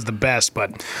 Patty's Day is the best.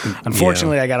 But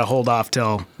unfortunately, I got to hold off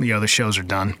till the shows are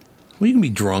done. Well, you can be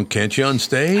drunk, can't you, on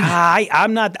stage?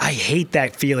 I'm not. I hate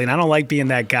that feeling. I don't like being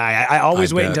that guy. I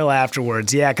always wait until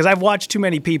afterwards. Yeah, because I've watched too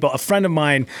many people. A friend of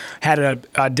mine had an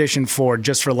audition for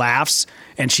Just for Laughs,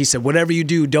 and she said, "Whatever you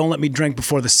do, don't let me drink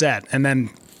before the set." And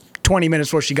then 20 minutes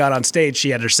before she got on stage,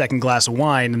 she had her second glass of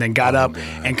wine and then got up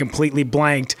and completely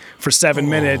blanked for 7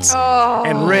 minutes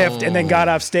and riffed and then got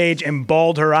off stage and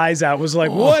bawled her eyes out. Was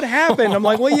like, what happened? I'm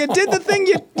like, well, you did the thing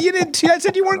you did. I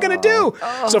said you weren't going to do.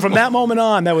 So from that moment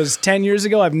on, that was 10 years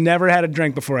ago, I've never had a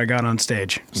drink before I got on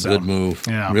stage. So, good move.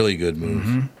 Yeah. Really good move.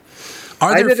 Mm-hmm.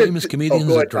 Are there famous comedians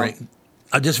that drink?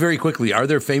 Just very quickly, are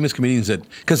there famous comedians that,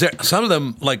 because some of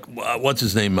them, like, what's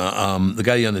his name? The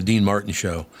guy on the Dean Martin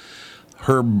show.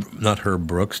 Not Herb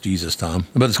Brooks, Jesus, Tom,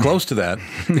 but it's close to that.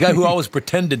 The guy who always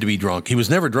pretended to be drunk. He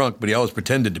was never drunk, but he always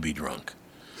pretended to be drunk.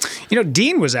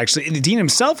 Dean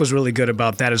himself was really good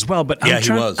about that as well. But he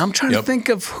was. I'm trying to think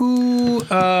of who.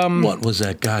 What was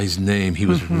that guy's name? He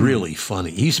was really funny.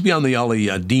 He used to be on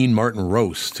the Dean Martin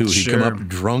roast too. He'd come up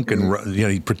drunk and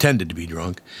he pretended to be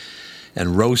drunk.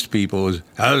 And roast people.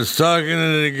 I was talking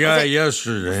to the guy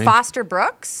yesterday. Foster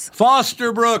Brooks?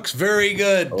 Foster Brooks. Very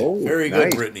good. Oh, very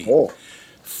good, Brittany. Oh.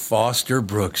 Foster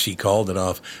Brooks. He called it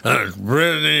off.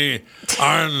 Brittany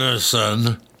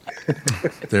Arneson.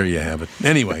 There you have it.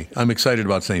 Anyway, I'm excited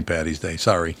about St. Patty's Day.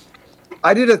 Sorry.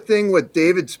 I did a thing with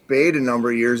David Spade a number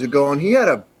of years ago, and he had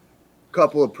a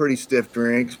couple of pretty stiff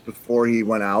drinks before he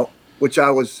went out, which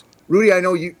I was... Rudy, I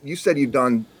know you said you've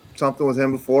done something with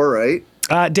him before, right?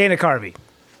 Dana Carvey.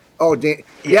 Oh,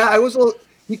 yeah, I was.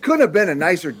 He couldn't have been a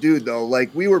nicer dude, though. Like,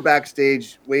 we were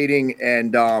backstage waiting,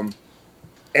 and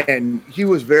he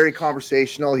was very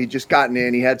conversational. He'd just gotten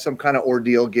in. He had some kind of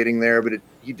ordeal getting there, but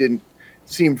he didn't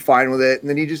seem fine with it. And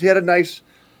then he had a nice,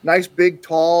 big,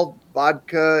 tall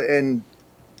vodka, and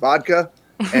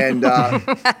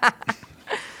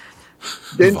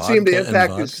didn't seem to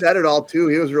impact his set at all. Too,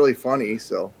 he was really funny.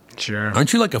 So sure.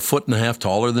 Aren't you like 1.5 feet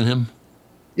taller than him?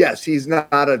 Yes, he's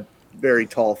not a very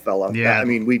tall fella. Yeah. I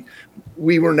mean,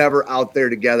 we were never out there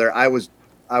together. I was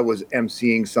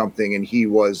emceeing something, and he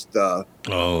was the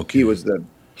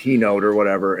keynote or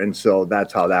whatever, and so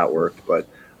that's how that worked. But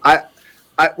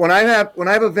when I have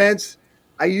events,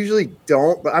 I usually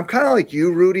don't. But I'm kind of like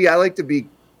you, Rudy. I like to be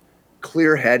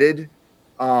clear-headed.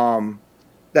 Don't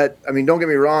get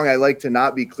me wrong. I like to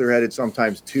not be clear-headed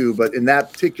sometimes too. But in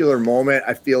that particular moment,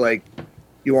 I feel like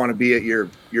you want to be at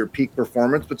your peak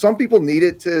performance, but some people need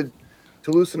it to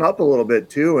loosen up a little bit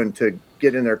too and to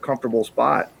get in their comfortable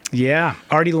spot. Yeah.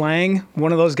 Artie Lang,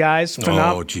 one of those guys.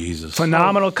 Jesus.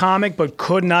 Phenomenal comic, but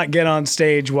could not get on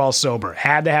stage while sober.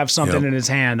 Had to have something in his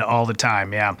hand all the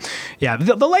time. Yeah. Yeah.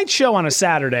 The late show on a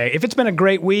Saturday, if it's been a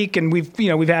great week and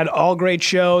we've had all great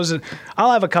shows,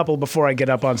 I'll have a couple before I get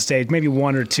up on stage, maybe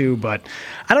one or two, but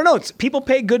I don't know. People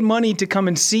pay good money to come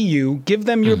and see you. Give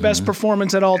them your best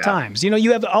performance at all times.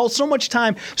 You have so much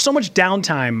time, so much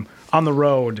downtime on the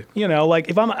road. Like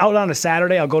if I'm out on a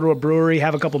Saturday, I'll go to a brewery,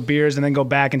 have a couple beers, and then go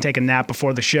back and take a nap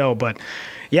before the show. But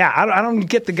yeah, I don't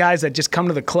get the guys that just come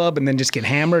to the club and then just get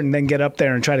hammered and then get up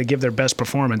there and try to give their best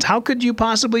performance. How could you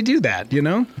possibly do that,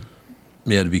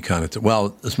 Yeah, to be kind of...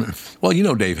 Well,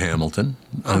 Dave Hamilton.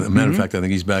 As a matter of fact, I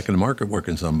think he's back in the market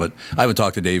working some, but I haven't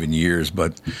talked to Dave in years,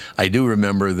 but I do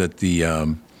remember that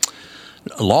the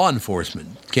law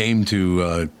enforcement came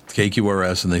to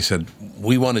KQRS and they said,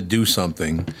 we want to do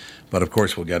something, but of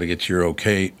course we've got to get your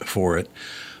okay for it.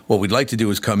 What we'd like to do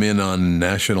is come in on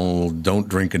National Don't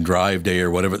Drink and Drive Day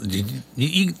or whatever.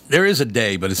 There is a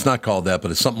day, but it's not called that, but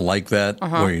it's something like that,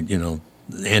 where,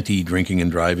 anti-drinking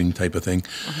and driving type of thing.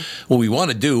 What we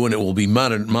want to do, and it will be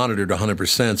monitored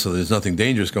 100%, so there's nothing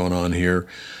dangerous going on here,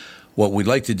 what we'd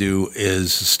like to do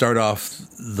is start off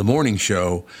the morning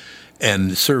show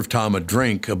and serve Tom a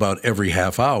drink about every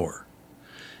half hour.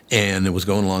 And it was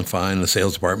going along fine. The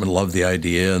sales department loved the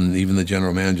idea, and even the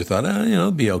general manager thought,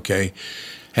 it'll be okay.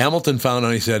 Hamilton found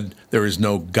out, he said, there is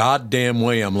no goddamn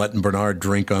way I'm letting Bernard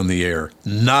drink on the air.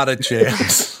 Not a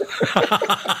chance.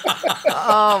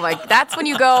 That's when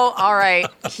you go, all right,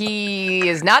 he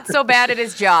is not so bad at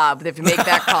his job if you make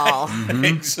that call.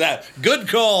 Exactly. Good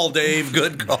call, Dave.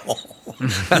 Good call.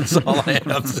 That's all I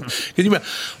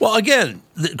have. Well, again,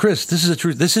 Chris, this is the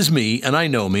truth. This is me, and I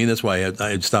know me. That's why I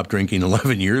had stopped drinking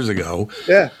 11 years ago.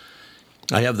 Yeah.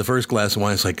 I have the first glass of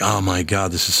wine. It's like, oh, my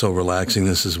God, this is so relaxing.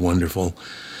 This is wonderful.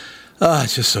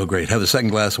 It's just so great. Have the second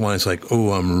glass of wine. It's like,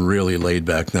 oh, I'm really laid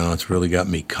back now. It's really got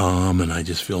me calm, and I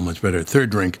just feel much better.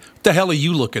 Third drink, what the hell are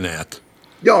you looking at?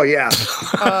 Oh yeah,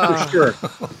 for sure.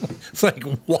 It's like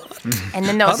what? And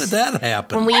then how did that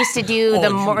happen? When we used to do the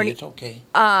Judy, morning, it's okay.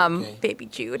 Baby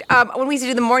Jude. When we used to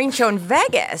do the morning show in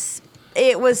Vegas,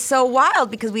 it was so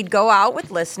wild because we'd go out with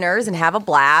listeners and have a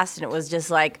blast, and it was just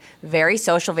like very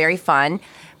social, very fun.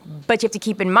 But you have to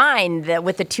keep in mind that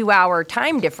with the 2-hour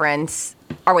time difference,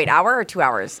 or wait, hour or 2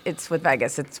 hours? It's with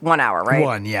Vegas. It's 1 hour,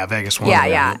 right? Vegas 1.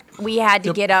 Yeah. We had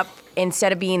to get up,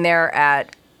 instead of being there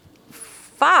at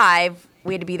 5,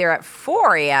 we had to be there at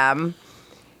 4 a.m.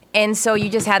 And so you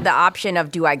just had the option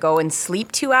of, do I go and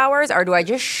sleep 2 hours or do I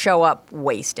just show up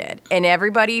wasted? And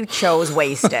everybody chose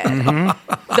wasted.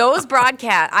 Those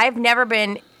broadcasts, I've never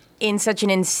been in such an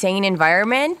insane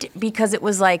environment because it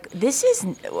was like, this is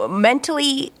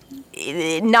mentally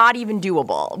not even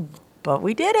doable. But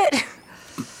we did it.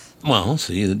 Well,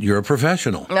 see, you're a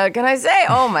professional. What can I say?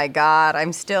 Oh, my God.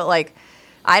 I'm still like,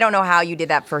 I don't know how you did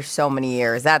that for so many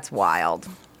years. That's wild.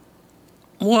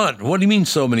 What? What do you mean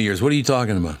so many years? What are you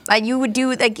talking about? You would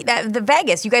do like the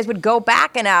Vegas. You guys would go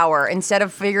back an hour instead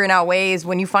of figuring out ways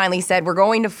when you finally said, we're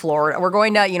going to Florida. We're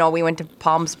going to, we went to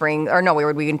Palm Springs. Or no, we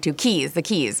went to the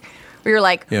Keys. We were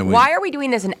like, why are we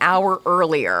doing this an hour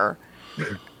earlier?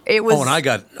 It was. Oh, and I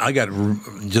got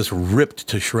just ripped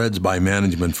to shreds by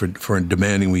management for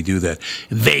demanding we do that.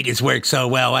 Vegas works so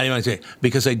well. Why do I say?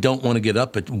 Because I don't want to get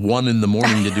up at 1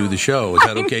 a.m. to do the show. Is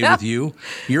that okay with you?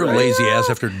 You're a lazy ass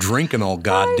after drinking all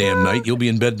goddamn night. You'll be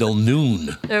in bed till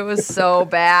noon. It was so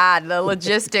bad. The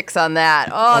logistics on that.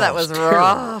 Oh, that was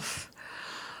rough.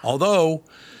 Although,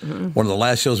 one of the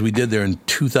last shows we did there in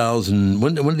 2000,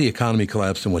 when did the economy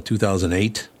collapse in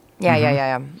 2008?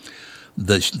 Yeah.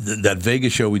 That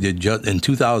Vegas show we did just in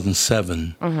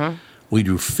 2007, we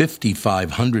drew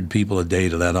 5,500 people a day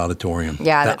to that auditorium.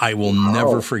 Yeah. I will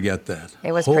never forget that.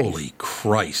 It was Holy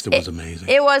Christ, it was amazing.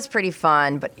 It was pretty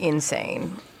fun, but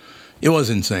insane. It was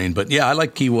insane. But yeah, I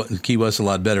like Key West a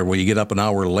lot better, where you get up an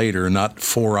hour later, not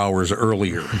 4 hours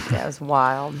earlier. That was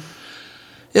wild.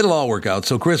 It'll all work out.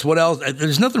 So, Chris, what else?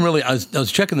 There's nothing really. I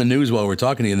was checking the news while we were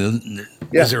talking to you.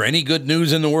 Is there any good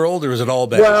news in the world, or is it all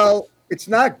bad? Well, it's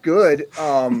not good.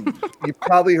 You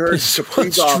probably heard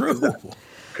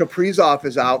Kaprizov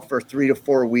is out for 3 to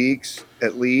 4 weeks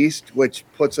at least, which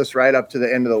puts us right up to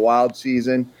the end of the Wild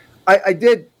season. I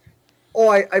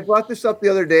brought this up the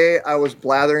other day. I was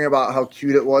blathering about how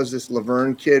cute it was this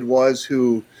Laverne kid was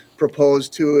who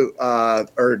proposed to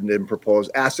or didn't propose,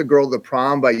 asked a girl to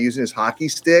prom by using his hockey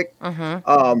stick.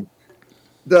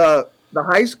 The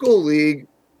high school league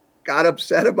got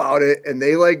upset about it, and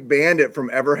they banned it from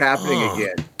ever happening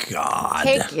again. God,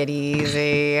 take it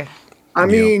easy. I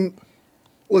mean,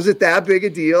 was it that big a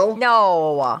deal?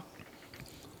 No.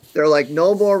 They're like,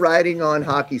 no more riding on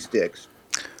hockey sticks.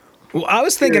 Well, I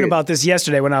was thinking about this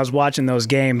yesterday when I was watching those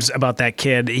games about that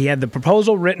kid. He had the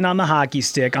proposal written on the hockey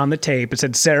stick on the tape. It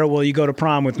said, "Sarah, will you go to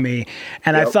prom with me?"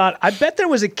 And I thought, I bet there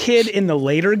was a kid in the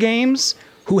later games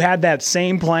who had that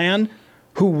same plan,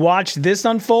 who watched this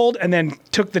unfold and then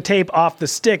took the tape off the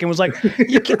stick and was like,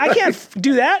 I can't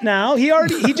do that now.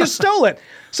 He just stole it.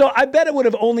 So I bet it would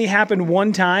have only happened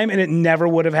one time and it never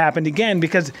would have happened again,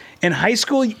 because in high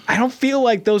school, I don't feel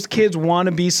like those kids want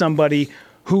to be somebody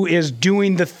who is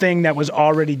doing the thing that was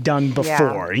already done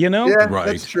before, Yeah, right.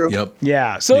 That's true. Yep.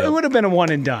 Yeah, so it would have been a one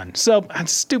and done. So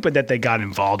it's stupid that they got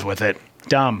involved with it.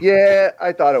 Dumb. Yeah,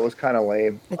 I thought it was kind of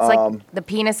lame. It's like the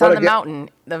penis on the mountain.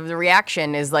 The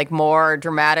reaction is more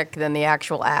dramatic than the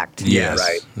actual act. Yes.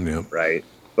 Right. Yep. Right.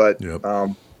 But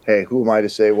hey, who am I to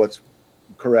say what's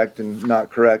correct and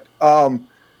not correct?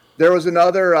 There was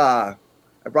another.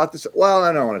 I brought this. Well,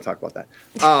 I don't want to talk about that.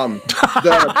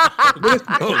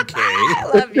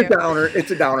 Okay.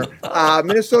 It's a downer.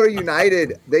 Minnesota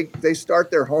United. They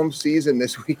start their home season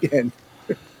this weekend.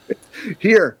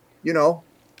 Here,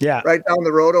 Yeah. right down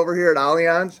the road over here at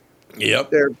Allianz.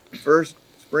 Yep. Their first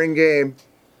spring game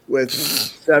with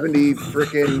 70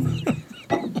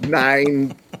 freaking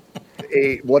 9,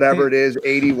 8, whatever it is,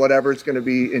 80, whatever it's going to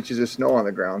be inches of snow on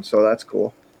the ground. So that's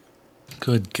cool.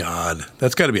 Good God.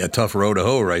 That's got to be a tough row to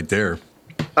hoe right there.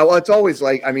 Well, it's always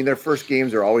their first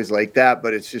games are always like that,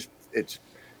 but it's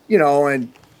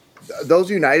and those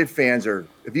United fans are,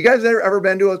 have you guys ever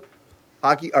been to a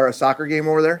hockey or a soccer game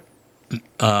over there?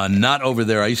 Not over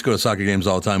there. I used to go to soccer games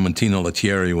all the time when Tino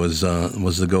Lettieri was the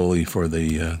goalie for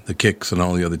the Kicks and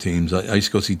all the other teams. I used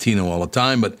to go see Tino all the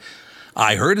time, but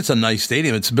I heard it's a nice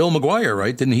stadium. It's Bill McGuire,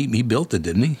 right? Didn't he built it,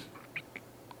 didn't he?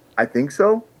 I think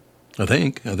so. I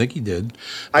think he did.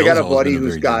 I got a buddy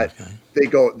who's got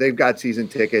they've got season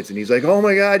tickets, and he's like, "Oh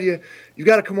my God, you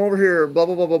got to come over here, blah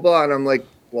blah blah blah blah." And I'm like,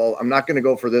 "Well, I'm not going to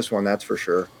go for this one, that's for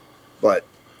sure, but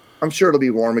I'm sure it'll be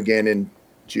warm again in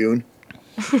June."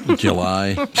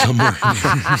 July,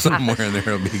 somewhere in there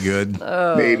will be good.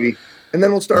 Maybe. And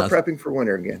then we'll start prepping for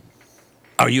winter again.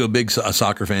 Are you a big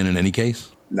soccer fan in any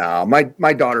case? No,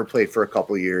 my daughter played for a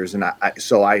couple of years, and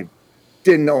I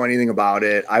didn't know anything about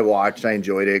it. I watched, I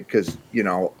enjoyed it because,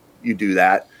 you do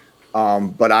that.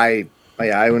 But I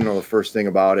wouldn't know the first thing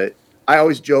about it. I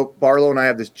always joke, Barlow and I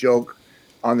have this joke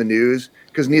on the news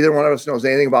because neither one of us knows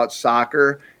anything about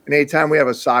soccer. And anytime we have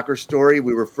a soccer story,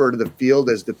 we refer to the field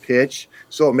as the pitch.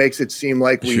 So it makes it seem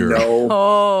like we know.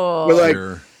 Oh, we're like,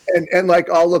 and like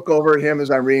I'll look over at him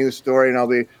as I'm reading the story, and I'll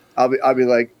be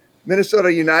like,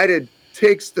 Minnesota United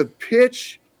takes the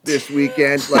pitch this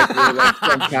weekend, like we're like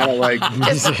some kind of like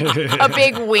just a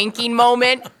big winking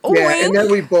moment. Yeah, Wink. and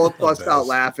then we both bust out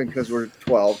laughing because we're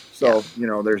 12. So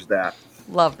there's that.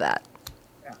 Love that.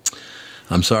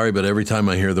 I'm sorry, but every time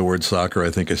I hear the word soccer,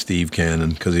 I think of Steve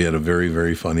Cannon because he had a very,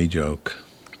 very funny joke.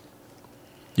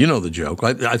 You know the joke.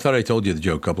 I thought I told you the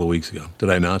joke a couple of weeks ago. Did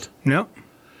I not? No.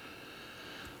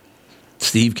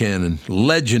 Steve Cannon,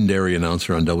 legendary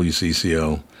announcer on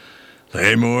WCCO.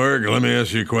 Hey, Morg, let me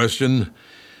ask you a question.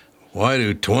 Why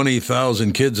do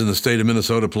 20,000 kids in the state of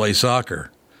Minnesota play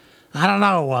soccer? I don't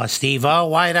know, Steve-O.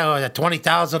 Why do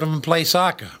 20,000 of them play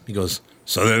soccer? He goes,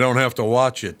 so they don't have to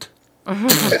watch it. That's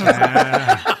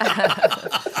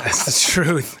the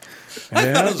truth.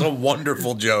 That is a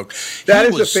wonderful joke. That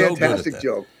is a fantastic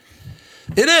joke.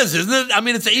 It is, isn't it? I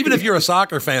mean, it's even if you're a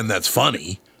soccer fan, that's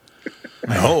funny.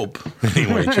 I hope.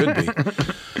 Anyway, it should be.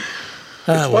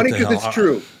 It's funny because it's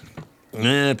true.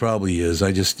 It probably is.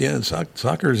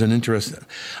 Soccer is an interest.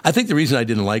 I think the reason I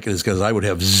didn't like it is because I would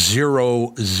have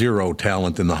zero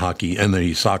talent in the hockey and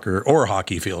the soccer or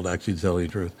hockey field, actually, to tell you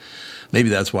the truth. Maybe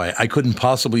that's why. I couldn't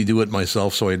possibly do it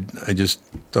myself, so I just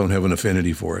don't have an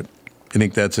affinity for it. You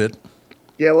think that's it?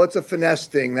 Yeah, well, it's a finesse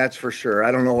thing, that's for sure.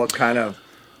 I don't know what kind of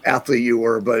athlete you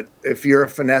were, but if you're a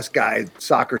finesse guy,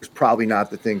 soccer's probably not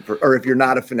the thing or if you're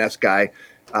not a finesse guy,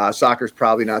 soccer's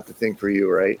probably not the thing for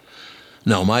you, right?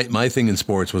 No, my thing in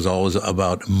sports was always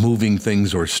about moving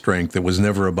things or strength. It was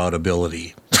never about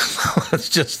ability. It's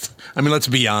just, let's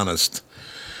be honest.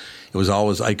 It was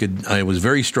always I was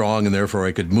very strong and therefore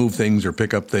I could move things or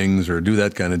pick up things or do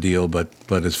that kind of deal. But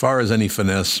as far as any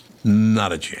finesse,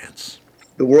 not a chance.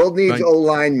 The world needs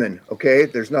O-linemen, okay?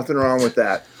 There's nothing wrong with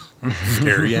that.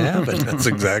 There you have it. That's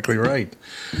exactly right.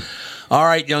 All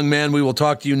right, young man, we will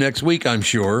talk to you next week, I'm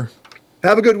sure.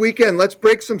 Have a good weekend. Let's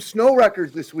break some snow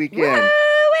records this weekend.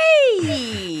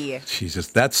 Woo-wee! Jesus,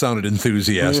 that sounded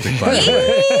enthusiastic, by the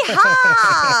way.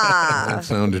 That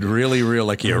sounded really real,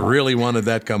 like you really wanted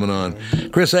that coming on.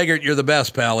 Chris Eggert, you're the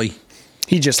best, Pally.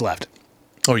 He just left.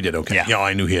 Oh, he did? Okay. Yeah,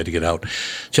 I knew he had to get out.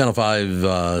 Channel 5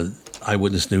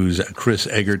 Eyewitness News, Chris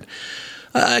Eggert.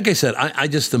 Like I said, I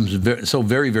just am so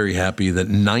very, very happy that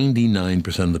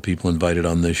 99% of the people invited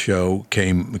on this show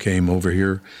came over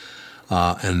here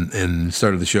and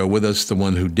started the show with us. The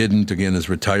one who didn't, again, is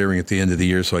retiring at the end of the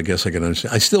year, so I guess I can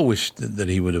understand. I still wish that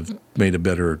he would have made a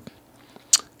better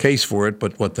case for it,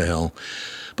 but what the hell.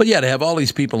 But yeah, to have all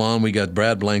these people on, we got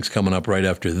Brad Blanks coming up right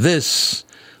after this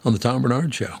on the Tom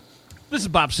Bernard Show. This is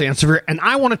Bob Sansevier, and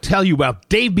I want to tell you about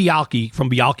Dave Bialke from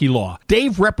Bialke Law.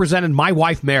 Dave represented my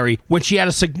wife, Mary, when she had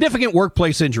a significant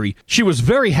workplace injury. She was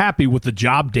very happy with the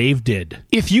job Dave did.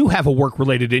 If you have a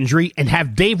work-related injury and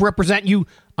have Dave represent you,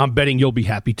 I'm betting you'll be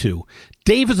happy too.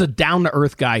 Dave is a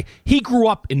down-to-earth guy. He grew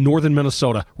up in northern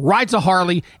Minnesota, rides a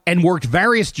Harley, and worked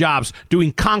various jobs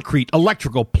doing concrete,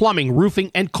 electrical, plumbing, roofing,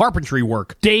 and carpentry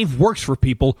work. Dave works for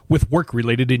people with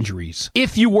work-related injuries.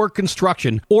 If you work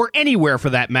construction, or anywhere for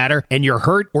that matter, and you're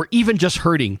hurt or even just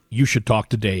hurting, you should talk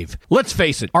to Dave. Let's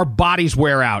face it, our bodies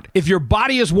wear out. If your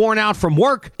body is worn out from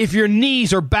work, if your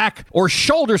knees or back or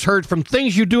shoulders hurt from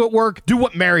things you do at work, do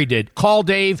what Mary did. Call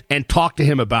Dave and talk to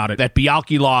him about it at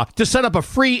Bialke Law to set up a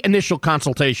free initial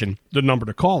consultation. The number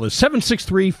to call is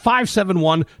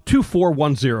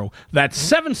 763-571-2410.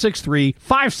 That's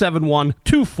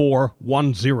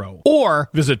 763-571-2410. Or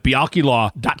visit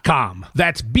bialkelaw.com.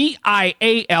 That's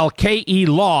BIALKE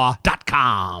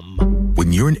law.com.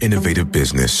 When you're an innovative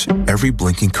business, every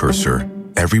blinking cursor,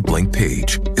 every blank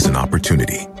page is an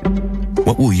opportunity.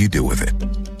 What will you do with it?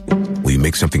 Will you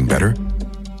make something better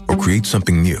or create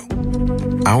something new?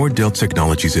 Our Dell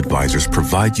Technologies advisors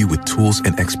provide you with tools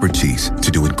and expertise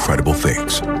to do incredible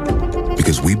things.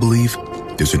 Because we believe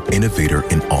there's an innovator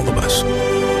in all of us.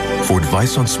 For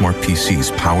advice on smart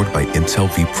PCs powered by Intel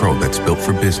vPro that's built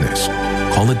for business,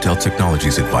 call a Dell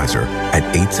Technologies advisor at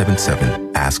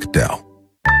 877-ASK-DELL.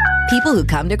 People who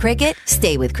come to Cricket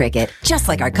stay with Cricket, just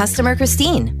like our customer,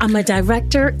 Christine. I'm a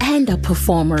director and a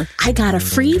performer. I got a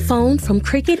free phone from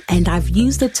Cricket, and I've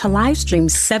used it to live stream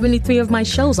 73 of my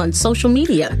shows on social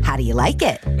media. How do you like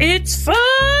it? It's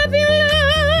fabulous!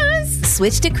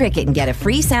 Switch to Cricket and get a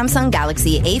free Samsung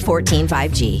Galaxy A14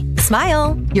 5G.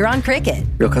 Smile, you're on Cricket.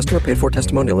 Real customer paid for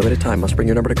testimonial, limited time. Must bring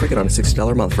your number to Cricket on a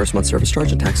 $60 a month. First month service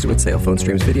charge and tax due at sale. Phone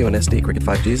streams video and SD. Cricket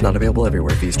 5G is not available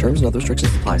everywhere. Fees, terms, and other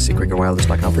restrictions apply. See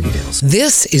cricketwireless.com for details.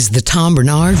 This is the Tom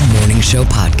Bernard Morning Show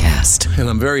podcast. And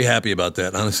I'm very happy about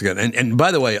that, honestly. And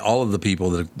by the way, all of the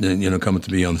people that come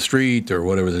to me on the street or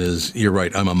whatever it is, you're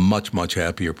right. I'm a much, much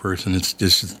happier person. It's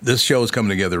just this show is coming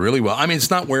together really well. I mean, it's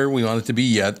not where we want it to be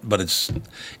yet, but it's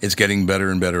getting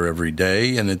better and better every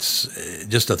day, and it's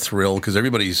just a thrill because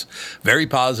everybody's very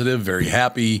positive, very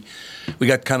happy. We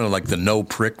got kind of like the no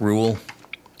prick rule.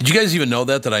 Did you guys even know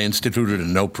that I instituted a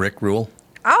no prick rule?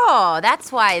 Oh,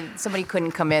 that's why somebody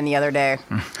couldn't come in the other day.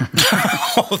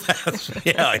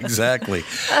 Yeah, exactly.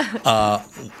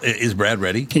 Is Brad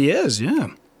ready? He is, yeah.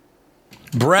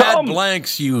 Brad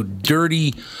Blanks, you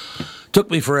dirty... Took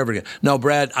me forever to get... No,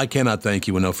 Brad, I cannot thank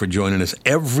you enough for joining us.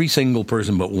 Every single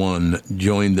person but one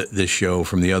joined this show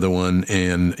from the other one,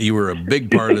 and you were a big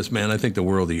part of this, man. I think the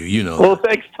world of you. You know that. Well,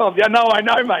 thanks, Tom. Yeah, no, I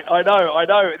know, mate. I know.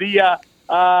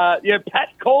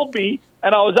 Pat called me,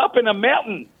 and I was up in a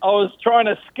mountain. I was trying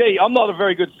to ski. I'm not a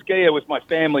very good skier with my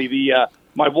family.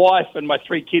 My wife and my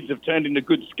 3 kids have turned into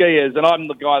good skiers, and I'm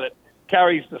the guy that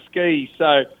carries the skis.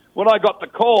 So when I got the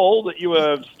call that you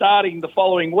were starting the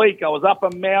following week, I was up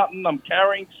a mountain. I'm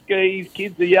carrying skis.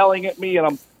 Kids are yelling at me, and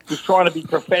I'm just trying to be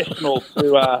professional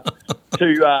to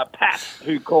Pat,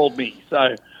 who called me.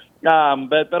 So,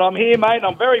 but I'm here, mate. And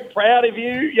I'm very proud of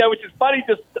you. Yeah, which is funny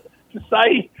to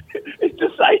say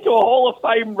to a Hall of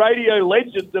Fame radio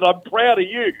legend that I'm proud of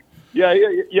you.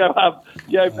 But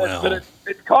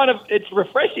it's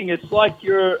refreshing. It's like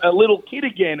you're a little kid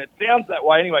again. It sounds that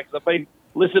way anyway, because I've been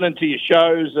listening to your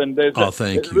shows, and there's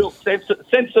a real sense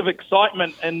of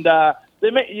excitement. And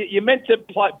you're meant to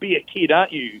be a kid,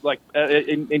 aren't you? Like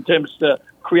in terms to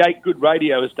create good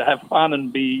radio is to have fun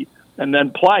and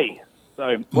then play.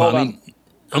 So well done.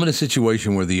 I'm in a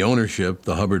situation where the ownership,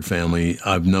 the Hubbard family,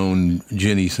 I've known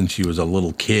Ginny since she was a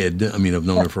little kid. I mean, I've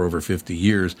known her for over 50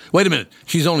 years. Wait a minute.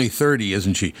 She's only 30,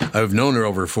 isn't she? I've known her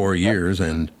over 4 years.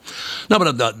 But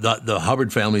the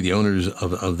Hubbard family, the owners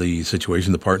of the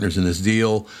situation, the partners in this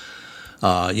deal,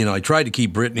 I tried to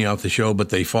keep Brittany off the show, but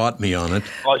they fought me on it.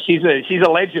 Oh, she's a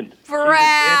legend.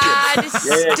 Brad,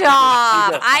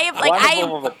 stop! I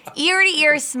have ear to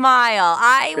ear smile.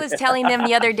 I was telling them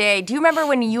the other day. Do you remember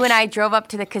when you and I drove up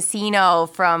to the casino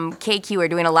from KQ? We were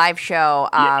doing a live show.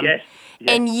 Yes.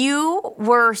 And you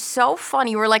were so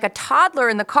funny. You were like a toddler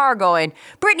in the car going,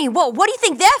 Brittany, whoa, what do you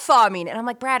think they're farming? And I'm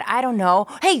like, Brad, I don't know.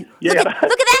 Hey, look at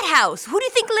that house. Who do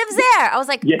you think lives there? I was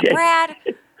like, Brad.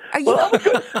 Are you?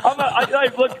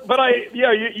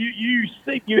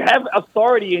 You have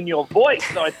authority in your voice,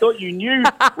 so I thought you knew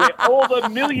where all the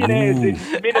millionaires in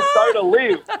Minnesota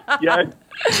live.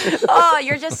 Oh,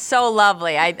 you're just so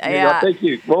lovely. Thank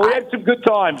you. Well, we had some good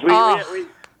times.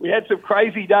 We had some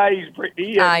crazy days,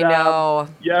 Brittany. And, I know.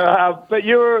 But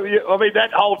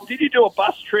did you do a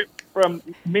bus trip from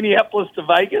Minneapolis to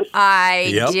Vegas?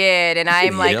 I did, and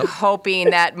I'm hoping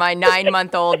that my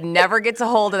 9-month-old never gets a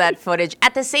hold of that footage.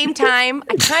 At the same time,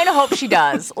 I kind of hope she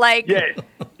does.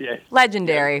 Yes.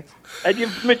 Legendary. And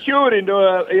you've matured into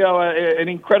an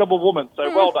incredible woman,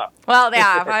 so well done. Well,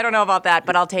 yeah, I don't know about that,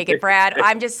 but I'll take it, Brad.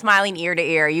 I'm just smiling ear to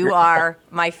ear. You are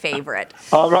my favorite.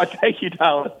 All right, thank you,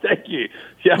 darling. Thank you.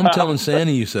 Yeah. I'm telling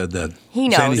Sandy you said that. He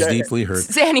knows. Sandy's deeply hurt.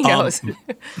 Sandy knows.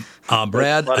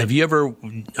 Brad, have you ever,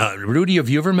 Rudy, have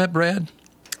you ever met Brad?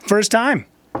 First time.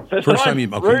 First time.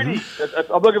 Rudy,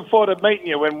 I'm looking forward to meeting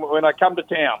you when I come to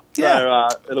town. Yeah.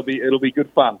 So it'll be good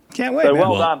fun. Can't wait. So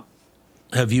well done.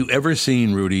 Have you ever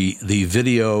seen, Rudy, the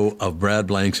video of Brad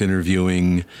Blanks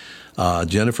interviewing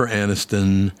Jennifer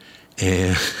Aniston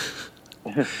and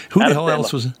who the hell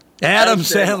else was it? Adam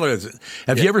Sandler.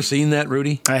 Have you ever seen that,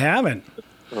 Rudy? I haven't.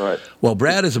 All right. Well,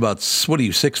 Brad is about,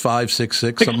 6'5",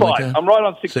 6'6", something like that? I'm right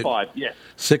on 6'5", yes.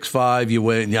 6'5", you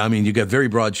weigh, you got very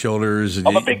broad shoulders.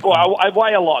 I'm a big boy. I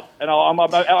weigh a lot, and I'm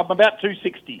about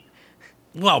 260.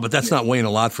 Well, but that's not weighing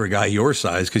a lot for a guy your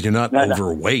size because you're not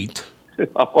overweight.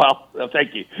 Well,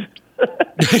 thank you.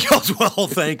 Well,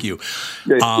 thank you.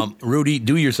 Rudy,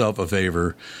 do yourself a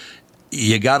favor.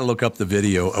 You got to look up the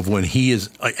video of when he is.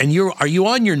 And are you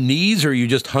on your knees or are you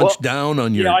just hunched down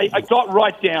on your? Yeah, I got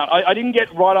right down. I didn't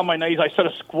get right on my knees. I sort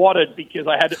of squatted because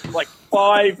I had like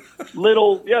 5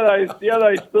 little,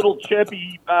 those little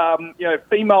chirpy,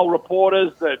 female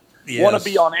reporters that want to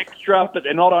be on Extra, but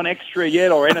they're not on Extra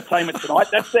yet, or Entertainment Tonight.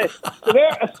 So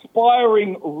they're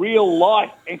aspiring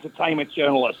real-life entertainment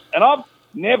journalists. And I've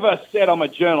never said I'm a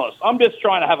journalist. I'm just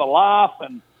trying to have a laugh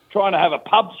and trying to have a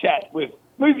pub chat with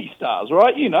movie stars,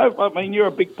 right? You know, I mean, you're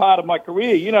a big part of my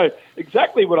career. You know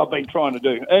exactly what I've been trying to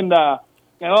do. And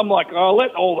I'm like, I'll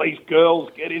let all these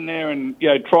girls get in there and,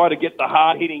 try to get the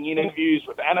hard-hitting interviews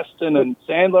with Aniston and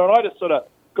Sandler. And I just sort of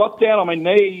got down on my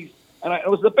knees, and it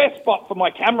was the best spot for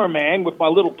my cameraman with my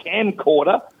little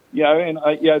camcorder,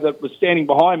 that was standing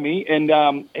behind me.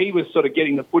 And he was sort of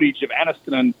getting the footage of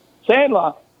Aniston and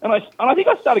Sandler. And I think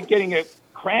I started getting a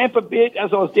cramp a bit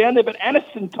as I was down there, but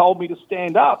Aniston told me to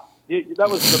stand up. That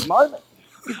was the moment.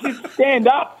 He said, stand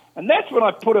up. And that's when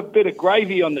I put a bit of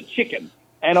gravy on the chicken.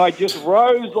 And I just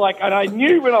rose and I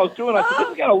knew when I was doing it, I said,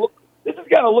 this is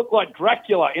going to look like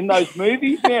Dracula in those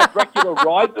movies, Dracula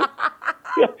rises.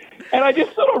 And I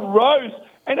just sort of rose.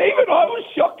 And even I was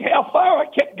shocked how far I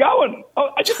kept going.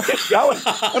 I just kept going.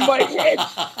 And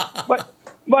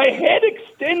my head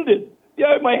extended.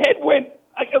 My head went,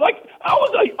 I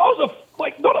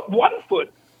was not at 1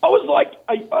 foot. I was like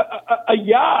a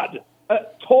yard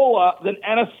taller than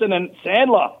Aniston and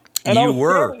Sandler. And I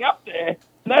was standing up there.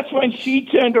 And that's when she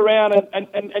turned around and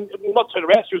not turned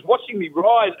around, she was watching me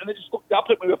rise and then just looked up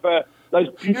at me with those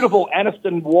beautiful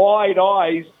Aniston wide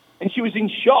eyes, and she was in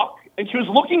shock. And she was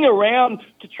looking around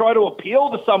to try to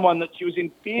appeal to someone that she was in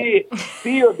fear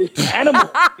of this animal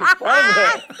in front of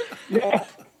her. Yeah.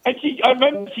 And I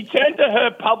remember she turned to her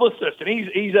publicist, and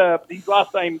he's his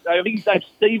last name, I think his name's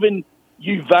Stephen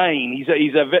Uvain.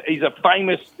 He's a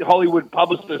famous Hollywood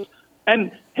publicist.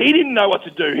 And he didn't know what to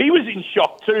do. He was in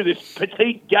shock too, this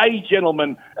petite gay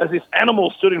gentleman, as this animal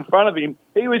stood in front of him.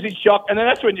 He was in shock. And then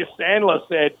that's when just Sandler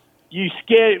said,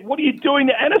 what are you doing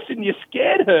to Aniston? You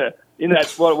scared her. In that,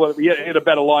 he had a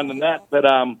better line than that. But,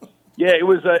 it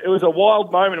was a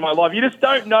wild moment in my life. You just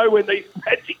don't know when these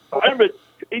magic moments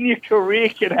in your career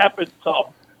can happen, Tom.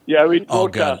 In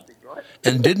broadcasting. Right?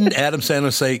 And didn't Adam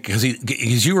Sandler say, because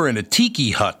you were in a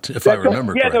tiki hut, if I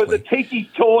remember correctly. Yeah, there was a tiki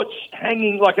torch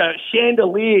hanging, like a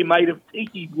chandelier made of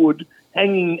tiki wood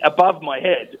hanging above my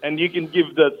head. And you can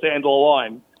give the Sandler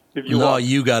line if you want. No,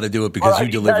 you got to do it because you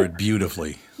delivered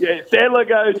beautifully. Yeah, Sandler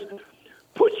goes,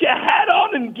 put your hat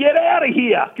on and get out of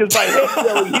here, because my head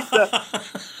really hit the...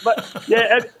 But,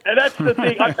 yeah, and that's the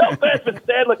thing. I felt bad for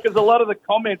Sandler because a lot of the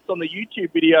comments on the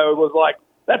YouTube video was like,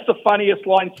 that's the funniest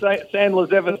line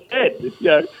Sandler's ever said.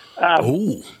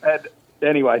 And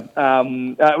anyway,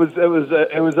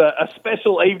 it was a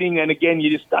special evening, and again, you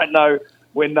just don't know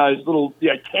when those little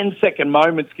 10-second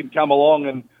moments can come along,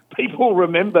 and people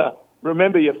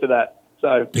remember you for that.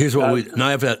 So here's what now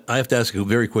I have to ask you a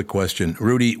very quick question,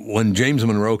 Rudy. When James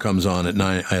Monroe comes on at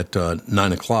 9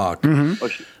 o'clock. Mm-hmm.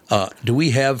 Do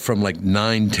we have from like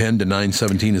 9:10 to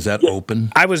 9:17? Is that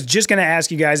open? I was just going to ask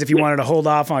you guys if you wanted to hold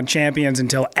off on Champions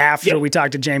until after we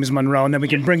talk to James Monroe, and then we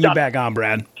can bring you back on,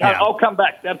 Brad. I'll come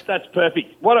back. That's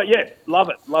perfect. Love it.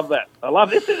 Love that. I love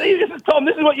this. This is Tom.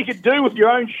 This is what you could do with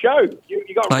your own show.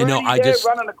 You got Rudy there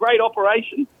running a great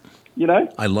operation.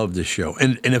 I love this show.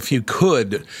 And if you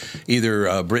could,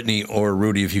 either Brittany or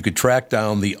Rudy, if you could track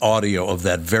down the audio of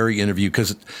that very interview,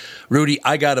 because, Rudy,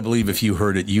 I got to believe if you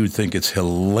heard it, you'd think it's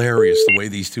hilarious the way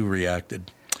these two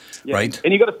reacted, right?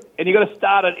 And you got to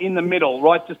start it in the middle,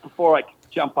 right, just before I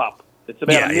jump up. It's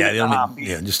about a minute and a half.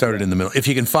 Just start it in the middle. If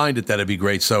you can find it, that'd be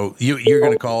great. So you're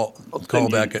going to call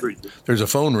back. There's a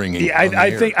phone ringing. Yeah,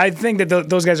 I think that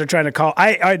those guys are trying to call.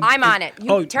 I'm on it.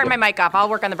 You turn my mic off. I'll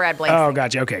work on the Brad Blank. Oh,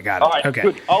 gotcha. Okay, got it. All right, okay.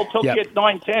 Good. I'll talk to you at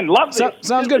 9:10. Love this.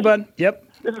 Sounds good, bud. Yep.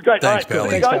 This is great. Thanks, all right, pal.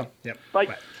 Thanks, guys. Yep.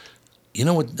 Bye. You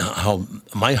know what? How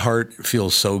my heart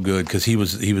feels so good because he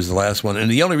was the last one, and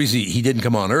the only reason he didn't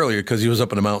come on earlier because he was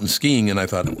up in the mountain skiing, and I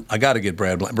thought I got to get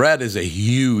Brad. Brad is a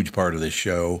huge part of this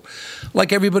show,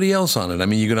 like everybody else on it. I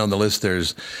mean, you go down the list.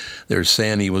 There's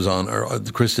Sandy was on, or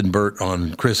Kristen Burt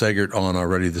on, Chris Eggert on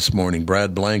already this morning.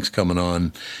 Brad Blank's coming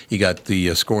on. You got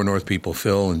the Score North people,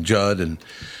 Phil and Judd, and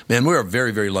man, we're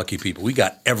very, very lucky people. We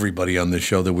got everybody on this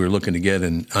show that we're looking to get,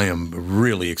 and I am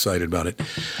really excited about it.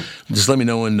 Just let me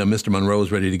know when Mr. Monroe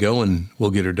is ready to go, and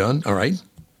we'll get her done. All right?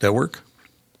 That work?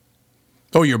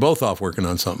 Oh, you're both off working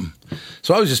on something.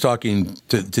 So I was just talking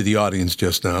to the audience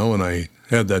just now, and I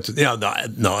had that.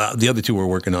 The other two were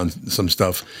working on some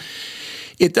stuff.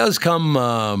 It does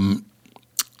come.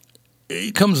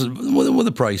 It comes with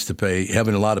a price to pay.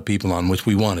 Having a lot of people on, which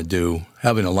we want to do,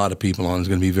 having a lot of people on is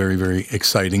going to be very, very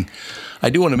exciting. I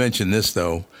do want to mention this,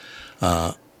 though.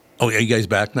 Are you guys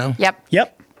back now?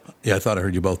 Yep. Yeah, I thought I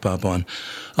heard you both pop on.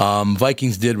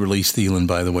 Vikings did release Thielen,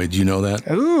 by the way. Did you know that?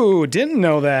 Ooh, didn't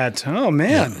know that. Oh,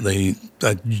 man. Yeah,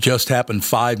 that just happened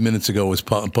 5 minutes ago. It was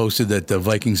posted that the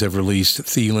Vikings have released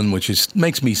Thielen, which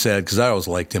makes me sad because I always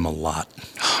liked him a lot.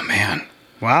 Oh, man.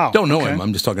 Wow. Don't know him.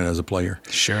 I'm just talking as a player.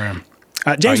 Sure.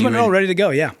 James Monroe, ready to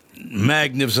go, yeah.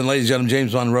 Magnificent, ladies and gentlemen.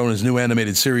 James Monroe and his new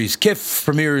animated series, KIF,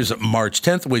 premieres March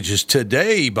 10th, which is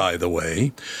today, by the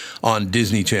way, on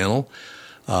Disney Channel.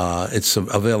 It's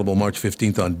available March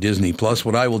 15th on Disney+.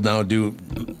 What I will now do,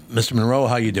 Mr. Monroe,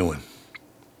 how you doing?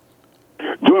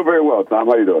 Doing very well, Tom.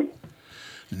 How you doing?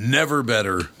 Never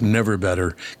better, never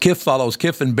better. KIF follows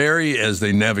Kif and Barry as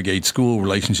they navigate school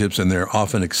relationships in their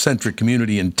often eccentric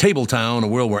community in Tabletown, a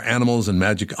world where animals and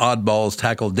magic oddballs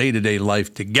tackle day-to-day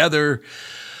life together.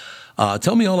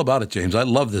 Tell me all about it, James. I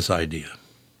love this idea.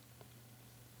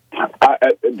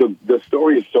 The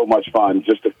story is so much fun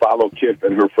just to follow Kif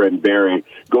and her friend Barry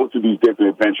go through these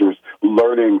different adventures,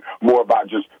 learning more about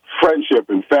just friendship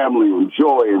and family and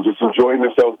joy and just enjoying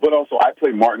themselves. But also, I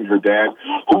play Martin, her dad,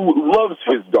 who loves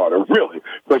his daughter, really,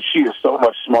 but she is so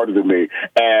much smarter than me.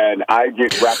 And I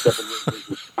get wrapped up in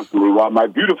this constantly while my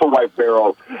beautiful wife,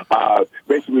 Beryl,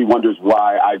 basically wonders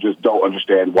why I just don't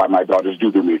understand why my daughters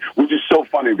do to me, which is so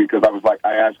funny because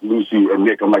I asked Lucy and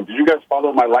Nick, I'm like, did you guys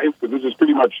follow my life? Because this is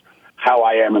pretty much how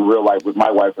I am in real life with my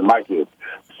wife and my kids.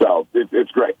 So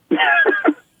it's great.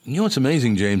 You know what's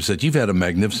amazing, James, that you've had a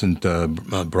magnificent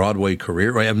Broadway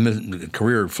career,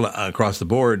 across the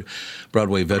board.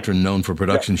 Broadway veteran known for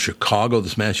production Chicago, the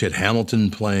smash hit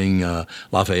Hamilton, playing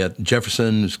Lafayette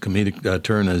Jefferson, his comedic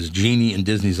turn as Genie in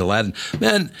Disney's Aladdin.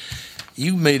 Man,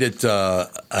 you made it a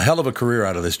hell of a career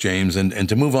out of this, James. And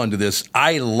to move on to this,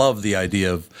 I love the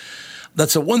idea of...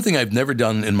 That's the one thing I've never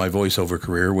done in my voiceover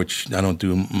career, which I don't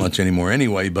do much anymore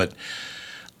anyway, but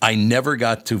I never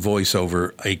got to voice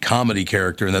over a comedy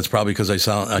character, and that's probably because I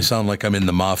sound like I'm in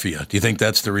the mafia. Do you think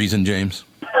that's the reason, James?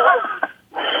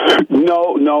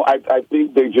 No. I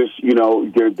think they just,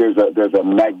 there's a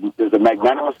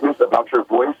magnanimousness about your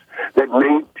voice that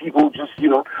made people just,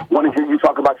 want to hear you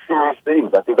talk about serious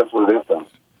things. I think that's what it is, though.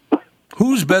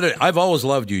 Who's better? I've always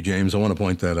loved you, James. I want to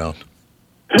point that out.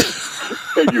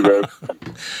 Thank you, man.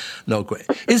 No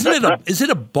question. Is it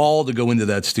a ball to go into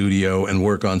that studio and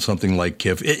work on something like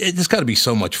KIF? It's got to be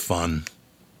so much fun.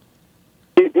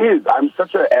 It is. I'm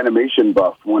such an animation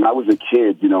buff. When I was a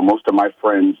kid, most of my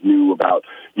friends knew about,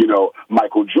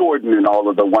 Michael Jordan and all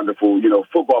of the wonderful,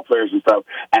 football players and stuff.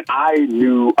 And I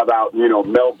knew about,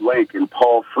 Mel Blanc and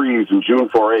Paul Frees and June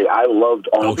Foray. I loved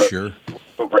all the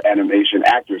super animation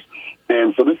actors.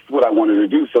 And so this is what I wanted to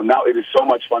do. So now it is so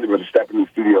much fun to go to step in the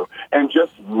studio and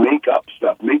just make up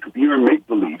stuff. You're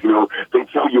make-believe. They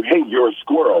tell you, hey, you're a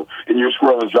squirrel, and your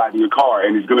squirrel is driving a car,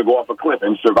 and he's going to go off a cliff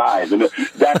and survive. And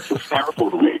that's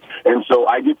hysterical to me. And so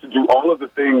I get to do all of the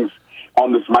things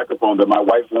on this microphone that my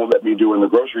wife won't let me do in the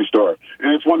grocery store.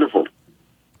 And it's wonderful.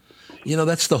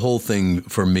 That's the whole thing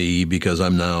for me because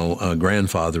I'm now a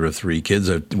grandfather of 3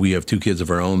 kids. We have 2 kids of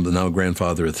our own, but now a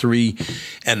grandfather of 3.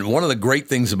 And one of the great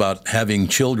things about having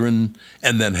children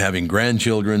and then having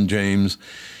grandchildren, James,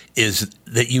 is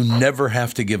that you never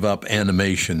have to give up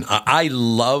animation.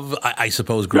 I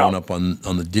suppose, growing up on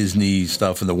the Disney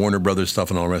stuff and the Warner Brothers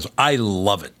stuff and all the rest. I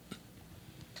love it.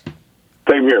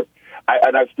 Same here.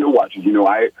 And I still watch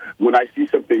it. When I see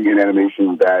something in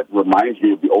animation that reminds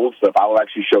me of the old stuff, I will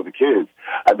actually show the kids.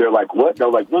 And they're like, what?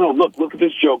 They're like, no, look at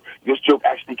this joke. This joke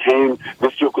actually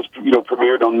this joke was,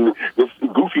 premiered on this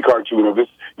Goofy cartoon or this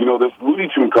Looney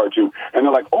Tune cartoon. And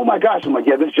they're like, oh my gosh. I'm like,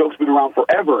 yeah, this joke's been around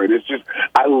forever. And it's just,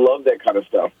 I love that kind of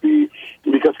stuff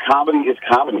because comedy is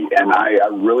comedy. And I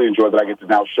really enjoy that I get to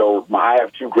now show I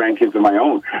have 2 grandkids of my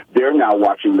own. They're now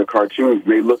watching the cartoons.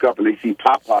 They look up and they see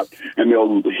Pop Pop and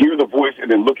they'll hear the voice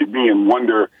and then look at me and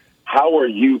wonder, how are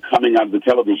you coming out of the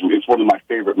television? It's one of my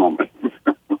favorite moments.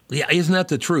 Yeah, isn't that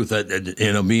the truth?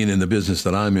 Being in the business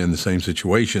that I'm in, the same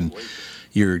situation,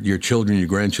 your children, your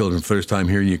grandchildren, first time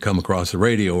hearing you come across the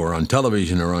radio or on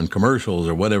television or on commercials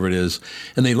or whatever it is,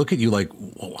 and they look at you like,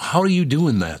 well, how are you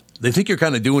doing that? They think you're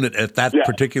kind of doing it at that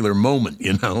particular moment,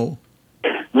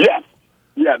 Yes.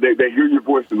 Yeah, they hear your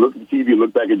voice and look at the TV,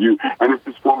 look back at you, and it's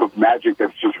this form of magic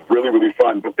that's just really, really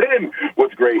fun. But then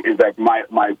what's great is that my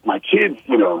kids,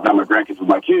 not my grandkids, but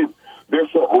my kids, they're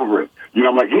so over it.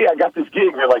 I'm like, hey, I got this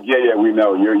gig. They're like, yeah, we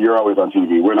know. You're always on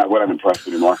TV. We're not impressed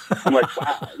anymore. I'm like,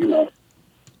 wow,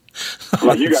 I'm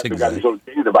like, you guys have got me so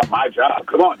excited about my job.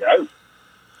 Come on, guys.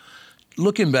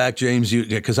 Looking back, James,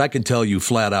 because I can tell you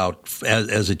flat out,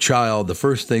 as a child, the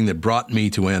first thing that brought me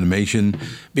to animation,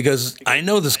 because I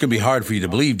know this can be hard for you to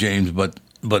believe, James, but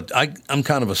I'm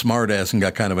kind of a smart ass and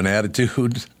got kind of an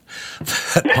attitude.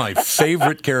 that my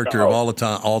favorite character of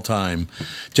all time,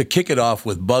 to kick it off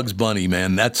with Bugs Bunny,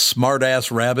 man, that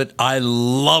smart-ass rabbit, I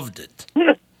loved it.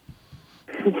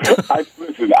 I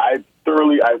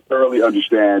thoroughly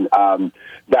understand.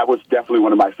 That was definitely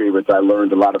one of my favorites. I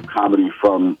learned a lot of comedy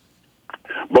from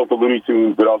both the Looney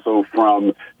Tunes, but also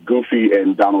from Goofy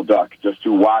and Donald Duck, just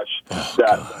to watch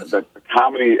the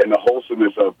comedy and the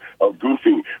wholesomeness of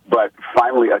Goofy, but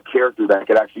finally a character that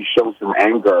could actually show some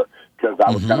anger, because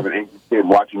I was kind of an angry kid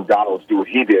watching Donald do what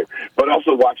he did, but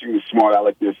also watching the smart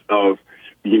aleckness of,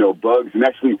 Bugs. And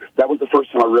actually, that was the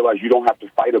first time I realized you don't have to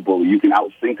fight a bully. You can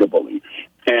outthink a bully.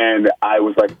 And I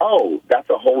was like, oh, that's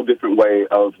a whole different way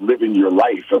of living your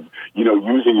life, of,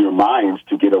 using your minds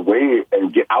to get away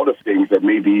and get out of things that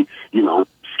may be,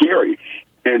 scary.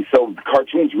 And so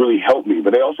cartoons really helped me,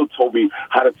 but they also told me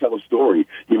how to tell a story.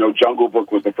 Jungle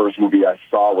Book was the first movie I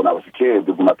saw when I was a kid,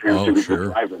 when my parents took me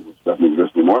to drive-in, which doesn't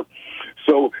exist anymore.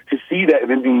 So to see that, and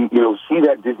then see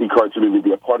that Disney cartoon and to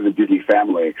be a part of the Disney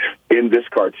family in this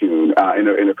cartoon,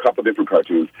 in a couple different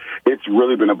cartoons, it's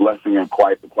really been a blessing and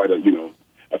quite a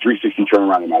 360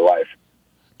 turnaround in my life.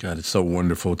 God, it's so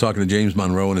wonderful. Talking to James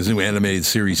Monroe and his new animated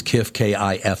series, KIFF,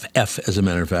 K-I-F-F, as a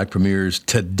matter of fact, premieres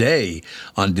today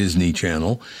on Disney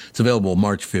Channel. It's available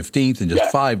March 15th in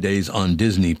just 5 days on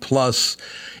Disney+.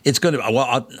 It's going to,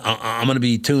 I'm going to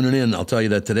be tuning in. I'll tell you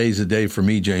that today's the day for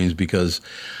me, James, because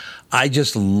I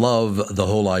just love the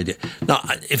whole idea. Now,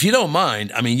 if you don't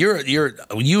mind, I mean,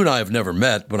 you and I have never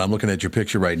met, but I'm looking at your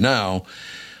picture right now.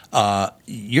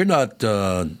 You're not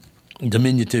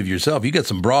diminutive yourself. You got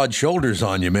some broad shoulders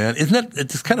on you, man. Isn't that?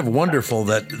 It's kind of wonderful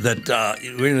that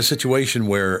we're in a situation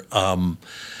where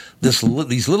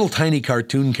these little tiny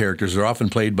cartoon characters are often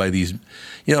played by these,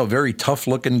 very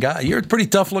tough-looking guys. You're a pretty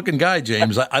tough-looking guy,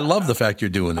 James. I love the fact you're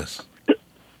doing this.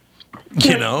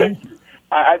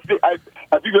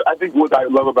 I think what I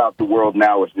love about the world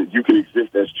now is that you can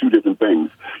exist as two different things.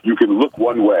 You can look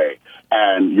one way,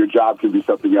 and your job can be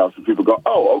something else, and people go,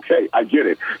 "Oh, okay, I get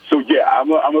it." So yeah,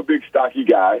 I'm a big stocky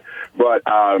guy, but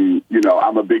I'm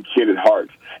a big kid at heart,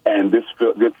 and this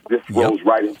rolls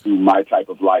right into my type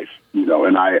of life,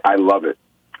 and I love it.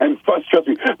 And plus, trust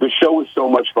me, the show is so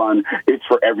much fun. It's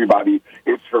for everybody.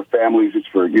 It's for families. It's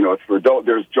for adults.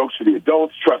 There's jokes for the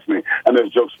adults, trust me, and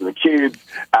there's jokes for the kids.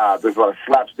 There's a lot of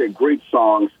slapstick, great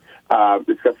songs.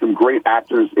 It's got some great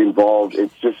actors involved.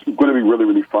 It's just going to be really,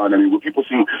 really fun. I mean, when people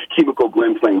see Kimiko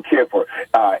Glenn playing Kip or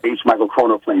H. Michael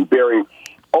Kroner playing Barry.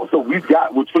 Also, we've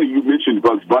got, what's funny, you mentioned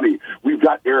Bugs Bunny. We've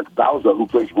got Eric Bauza, who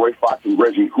plays Roy Fox and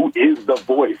Reggie, who is the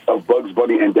voice of Bugs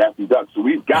Bunny and Daffy Duck. So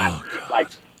we've got,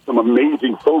 some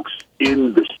amazing folks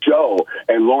in the show.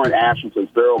 And Lauren Ash, who plays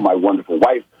Beryl, my wonderful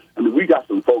wife. I mean, we got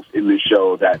some folks in this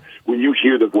show that when you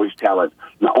hear the voice talent,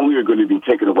 not only are going to be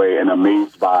taken away and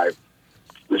amazed by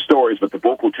the stories, but the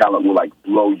vocal talent will,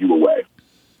 blow you away.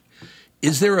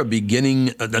 Is there a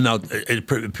beginning? Now, it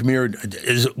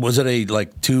premiered. Was it a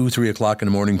 2-3 o'clock in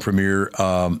the morning premiere?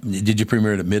 Did you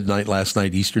premiere it at midnight last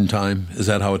night Eastern time? Is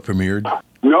that how it premiered?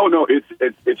 No,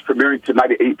 it's premiering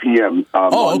tonight at 8 p.m.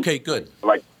 Okay, good.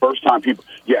 First time people.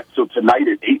 Yeah, so tonight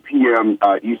at 8 p.m.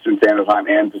 Eastern Standard Time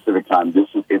and Pacific Time.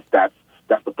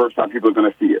 That's the first time people are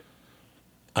going to see it.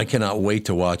 I cannot wait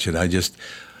to watch it.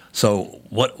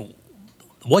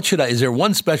 What should I? Is there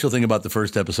one special thing about the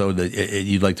first episode that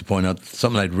you'd like to point out?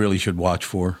 Something I really should watch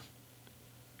for?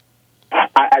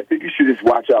 I think you should just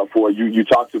watch out for. You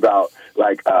talked about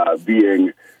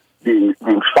being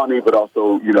funny, but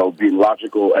also being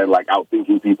logical and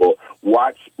outthinking people.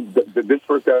 Watch this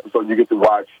first episode. You get to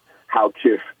watch how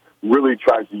Kif really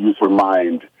tries to use her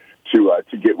mind to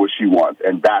get what she wants,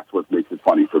 and that's what makes it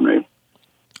funny for me.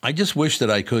 I just wish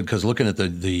that I could, because looking at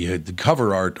the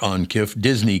cover art on KIFF,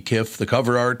 Disney KIFF, the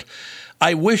cover art,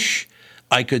 I wish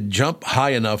I could jump high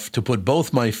enough to put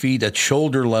both my feet at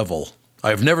shoulder level.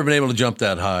 I've never been able to jump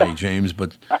that high, James,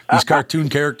 but these cartoon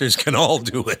characters can all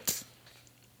do it.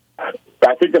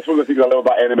 I think that's one of the things I love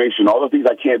about animation. All the things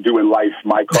I can't do in life,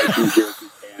 my cartoon characters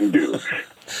can do.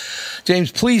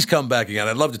 James, please come back again.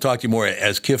 I'd love to talk to you more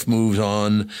as KIFF moves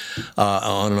on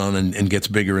and gets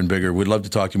bigger and bigger. We'd love to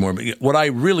talk to you more. But what I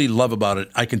really love about it,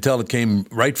 I can tell it came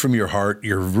right from your heart.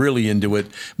 You're really into it.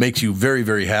 Makes you very,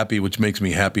 very happy, which makes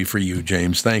me happy for you,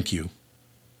 James. Thank you.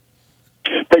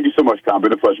 Thank you so much, Tom.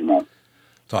 Been a pleasure, man.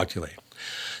 Talk to you later.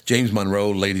 James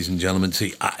Monroe, ladies and gentlemen.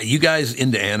 See, you guys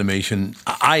into animation.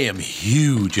 I am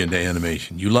huge into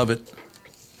animation. You love it?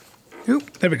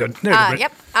 There we go.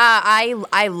 Yep.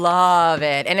 I love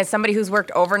it. And as somebody who's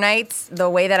worked overnights, the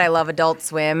way that I love Adult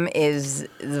Swim is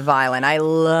violent. I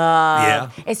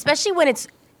love, especially when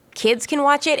kids can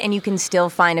watch it and you can still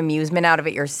find amusement out of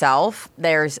it yourself.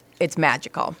 It's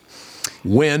magical.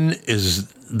 When is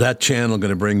that channel going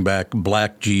to bring back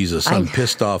Black Jesus? I'm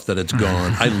pissed off that it's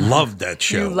gone. I loved that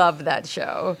show. You loved that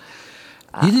show.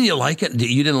 Didn't you like it?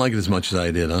 You didn't like it as much as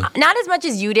I did, huh? Not as much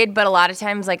as you did, but a lot of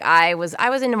times, like I was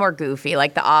into more goofy,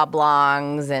 like the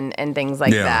oblongs and things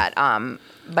like that.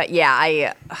 But yeah,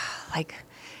 I like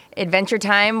Adventure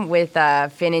Time with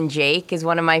Finn and Jake is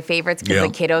one of my favorites because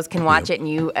the kiddos can watch it,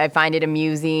 and I find it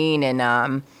amusing. And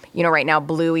right now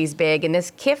Bluey's big, and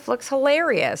this Kif looks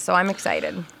hilarious, so I'm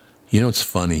excited. You know, it's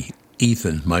funny.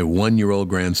 Ethan, my 1-year-old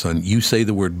grandson, you say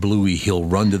the word Bluey, he'll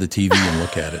run to the TV and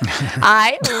look at it.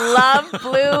 I love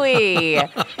Bluey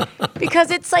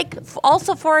because it's like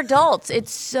also for adults.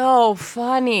 It's so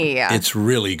funny. It's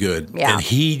really good. Yeah. And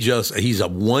he's a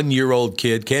 1-year-old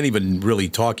kid, can't even really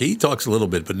talk. He talks a little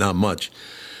bit, but not much.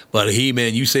 But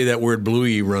you say that word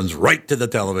Bluey, he runs right to the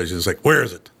television. It's like, where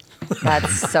is it?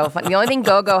 That's so funny. The only thing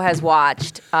Gogo has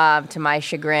watched, to my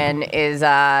chagrin, is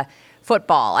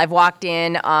football. I've walked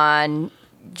in on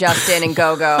Justin and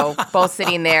Gogo both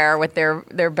sitting there with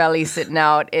their bellies sitting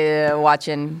out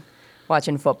watching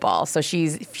football. So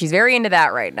she's very into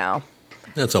that right now.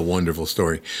 That's a wonderful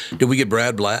story. Did we get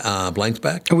Brad Blanks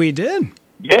back? We did.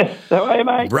 Yes. How are you,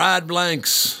 mate? Brad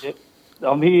Blanks. Yep.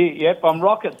 I'm here. Yep, I'm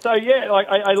rocking. So,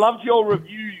 I loved your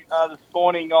review this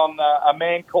morning on A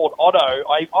Man Called Otto.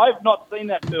 I've not seen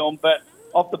that film, but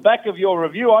off the back of your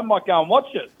review, I might go and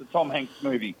watch it, the Tom Hanks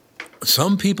movie.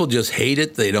 Some people just hate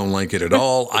it. They don't like it at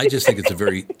all. I just think it's a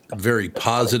very, very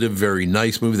positive, very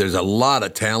nice movie. There's a lot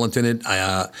of talent in it.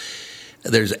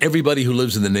 There's everybody who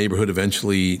lives in the neighborhood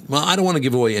eventually. Well, I don't want to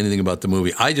give away anything about the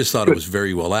movie. I just thought it was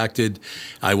very well acted.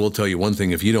 I will tell you one thing.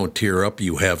 If you don't tear up,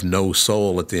 you have no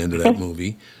soul at the end of that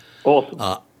movie.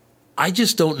 Awesome. I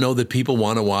just don't know that people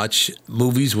want to watch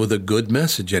movies with a good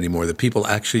message anymore, that people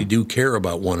actually do care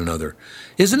about one another.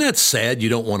 Isn't that sad? You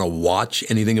don't want to watch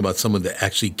anything about someone that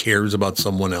actually cares about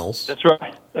someone else? That's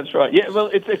right. Yeah,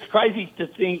 well, it's crazy to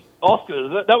think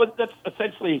Oscars. That's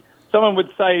essentially, someone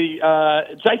would say,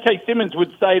 J.K. Simmons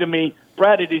would say to me,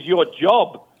 Brad, it is your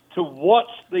job to watch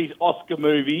these Oscar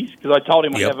movies, because I told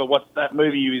him I never watched that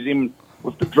movie he was in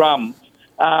with the drums.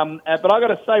 But I got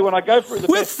to say, when I go through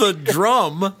the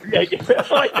drum, yeah,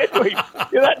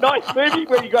 that nice movie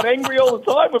where you got angry all the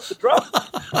time with the drum.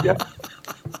 Yeah.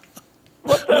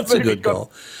 What's that That's movie a good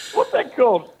call. What's that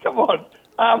called? Come on.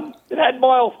 It had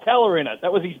Miles Teller in it.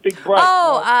 That was his big break.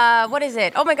 Oh, what is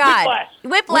it? Oh my God,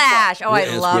 Whiplash. Oh,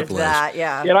 I loved that.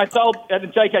 Yeah. Yeah, and I told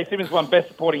J.K. Simmons won Best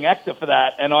Supporting Actor for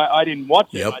that, and I didn't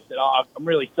watch it. I said, I'm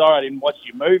really sorry I didn't watch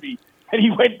your movie. And he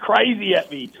went crazy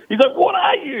at me. He's like, "What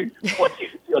are you? What's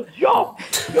your job?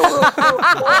 You're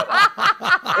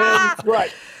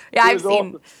great." Yeah, I've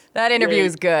seen that interview.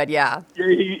 Is good. Yeah.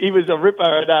 He was a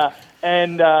ripper,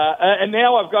 and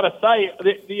now I've got to say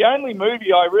the only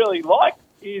movie I really like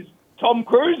is Tom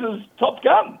Cruise's Top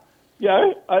Gun.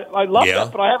 I love that,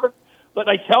 but I haven't. But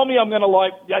they tell me I'm going to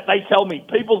like. They tell me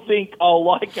people think I'll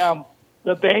like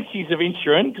The Banshees of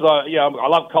Inisherin, because I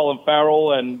love Colin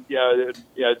Farrell and the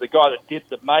guy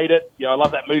that made it. I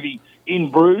love that movie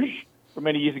In Bruges from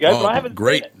many years ago. But I haven't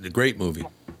seen it. Great movie.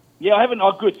 Yeah, I haven't.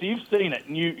 Oh, good. So you've seen it,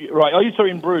 and you saw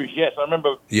In Bruges. Yes, I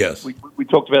remember. Yes, we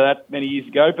talked about that many years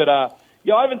ago. But I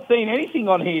haven't seen anything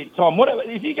on here, Tom.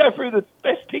 If you go through the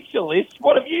Best Picture list,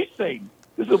 what have you seen?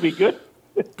 This will be good.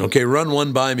 Okay, run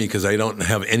one by me because I don't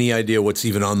have any idea what's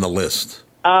even on the list.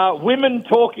 Women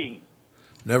Talking.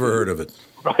 Never heard of it.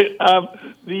 Right.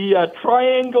 The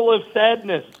Triangle of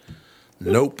Sadness.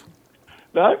 Nope.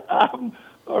 No?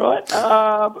 All right.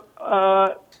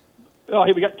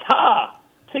 Here we go. Tar.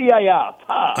 T-A-R.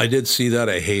 Tar. I did see that.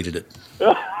 I hated it.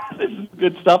 This is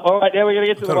good stuff. All right, now we're going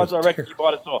to get to the ones I reckon you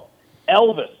might have saw.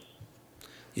 Elvis.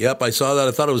 Yep, I saw that.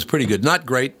 I thought it was pretty good. Not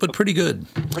great, but pretty good.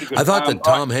 I thought that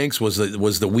Tom Hanks was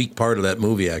the weak part of that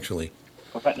movie, actually.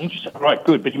 Interesting. Right,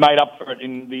 good. But you made up for it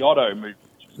in the Otto movie.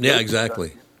 Yeah,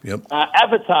 exactly. Yep.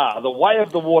 Avatar, The Way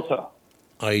of the Water.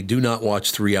 I do not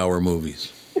watch 3-hour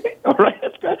movies. All right,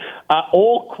 that's great.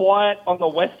 All Quiet on the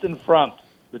Western Front,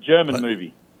 the German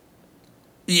movie.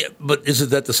 Yeah, but isn't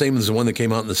that the same as the one that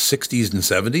came out in the 60s and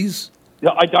 70s?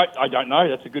 Yeah, I don't know.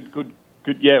 That's a good.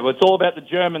 Yeah, well, it's all about the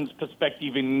Germans'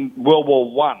 perspective in World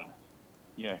War I.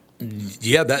 Yeah.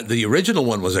 Yeah, the original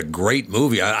one was a great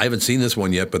movie. I haven't seen this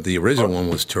one yet, but the original one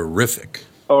was terrific.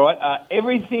 All right,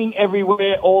 Everything,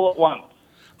 Everywhere, All at Once.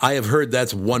 I have heard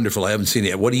that's wonderful. I haven't seen it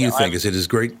yet. What do you think? Is it as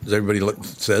great as everybody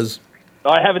says?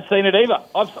 I haven't seen it either.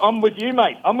 I'm with you,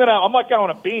 mate. I might go on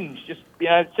a binge. Just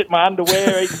sit in my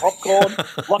underwear, eat popcorn,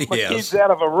 lock my kids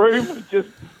out of a room, and just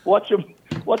watch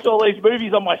all these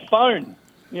movies on my phone.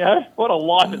 What a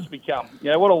life it's become.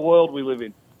 What a world we live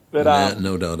in. But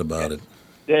no doubt about it.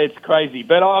 it's crazy.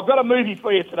 But I've got a movie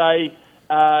for you today.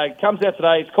 It comes out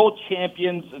today. It's called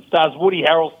Champions. It stars Woody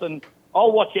Harrelson.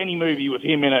 I'll watch any movie with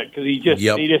him in it because he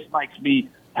just makes me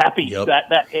happy.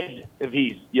 That head of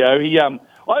his,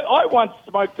 I once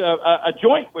smoked a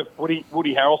joint with Woody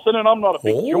Harrelson, and I'm not a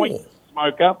big joint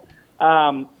smoker.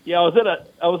 I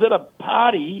was at a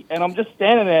party, and I'm just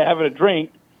standing there having a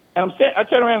drink, and I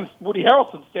turn around, and Woody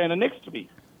Harrelson's standing next to me.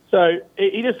 So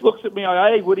he just looks at me,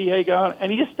 like, "Hey, Woody, how you going?"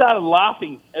 And he just started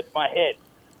laughing at my head.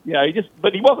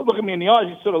 But he wasn't looking me in the eyes.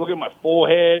 He sort of looking at my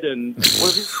forehead and what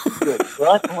is it?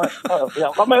 Right?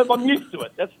 I'm like, I'm used to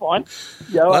it. That's fine.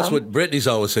 That's what Brittany's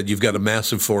always said. You've got a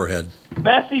massive forehead.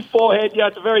 Massive forehead.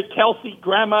 It's a very Kelsey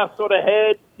Grammer sort of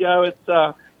head.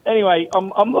 It's anyway.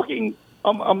 I'm looking.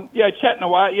 I'm chatting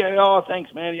away. Oh,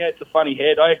 thanks, man. It's a funny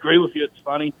head. I agree with you. It's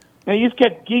funny. And he just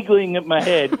kept giggling at my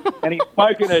head, and he's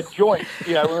smoking a joint.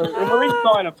 We're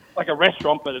inside a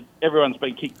restaurant, but everyone's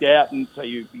been kicked out, and so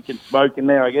you can smoke in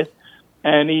there, I guess.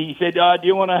 And he said, "Do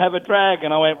you want to have a drag?"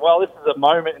 And I went, "Well, this is a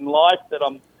moment in life that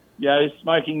I'm,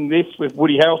 smoking this with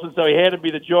Woody Harrelson." So he handed me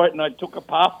the joint, and I took a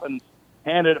puff and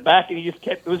handed it back, and he just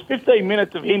kept. It was 15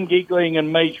 minutes of him giggling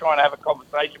and me trying to have a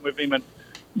conversation with him, and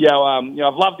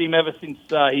I've loved him ever since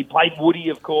he played Woody,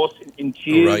 of course, in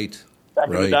Cheers. Right. Back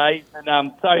in the day.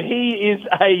 And so he is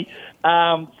a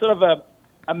sort of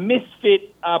a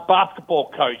misfit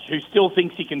basketball coach who still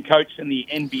thinks he can coach in the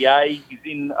NBA. He's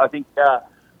in, I think,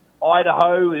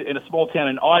 Idaho, in a small town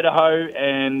in Idaho,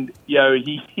 and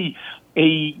he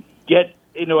gets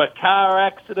into a car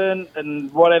accident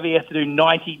and whatever. He has to do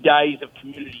 90 days of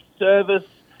community service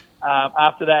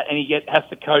after that, and he has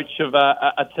to coach of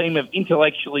a team of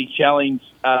intellectually challenged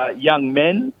young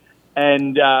men.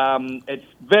 And it's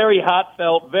very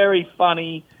heartfelt, very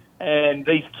funny, and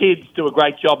these kids do a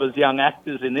great job as young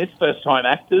actors in this, first-time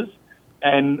actors.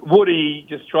 And Woody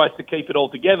just tries to keep it all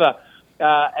together.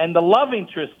 And the love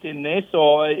interest in this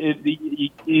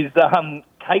is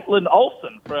Caitlin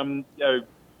Olsen from,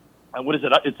 what is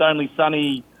it? It's Only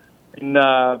Sunny in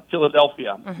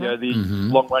Philadelphia, the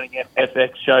long-running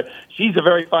FX show. She's a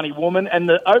very funny woman. And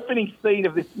the opening scene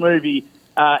of this movie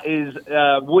is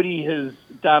Woody has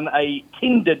done a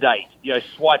Tinder date,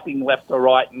 swiping left or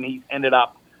right, and he's ended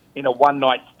up in a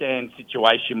one-night stand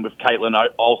situation with Caitlin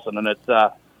Olsen, and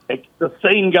the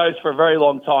scene goes for a very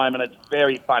long time, and it's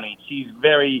very funny. She's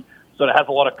very sort of has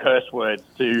a lot of curse words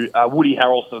to Woody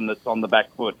Harrelson that's on the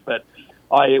back foot. But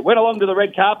I went along to the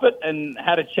red carpet and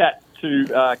had a chat to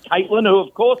Caitlin, who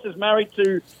of course is married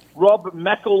to Rob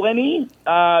McElhenney,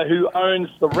 who owns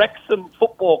the Wrexham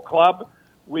Football Club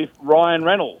with Ryan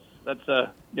Reynolds. That's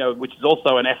which is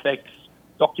also an FX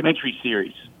documentary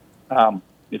series.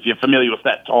 If you're familiar with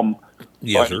that, Tom.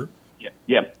 Yes, sir.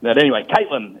 Yeah. But anyway,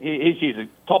 Caitlin, she's a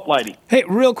top lady. Hey,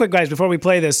 real quick, guys, before we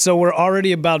play this, so we're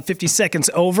already about 50 seconds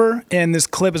over, and this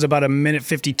clip is about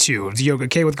 1:52. Is you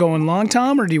okay with going long,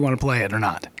 Tom, or do you want to play it or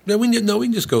not? No, we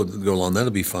can just go long. That'll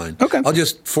be fine. Okay. I'll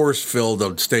just force Phil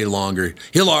to stay longer.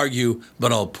 He'll argue,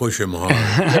 but I'll push him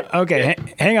hard. Okay,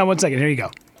 hang on one second. Here you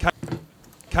go.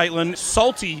 Caitlin,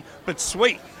 salty but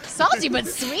sweet. Salty but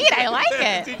sweet. I like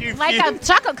it. Like a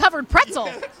chocolate-covered pretzel.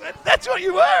 That's what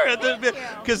you were.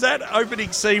 Because that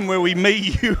opening scene where we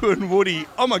meet you and Woody,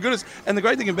 oh my goodness. And the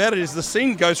great thing about it is the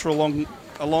scene goes for a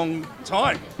long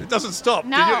time. It doesn't stop.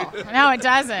 No, it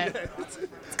doesn't.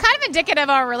 It's kind of indicative of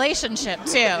our relationship,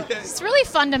 too. It's really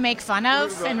fun to make fun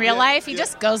of in real life. He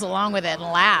just goes along with it and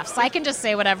laughs. I can just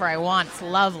say whatever I want. It's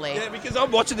lovely. Yeah, because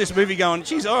I'm watching this movie going,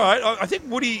 geez, all right, I think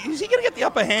Woody, is he going to get the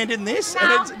upper hand in this?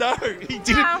 No. And he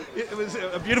didn't. No. It was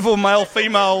a beautiful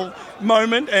male-female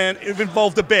moment, and it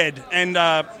involved a bed and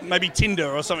maybe Tinder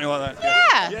or something like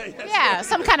that. Yeah,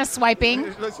 some kind of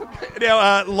swiping.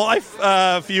 Now, life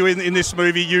for you in this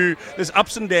movie, there's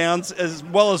ups and downs as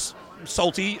well as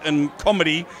salty and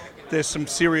comedy. There's some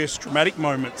serious dramatic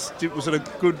moments. Was it a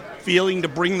good feeling to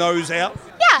bring those out?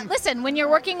 Yeah, listen, when you're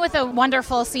working with a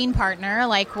wonderful scene partner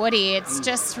like Woody, it's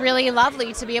just really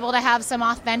lovely to be able to have some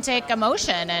authentic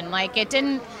emotion, and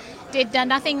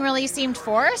nothing really seemed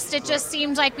forced. It just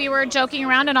seemed like we were joking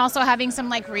around and also having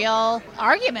some real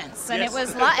arguments, and yes.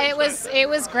 it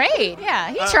was great. Yeah,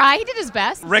 he tried. He did his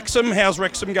best. Wrexham, how's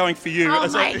Wrexham going for you? Oh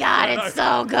my God, it's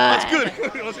so good. That's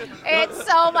good. It's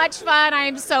so much fun.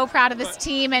 I'm so proud of this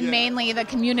team and mainly the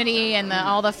community and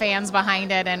all the fans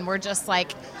behind it, and we're just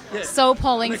so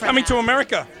pulling for coming them. to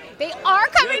America. They are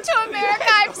coming to America.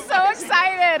 I'm so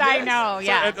excited. I know,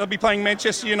 yeah. So they'll be playing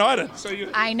Manchester United.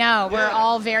 I know. We're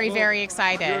all very, very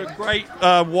excited. You're a great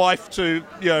wife to,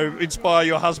 inspire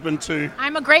your husband to.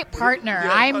 I'm a great partner.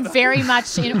 I'm very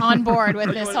much on board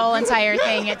with this whole entire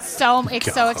thing. It's so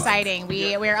exciting.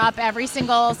 We're up every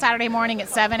single Saturday morning at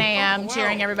 7 a.m.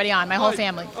 cheering everybody on, my whole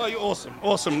family. Oh, you're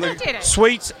awesome.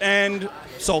 Sweet and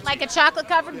salty. Like a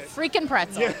chocolate-covered freaking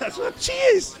pretzel. Yeah, that's what.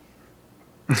 Cheers.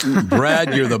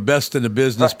 Brad, you're the best in the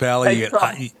business, Pally.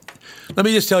 Let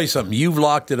me just tell you something. You've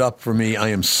locked it up for me. I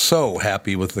am so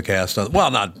happy with the cast.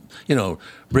 Well, not,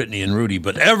 Brittany and Rudy,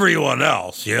 but everyone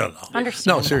else,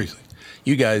 Understand. No, seriously.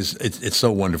 You guys, it's so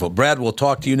wonderful. Brad, we'll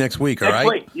talk to you next week, all right?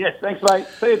 Next week. Yes, thanks, mate.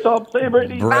 See you, Tom. See you,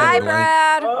 Brittany. Bye,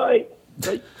 Brad.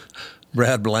 Bye.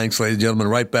 Brad Blanks, ladies and gentlemen.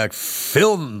 Right back.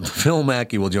 Phil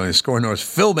Mackey will join us. Score North.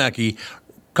 Phil Mackey,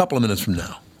 a couple of minutes from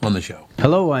now on the show.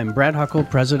 Hello, I'm Brad Huckle,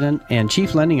 President and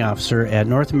Chief Lending Officer at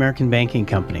North American Banking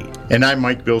Company. And I'm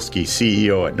Mike Bilski,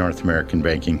 CEO at North American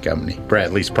Banking Company,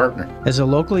 Bradley's partner. As a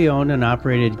locally owned and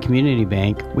operated community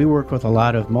bank, we work with a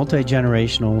lot of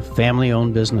multi-generational,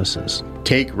 family-owned businesses.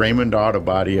 Take Raymond Auto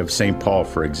Body of St. Paul,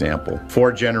 for example.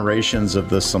 4 generations of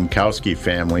the Sumkowski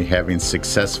family having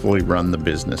successfully run the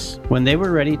business. When they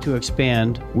were ready to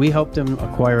expand, we helped them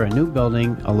acquire a new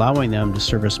building, allowing them to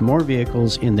service more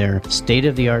vehicles in their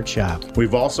state-of-the-art shop.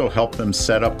 We've also helped them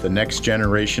set up the next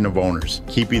generation of owners,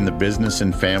 keeping the business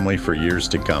and family for years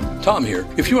to come. Tom here.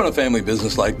 If you run a family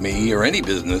business like me or any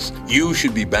business, you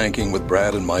should be banking with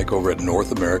Brad and Mike over at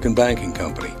North American Banking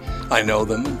Company. I know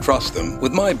them and trust them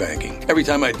with my banking. Every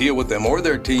time I deal with them or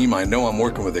their team, I know I'm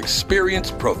working with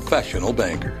experienced professional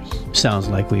bankers. Sounds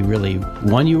like we really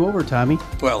won you over, Tommy.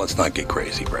 Well, let's not get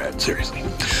crazy, Brad. Seriously.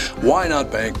 Why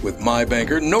not bank with my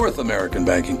banker, North American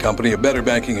Banking Company, a better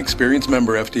banking experience,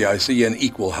 member FDIC, and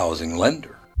equal housing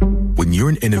lender? When you're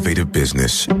an innovative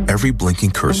business, every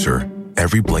blinking cursor,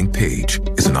 every blank page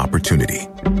is an opportunity.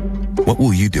 What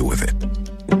will you do with it?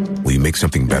 Will you make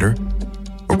something better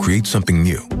or create something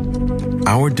new?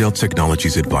 Our Dell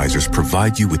Technologies advisors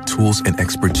provide you with tools and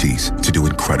expertise to do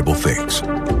incredible things.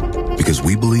 Because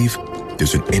we believe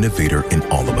there's an innovator in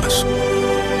all of us.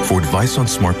 For advice on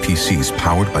smart PCs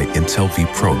powered by Intel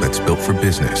vPro that's built for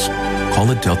business, call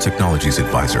a Dell Technologies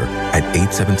advisor at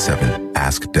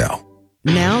 877-ASK-DELL.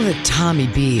 Now that Tommy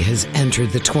B has entered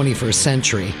the 21st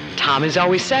century, Tom has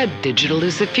always said digital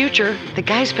is the future. The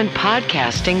guy's been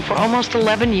podcasting for almost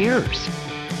 11 years.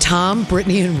 Tom,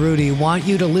 Brittany, and Rudy want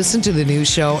you to listen to the new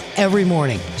show every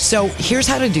morning. So here's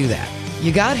how to do that.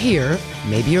 You got here.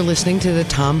 Maybe you're listening to the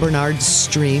Tom Bernard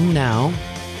stream now.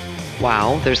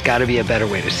 Wow, there's got to be a better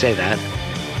way to say that.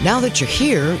 Now that you're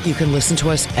here, you can listen to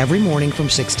us every morning from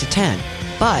 6 to 10.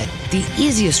 But the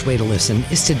easiest way to listen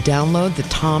is to download the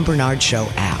Tom Bernard Show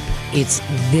app. It's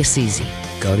this easy.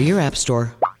 Go to your app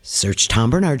store, search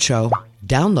Tom Bernard Show,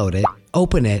 download it,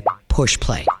 open it, push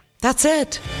play. That's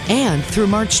it. And through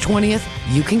March 20th,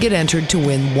 you can get entered to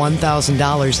win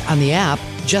 $1,000 on the app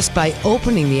just by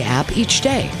opening the app each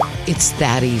day. It's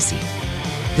that easy.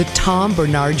 The Tom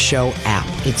Bernard Show app.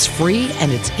 It's free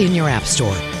and it's in your app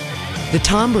store. The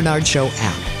Tom Bernard Show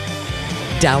app.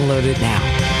 Download it now.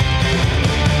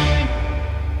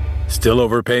 Still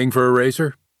overpaying for a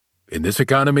razor? In this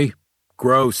economy?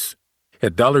 Gross.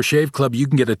 At Dollar Shave Club, you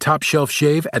can get a top shelf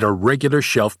shave at a regular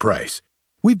shelf price.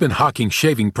 We've been hawking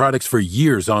shaving products for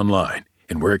years online,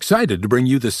 and we're excited to bring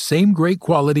you the same great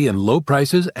quality and low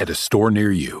prices at a store near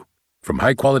you. From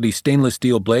high-quality stainless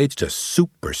steel blades to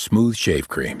super smooth shave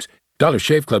creams, Dollar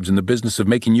Shave Club's in the business of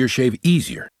making your shave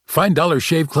easier. Find Dollar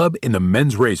Shave Club in the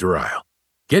men's razor aisle.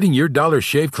 Getting your Dollar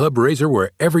Shave Club razor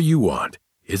wherever you want.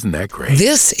 Isn't that great?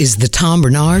 This is the Tom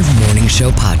Bernard Morning Show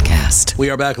podcast. We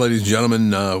are back, ladies and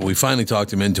gentlemen. We finally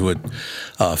talked him into it.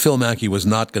 Phil Mackey was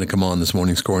not going to come on this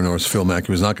morning. Score North Phil Mackey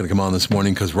was not going to come on this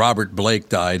morning because Robert Blake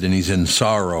died and he's in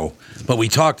sorrow. But we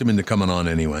talked him into coming on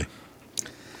anyway.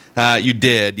 You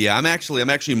did, yeah. I'm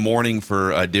actually mourning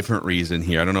for a different reason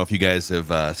here. I don't know if you guys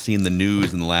have seen the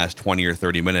news in the last 20 or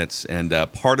 30 minutes. And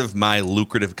part of my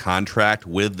lucrative contract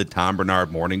with the Tom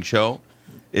Bernard Morning Show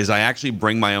is I actually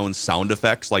bring my own sound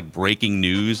effects, like breaking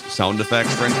news sound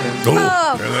effects, for instance.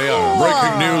 Oh, there they are.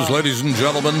 Breaking news, ladies and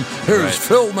gentlemen. Here's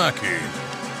Phil Mackey.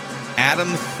 Adam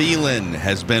Thielen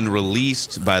has been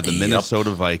released by the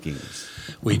Minnesota Vikings.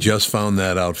 We just found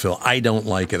that out, Phil. I don't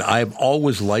like it. I've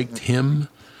always liked him.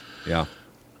 Yeah.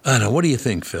 I don't know. What do you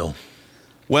think, Phil?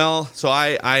 Well, so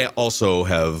I also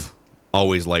have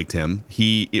always liked him.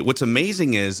 What's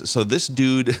amazing is, so this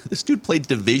dude played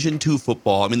Division II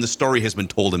football. I mean, the story has been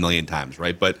told a million times,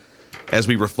 right? But as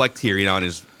we reflect here, on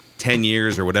his 10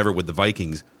 years or whatever with the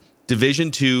Vikings, Division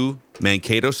II,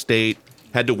 Mankato State,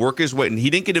 had to work his way, and he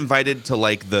didn't get invited to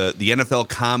like the NFL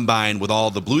Combine with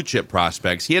all the blue chip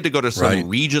prospects. He had to go to some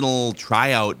regional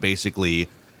tryout, basically,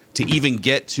 to even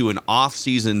get to an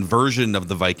off-season version of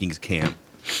the Vikings camp,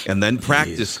 and then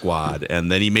practice squad,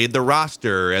 and then he made the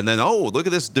roster, and then, look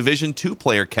at this Division II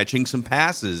player catching some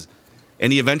passes,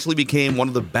 and he eventually became one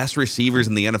of the best receivers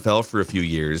in the NFL for a few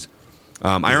years.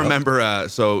 I remember,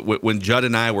 when Judd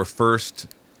and I were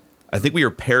first, I think we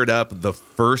were paired up the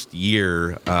first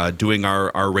year doing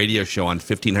our radio show on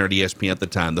 1500 ESPN at the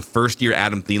time. The first year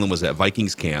Adam Thielen was at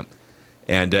Vikings camp.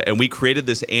 And we created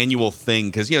this annual thing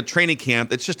because, training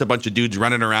camp, it's just a bunch of dudes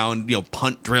running around,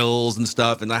 punt drills and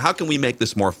stuff. And like, how can we make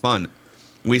this more fun?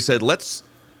 And we said, let's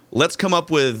come up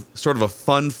with sort of a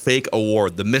fun fake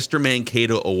award, the Mr.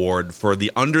 Mankato Award for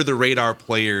the under-the-radar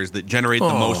players that generate the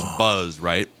most buzz,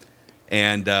 right?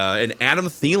 And Adam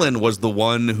Thielen was the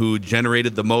one who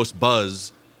generated the most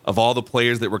buzz of all the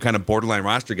players that were kind of borderline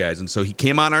roster guys. And so he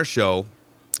came on our show,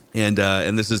 and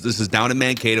this is down in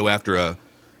Mankato after an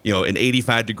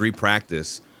 85-degree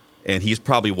practice, and he's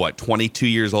probably 22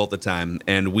 years old at the time,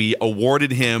 and we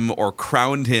awarded him, or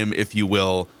crowned him, if you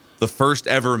will, the first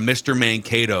ever Mr.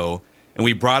 Mankato, and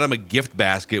we brought him a gift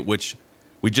basket, which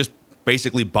we just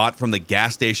basically bought from the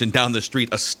gas station down the street,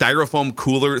 a styrofoam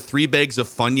cooler, 3 bags of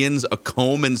Funyuns, a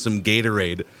comb, and some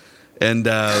Gatorade. And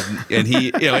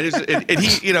he,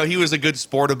 he was a good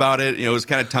sport about it. It was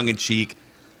kind of tongue in cheek.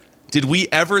 Did we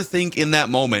ever think in that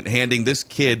moment, handing this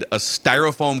kid a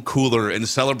styrofoam cooler and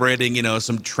celebrating,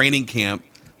 some training camp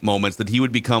moments, that he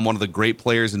would become one of the great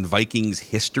players in Vikings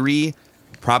history?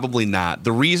 Probably not.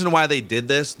 The reason why they did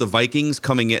this, the Vikings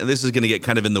coming in, this is going to get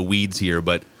kind of in the weeds here,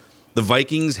 but the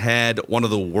Vikings had one of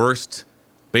the worst,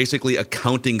 basically,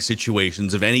 accounting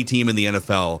situations of any team in the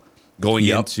NFL going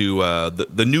into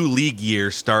the new league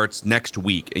year starts next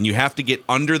week, and you have to get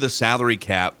under the salary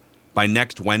cap by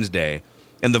next Wednesday.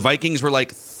 And the Vikings were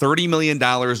like $30 million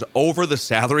over the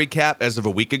salary cap as of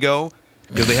a week ago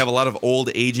because they have a lot of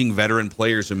old, aging veteran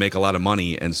players who make a lot of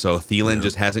money. And so Thielen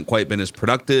just hasn't quite been as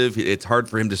productive. It's hard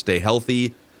for him to stay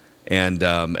healthy. And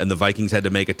the Vikings had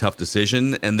to make a tough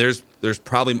decision. And there's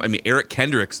probably, Eric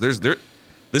Kendricks, this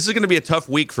is going to be a tough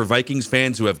week for Vikings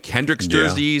fans who have Kendricks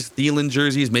jerseys, Thielen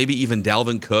jerseys, maybe even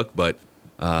Dalvin Cook. But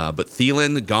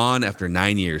Thielen gone after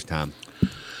 9 years, Tom.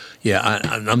 Yeah,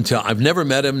 I've never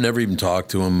met him, never even talked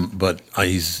to him, but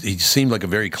he seemed like a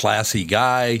very classy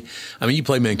guy. You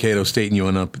play Mankato State and you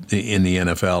end up in the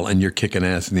NFL, and you're kicking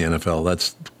ass in the NFL.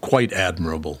 That's quite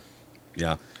admirable.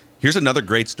 Yeah. Here's another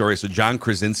great story. So John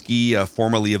Krasinski,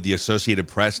 formerly of the Associated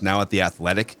Press, now at The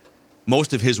Athletic.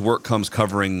 Most of his work comes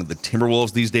covering the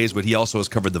Timberwolves these days, but he also has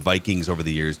covered the Vikings over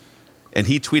the years. And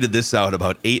he tweeted this out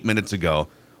about 8 minutes ago.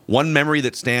 One memory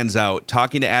that stands out,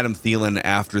 talking to Adam Thielen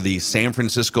after the San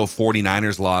Francisco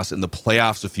 49ers loss in the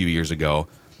playoffs a few years ago.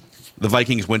 The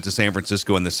Vikings went to San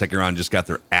Francisco in the second round, just got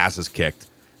their asses kicked.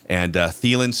 And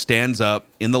Thielen stands up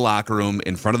in the locker room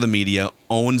in front of the media,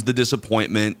 owns the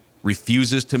disappointment,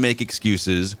 refuses to make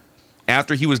excuses.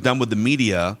 After he was done with the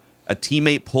media, a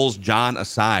teammate pulls John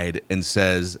aside and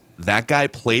says, "That guy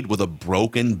played with a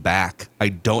broken back. I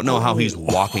don't know how he's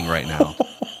walking right now."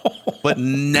 But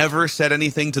never said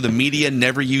anything to the media,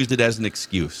 never used it as an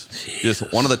excuse. Just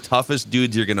one of the toughest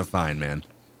dudes you're going to find, man.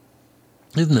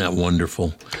 Isn't that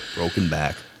wonderful? Broken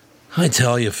back. I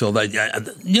tell you, Phil,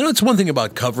 it's one thing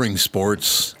about covering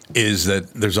sports is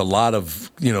that there's a lot of,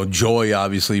 joy,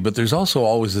 obviously, but there's also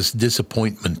always this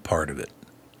disappointment part of it,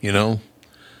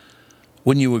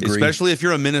 Wouldn't you agree? Especially if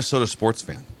you're a Minnesota sports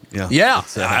fan. Yeah,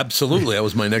 absolutely. That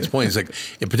was my next point. It's like,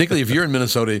 particularly if you're in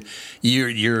Minnesota,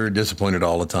 you're disappointed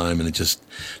all the time, and it just.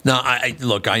 Now,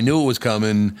 I knew it was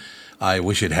coming. I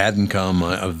wish it hadn't come.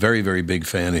 I'm a very, very big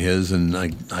fan of his, and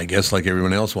I guess like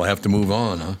everyone else, we'll have to move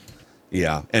on, huh?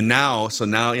 Yeah, and now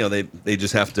they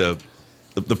just have to.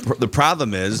 The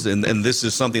problem is, and this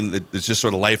is something that's just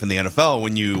sort of life in the NFL.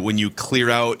 When you clear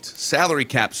out salary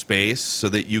cap space so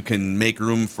that you can make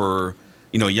room for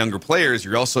younger players,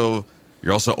 you're also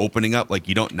opening up, like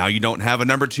you don't have a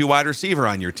number 2 wide receiver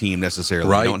on your team necessarily.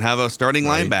 Right. You don't have a starting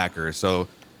linebacker. So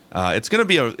it's gonna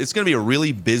be a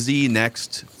really busy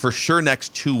next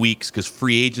 2 weeks because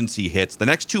free agency hits. The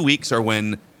next 2 weeks are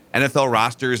when NFL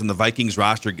rosters and the Vikings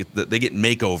roster get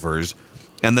makeovers,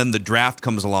 and then the draft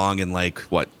comes along in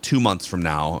 2 months from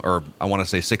now, or I want to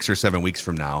say 6 or 7 weeks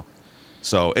from now.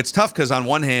 So it's tough because on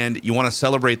one hand you want to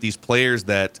celebrate these players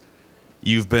that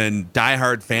you've been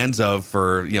diehard fans of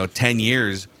for 10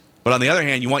 years, but on the other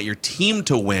hand, you want your team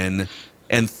to win.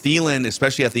 And Thielen,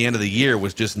 especially at the end of the year,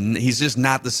 he's just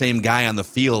not the same guy on the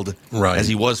field as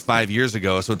he was 5 years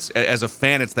ago. So it's, as a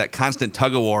fan, it's that constant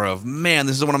tug of war of, man,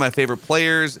 this is one of my favorite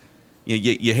players.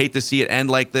 You hate to see it end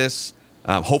like this.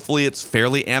 Hopefully it's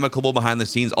fairly amicable behind the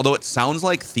scenes, although it sounds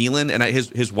like Thielen, and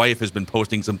his wife has been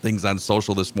posting some things on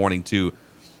social this morning too.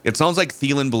 It sounds like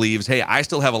Thielen believes, hey, I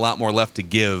still have a lot more left to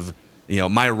give.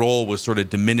 My role was sort of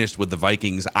diminished with the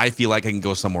Vikings. I feel like I can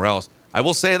go somewhere else. I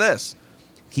will say this.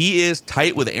 He is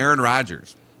tight with Aaron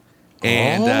Rodgers.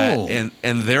 And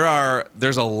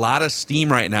there's a lot of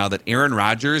steam right now that Aaron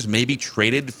Rodgers may be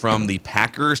traded from the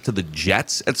Packers to the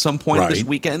Jets at some point this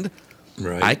weekend.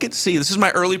 Right. I could see, this is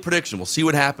my early prediction. We'll see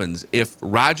what happens. If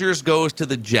Rodgers goes to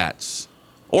the Jets,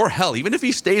 or hell, even if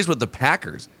he stays with the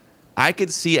Packers, I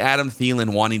could see Adam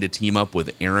Thielen wanting to team up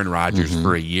with Aaron Rodgers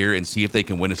for a year and see if they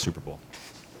can win a Super Bowl.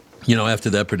 After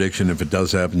that prediction, if it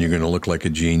does happen, you're going to look like a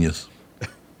genius.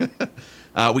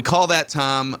 We call that,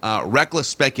 Tom, reckless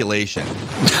speculation.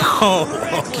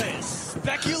 Reckless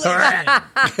speculation.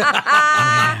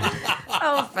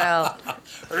 Oh, Phil.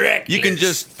 You can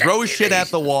just throw shit at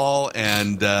the wall,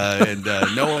 and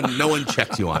no one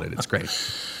checks you on it. It's great.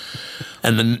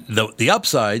 And then the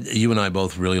upside, you and I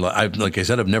both really like. Like I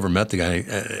said, I've never met the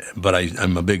guy, but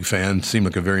I'm a big fan. Seemed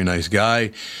like a very nice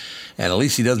guy, and at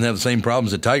least he doesn't have the same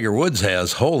problems that Tiger Woods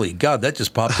has. Holy God, that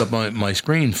just popped up on my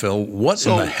screen, Phil. What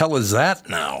in the hell is that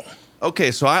now?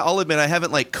 Okay, so I'll admit I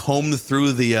haven't combed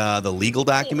through the legal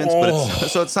documents,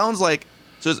 but it sounds like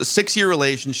it's a 6-year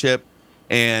relationship.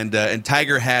 And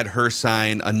Tiger had her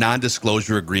sign a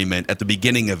non-disclosure agreement at the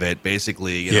beginning of it.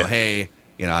 Basically, hey,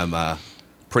 I'm a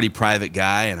pretty private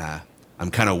guy, and I'm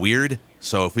kind of weird.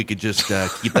 So if we could just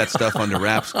keep that stuff under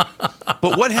wraps.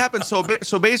 But what happened?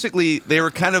 So basically, they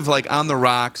were kind of on the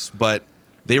rocks, but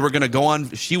they were going to go on.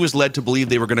 She was led to believe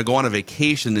they were going to go on a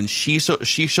vacation, and she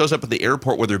shows up at the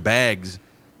airport with her bags,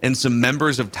 and some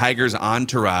members of Tiger's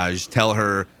entourage tell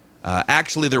her,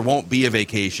 actually, there won't be a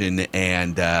vacation,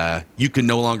 and you can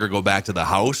no longer go back to the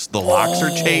house. The locks are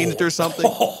changed or something.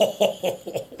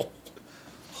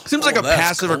 Seems like a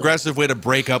passive-aggressive way to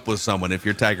break up with someone if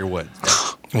you're Tiger Woods.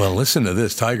 Well, listen to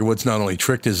this. Tiger Woods not only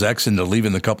tricked his ex into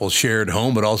leaving the couple's shared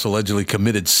home, but also allegedly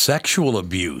committed sexual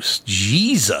abuse.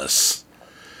 Jesus.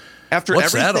 After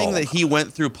everything that he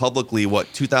went through publicly,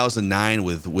 2009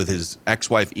 with his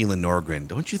ex-wife, Elin Norgren,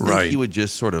 don't you think he would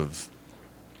just sort of,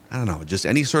 I don't know, just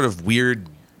any sort of weird,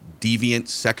 deviant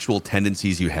sexual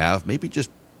tendencies you have, maybe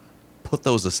just put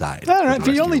those aside. I don't know,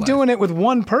 if you're only doing it with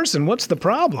one person, what's the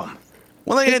problem?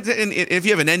 Well, and if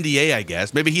you have an NDA, I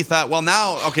guess, maybe he thought, well,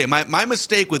 now, okay, my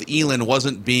mistake with Elin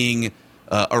wasn't being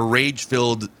a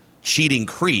rage-filled cheating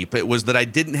creep. It was that I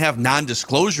didn't have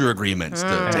non-disclosure agreements to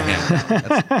him.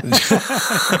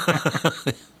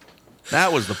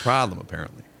 That was the problem,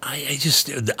 apparently. I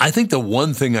think the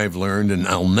one thing I've learned, and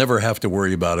I'll never have to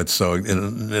worry about it, so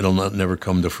it'll never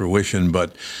come to fruition,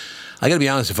 but I got to be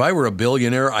honest, if I were a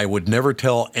billionaire, I would never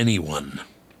tell anyone.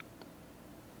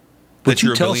 That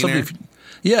you're a billionaire?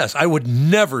 Yes, I would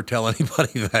never tell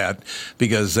anybody that,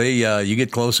 because you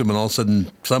get close to them and all of a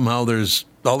sudden somehow there's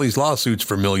all these lawsuits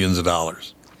for millions of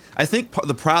dollars. I think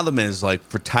the problem is,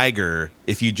 for Tiger,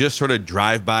 if you just sort of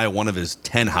drive by one of his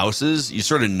 10 houses, you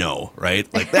sort of know, right?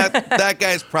 That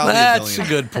guy's probably That's a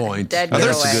good point. Are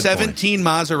there 17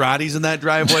 Maseratis in that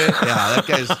driveway? Yeah, that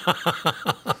guy's...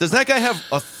 Does that guy have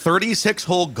a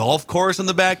 36-hole golf course in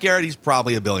the backyard? He's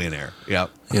probably a billionaire. Yeah.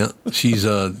 Yeah, she's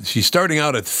starting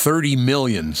out at $30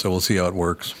 million, so we'll see how it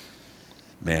works.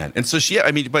 Man, and so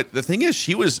but the thing is,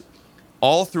 she was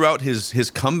all throughout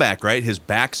his comeback, right? His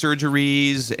back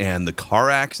surgeries and the car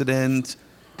accident,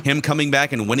 him coming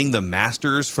back and winning the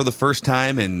Masters for the first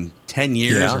time in 10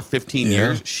 years or 15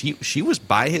 years. She was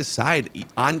by his side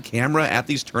on camera at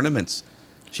these tournaments.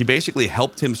 She basically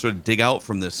helped him sort of dig out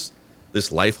from this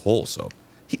life hole. So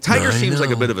Tiger seems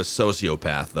like a bit of a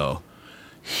sociopath, though.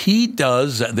 He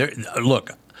does.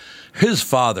 Look, his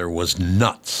father was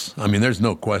nuts. I mean, there's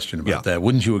no question about that.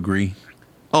 Wouldn't you agree?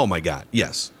 Oh, my God.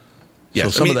 Yes. Yes.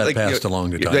 So some of that passed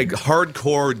along to Tiger.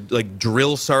 Hardcore,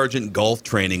 drill sergeant golf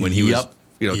training when he was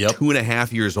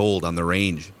 2.5 years old on the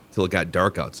range till it got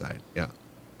dark outside. Yeah.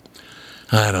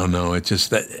 I don't know. It's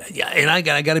just that, and I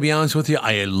got to be honest with you.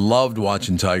 I loved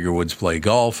watching Tiger Woods play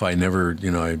golf. I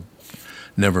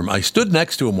stood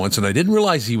next to him once, and I didn't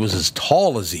realize he was as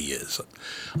tall as he is.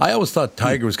 I always thought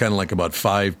Tiger was kind of like about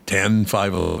 5'10",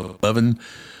 5'11".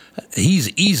 He's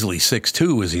easily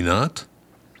 6'2", is he not?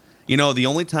 The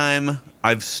only time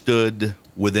I've stood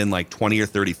within 20 or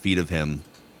 30 feet of him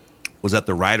was at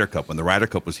the Ryder Cup, when the Ryder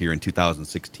Cup was here in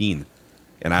 2016.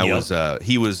 And I was,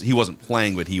 he wasn't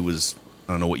playing, but he was,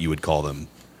 I don't know what you would call them,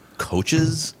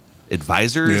 coaches,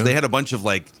 advisors. Yeah. They had a bunch of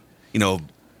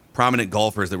prominent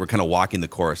golfers that were kind of walking the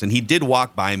course. And he did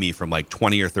walk by me from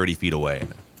 20 or 30 feet away.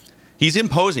 He's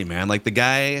imposing, man. Like the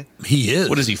guy, he is.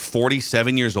 What is he?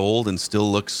 47 years old and still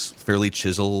looks fairly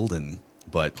chiseled.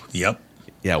 Yep.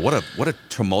 Yeah. What a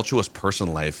tumultuous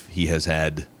personal life he has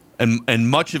had, and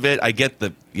much of it, I get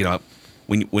the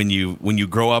when you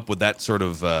grow up with that sort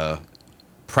of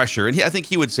pressure, and I think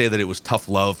he would say that it was tough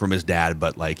love from his dad,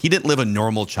 but like he didn't live a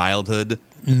normal childhood.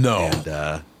 No.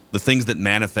 And the things that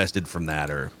manifested from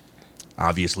that are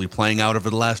obviously playing out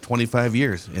over the last 25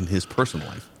 years in his personal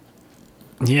life.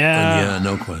 Yeah.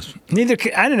 No question. I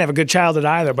didn't have a good childhood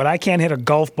either, but I can't hit a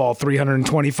golf ball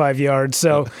 325 yards.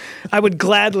 So I would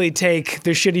gladly take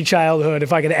the shitty childhood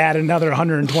if I could add another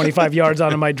 125 yards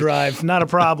onto my drive. Not a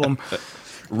problem.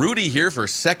 Rudy here for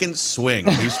Second Swing,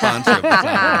 new sponsor of the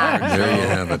Time. There you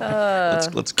have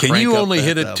it. Let's Can crank you up only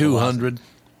that, hit it 200?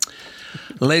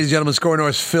 Ladies and gentlemen, Score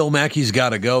North Phil Mackey's got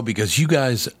to go because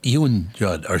you and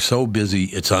Judd are so busy,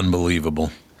 it's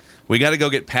unbelievable. We got to go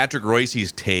get Patrick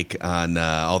Royce's take on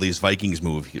all these Vikings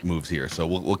moves here. So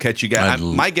we'll catch you guys.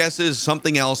 My guess is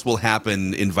something else will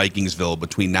happen in Vikingsville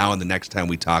between now and the next time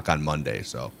we talk on Monday.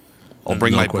 So I'll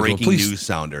bring my breaking news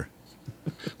sounder.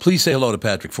 Please say hello to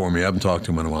Patrick for me. I haven't talked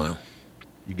to him in a while.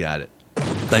 You got it.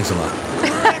 Thanks a lot.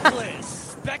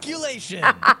 Reckless speculation.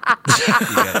 I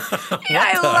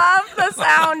love the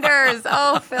sounders.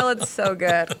 Oh, Phil, it's so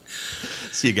good.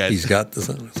 See you guys. He's got the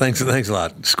thanks a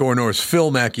lot. Score North's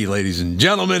Phil Mackey, ladies and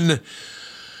gentlemen.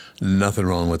 Nothing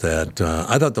wrong with that.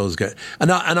 I thought those guys,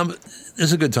 this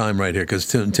is a good time right here because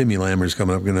Timmy Lammer's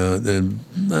coming up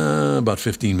about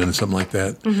 15 minutes, something like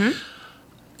that. Mm-hmm.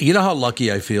 You know how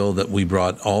lucky I feel that we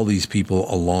brought all these people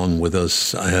along with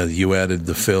us. You added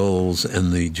the Phils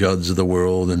and the Judds of the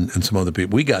world and some other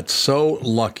people. We got so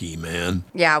lucky, man.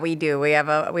 Yeah, we do. We had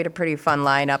a pretty fun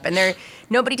lineup, and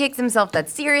nobody takes himself that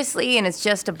seriously, and it's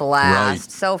just a blast.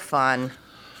 Right. So fun.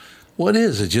 Well, it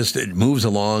is. It moves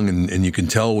along, and you can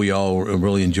tell we all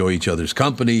really enjoy each other's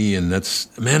company, and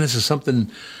this is something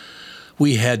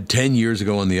we had 10 years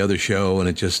ago on the other show, and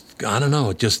I don't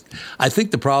know. I think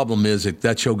the problem is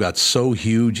that show got so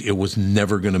huge, it was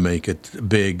never going to make it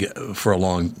big for it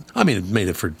made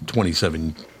it for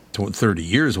 27, 30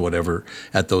 years, whatever,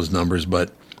 at those numbers. But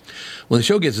when the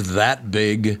show gets that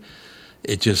big,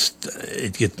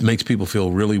 it makes people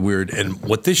feel really weird. And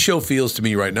what this show feels to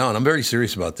me right now, and I'm very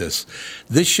serious about this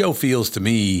show feels to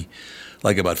me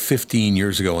like about 15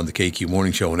 years ago on the KQ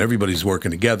Morning Show, and everybody's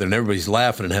working together, and everybody's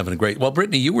laughing and having a great... Well,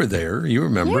 Brittany, you were there. You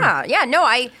remember. Yeah. No,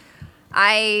 I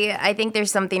think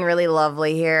there's something really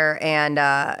lovely here, and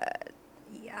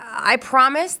I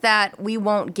promise that we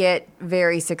won't get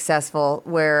very successful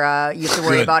where you have to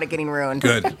worry about it getting ruined.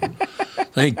 Good.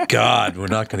 Thank God we're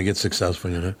not going to get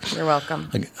successful, you know. You're welcome.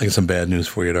 I got some bad news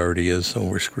for you. It already is, so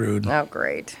we're screwed. Oh,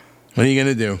 great. What are you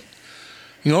going to do?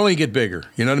 You can only get bigger.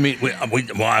 You know what I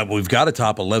mean? We've got to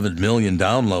top 11 million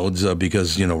downloads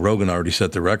because, Rogan already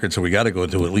set the record, so we got to go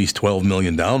to at least 12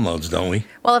 million downloads, don't we?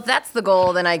 Well, if that's the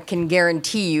goal, then I can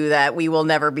guarantee you that we will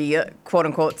never be,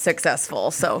 quote-unquote,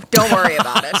 successful, so don't worry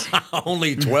about it.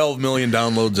 Only 12 million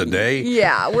downloads a day?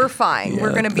 Yeah, we're fine. Yeah,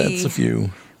 we're going to be... That's a few.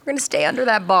 We're going to stay under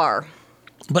that bar.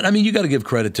 But, you got to give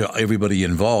credit to everybody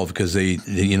involved because I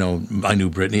knew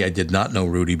Brittany. I did not know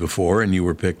Rudy before, and you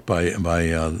were picked by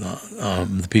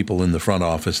the people in the front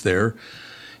office there,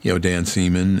 Dan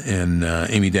Seaman and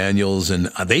Amy Daniels, and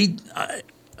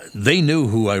they knew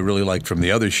who I really liked from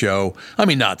the other show.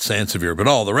 Not Sansevier, but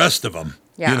all the rest of them.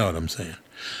 Yeah. You know what I'm saying?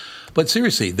 But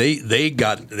seriously, they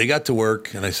got to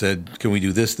work, and I said, "Can we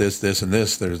do this, and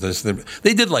this?" There's this.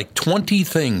 They did like 20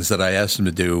 things that I asked them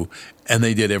to do, and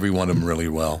they did every one of them really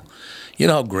well. You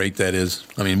know how great that is.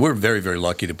 We're very, very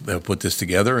lucky to put this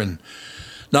together, and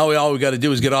now all we got to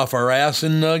do is get off our ass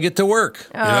and get to work.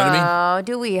 You know what I mean? Oh,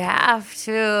 do we have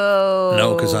to?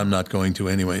 No, because I'm not going to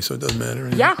anyway, so it doesn't matter.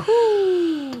 Anyway.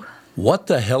 Yahoo! What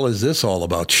the hell is this all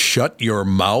about? Shut your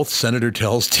mouth, Senator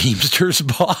tells Teamsters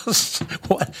boss.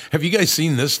 What? Have you guys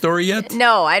seen this story yet?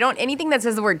 No, I don't. Anything that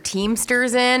says the word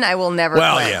Teamsters in, I will never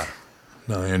click. Yeah.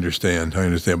 No, I understand.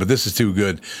 But this is too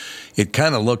good. It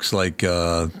kind of looks like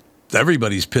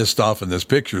everybody's pissed off in this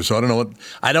picture, so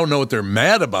I don't know what they're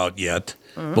mad about yet,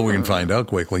 but we can find out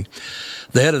quickly.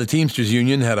 The head of the Teamsters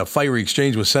Union had a fiery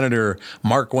exchange with Senator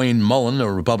Markwayne Mullin,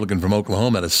 a Republican from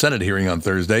Oklahoma, at a Senate hearing on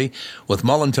Thursday, with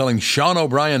Mullin telling Sean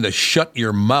O'Brien to shut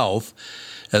your mouth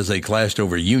as they clashed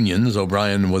over unions.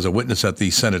 O'Brien was a witness at the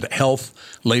Senate Health,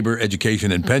 Labor,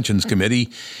 Education, and Pensions Committee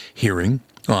hearing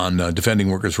on defending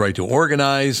workers' right to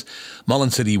organize. Mullin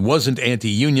said he wasn't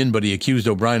anti-union, but he accused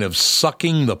O'Brien of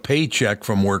sucking the paycheck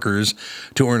from workers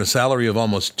to earn a salary of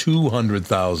almost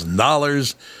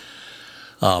 $200,000.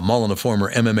 Mullen, a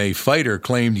former MMA fighter,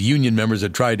 claimed union members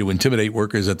had tried to intimidate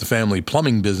workers at the family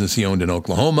plumbing business he owned in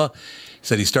Oklahoma. He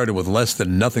said he started with less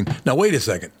than nothing. Now, wait a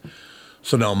second.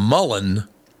 So now Mullen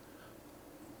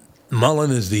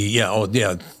is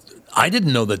the, I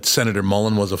didn't know that Senator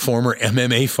Mullen was a former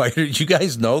MMA fighter. Did you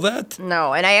guys know that?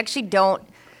 No, and I actually don't.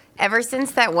 Ever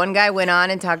since that one guy went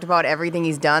on and talked about everything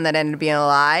he's done that ended up being a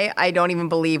lie, I don't even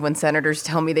believe when senators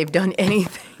tell me they've done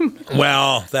anything.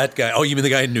 Well, that guy. Oh, you mean the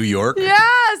guy in New York?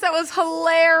 Yes, that was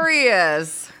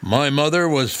hilarious. My mother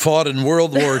was fought in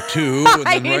World War II.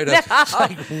 And then it's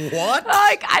like, what?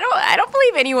 Like, I don't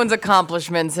believe anyone's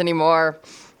accomplishments anymore.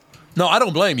 No, I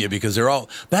don't blame you because they're all.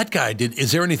 That guy did.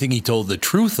 Is there anything he told the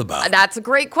truth about? That's a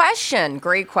great question.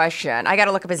 Great question. I got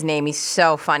to look up his name. He's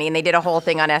so funny. And they did a whole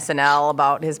thing on SNL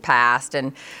about his past.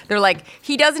 And they're like,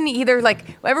 he doesn't either. Like,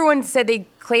 everyone said they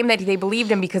claimed that they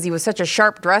believed him because he was such a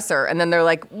sharp dresser. And then they're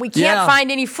like, we can't find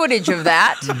any footage of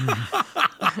that.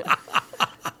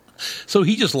 So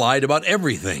he just lied about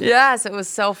everything. Yes, it was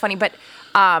so funny. But,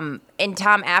 and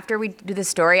Tom, after we do the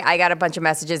story, I got a bunch of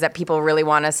messages that people really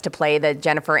want us to play the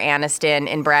Jennifer Aniston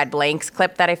and Brad Blanks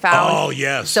clip that I found. Oh,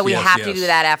 yes. So we have to do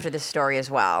that after the story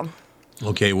as well.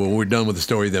 Okay, well, we're done with the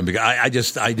story then. Because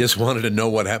I just wanted to know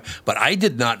what happened. But I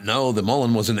did not know that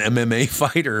Mullen was an MMA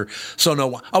fighter. So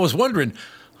no, I was wondering,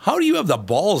 how do you have the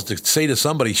balls to say to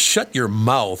somebody, shut your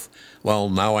mouth? Well,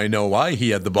 now I know why he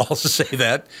had the balls to say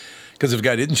that. Because if a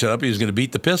guy didn't shut up, he was going to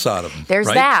beat the piss out of him. There's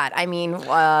right? that. I mean,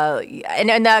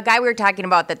 and the guy we were talking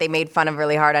about that they made fun of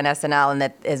really hard on SNL and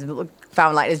that is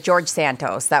found like is George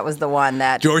Santos. That was the one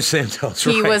that George Santos.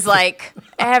 He was like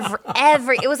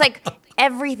it was like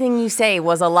everything you say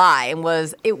was a lie and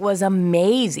it was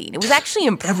amazing. It was actually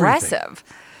impressive.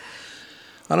 Everything.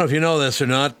 I don't know if you know this or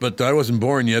not, but I wasn't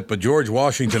born yet, but George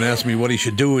Washington asked me what he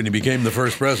should do when he became the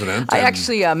first president. I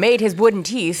actually made his wooden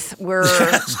teeth.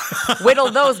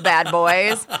 Whittled those bad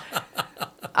boys.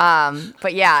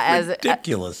 But yeah,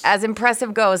 ridiculous. As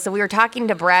impressive goes. So we were talking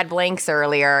to Brad Blanks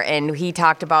earlier, and he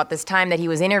talked about this time that he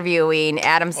was interviewing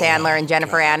Adam Sandler and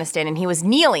Jennifer Aniston, and he was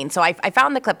kneeling. So I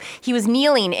found the clip. He was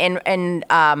kneeling, and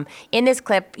in this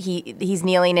clip, he's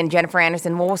kneeling, and Jennifer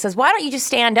Aniston says, "Why don't you just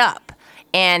stand up?"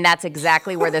 And that's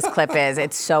exactly where this clip is.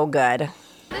 It's so good.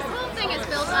 This whole thing is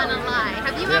built on a lie.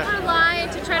 Have you ever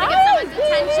lied to try to get someone's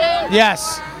attention?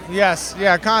 Yes,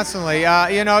 constantly.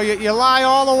 You lie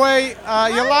all the way.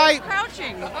 You lie.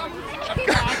 Crouching.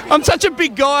 I'm such a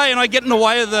big guy, and I get in the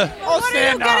way of the. What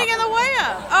are you getting in the way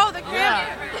of? Oh, the camera.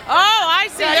 Yeah. Oh, I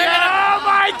see. Oh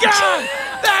my God,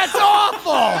 that's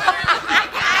awful.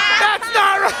 That's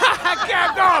not right. I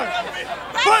can't go.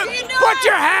 Put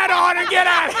your hat on and get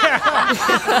out of here.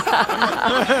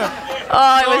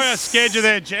 I scared you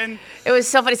there, Jen. It was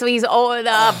so funny. So he's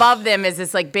above them is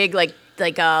this like big like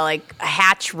a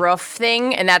hatch roof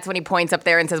thing, and that's when he points up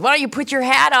there and says, "Why don't you put your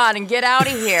hat on and get out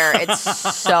of here?" It's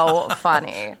so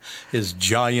funny. His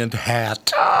giant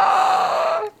hat.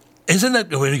 Isn't that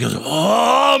when he goes,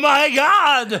 "Oh my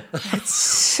God!" It's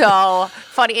so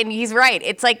funny, and he's right.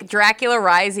 It's like Dracula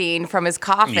rising from his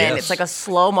coffin. Yes. It's like a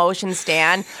slow motion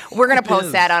stand. We're gonna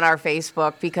post that on our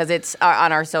Facebook because it's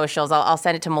on our socials. I'll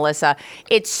send it to Melissa.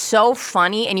 It's so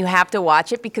funny, and you have to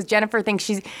watch it because Jennifer thinks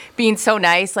she's being so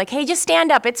nice, like, "Hey, just stand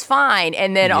up. It's fine."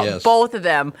 And then both of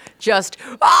them just,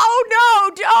 "Oh no,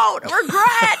 don't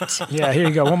regret." Yeah, here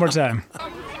you go. One more time.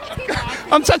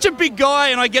 I'm such a big guy,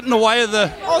 and I get in the way of the.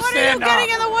 What are you getting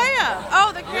in the way of?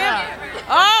 Oh, the camera. Yeah.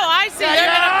 Oh, I see.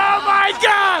 Oh my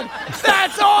God,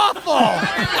 that's awful.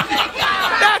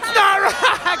 That's not right.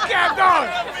 I can't go.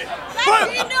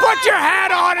 Put your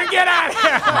hat on and get out of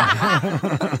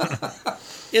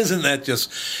here. Isn't that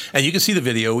just? And you can see the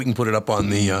video. We can put it up on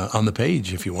the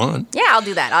page if you want. Yeah, I'll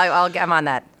do that. I'm on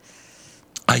that.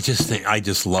 I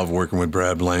just love working with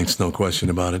Brad Blanks, no question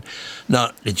about it.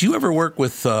 Now, did you ever work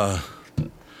with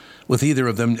either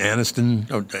of them, Aniston?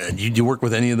 Or, did you work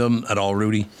with any of them at all,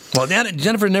 Rudy? Well,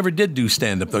 Jennifer never did do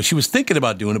stand-up, though. She was thinking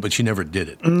about doing it, but she never did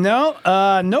it. No,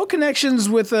 no connections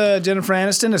with Jennifer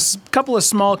Aniston. A couple of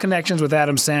small connections with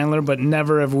Adam Sandler, but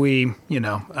never have we,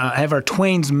 have our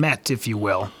twains met, if you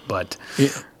will. But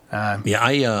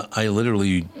I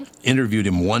literally interviewed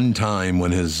him one time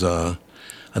when his.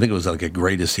 I think it was like a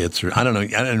Greatest Hits, or I don't know. I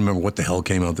don't remember what the hell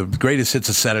came out. The Greatest Hits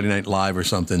of Saturday Night Live or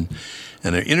something.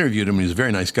 And I interviewed him. He was a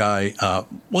very nice guy.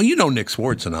 Well, you know Nick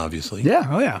Swartzen, obviously. Yeah.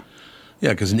 Oh, yeah. Yeah,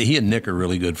 because he and Nick are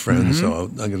really good friends.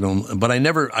 Mm-hmm. So I know him. But I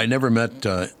never met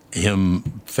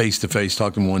him face to face.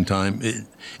 Talked to him one time.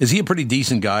 Is he a pretty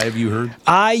decent guy? Have you heard?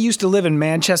 I used to live in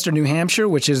Manchester, New Hampshire,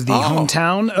 which is the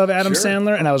hometown of Adam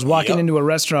Sandler. And I was walking into a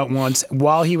restaurant once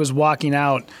while he was walking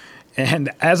out. And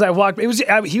as I walked, he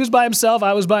was by himself,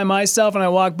 I was by myself, and I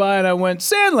walked by and I went,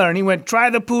 Sandler, and he went, try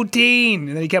the poutine, and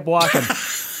then he kept walking.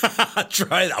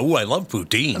 Try that. Oh, I love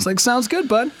poutine. I was like, sounds good,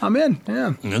 bud. I'm in.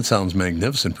 Yeah. That sounds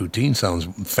magnificent. Poutine sounds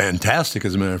fantastic,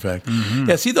 as a matter of fact. Mm-hmm.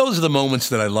 Yeah, see, those are the moments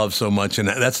that I love so much, and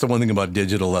that's the one thing about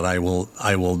digital that I will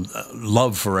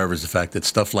love forever is the fact that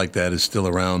stuff like that is still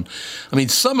around. I mean,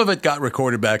 some of it got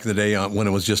recorded back in the day when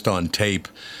it was just on tape,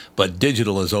 but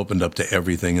digital has opened up to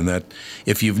everything, and that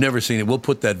if you've never seen it, we'll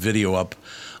put that video up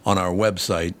on our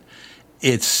website.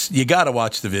 You got to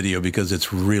watch the video because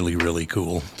it's really, really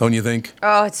cool. Don't you think?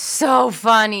 Oh, it's so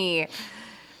funny.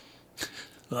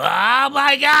 Oh,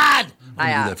 my God.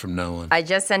 I'll do that from now on. I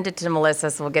just sent it to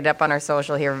Melissa, so we'll get it up on our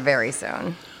social here very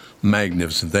soon.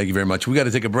 Magnificent. Thank you very much. We got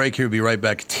to take a break here. We'll be right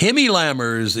back. Timmy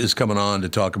Lammers is coming on to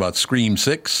talk about Scream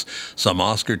 6, some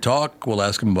Oscar talk. We'll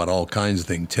ask him about all kinds of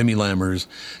things. Timmy Lammers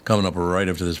coming up right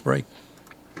after this break.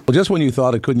 Well, just when you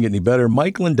thought it couldn't get any better,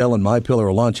 Mike Lindell and MyPillow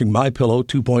are launching MyPillow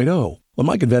 2.0. When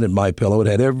Mike invented MyPillow, it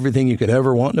had everything you could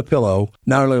ever want in a pillow.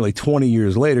 Now, nearly 20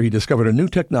 years later, he discovered a new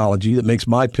technology that makes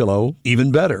MyPillow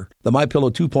even better. The MyPillow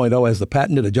 2.0 has the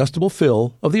patented adjustable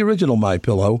fill of the original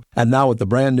MyPillow, and now with the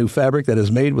brand new fabric that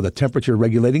is made with a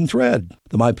temperature-regulating thread.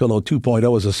 The MyPillow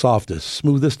 2.0 is the softest,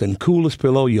 smoothest, and coolest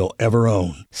pillow you'll ever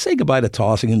own. Say goodbye to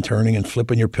tossing and turning and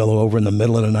flipping your pillow over in the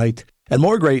middle of the night. And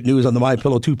more great news on the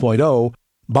MyPillow 2.0.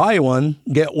 Buy one,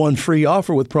 get one free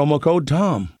offer with promo code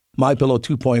TOM. MyPillow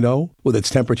 2.0, with its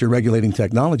temperature-regulating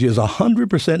technology, is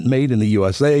 100% made in the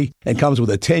USA and comes with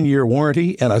a 10-year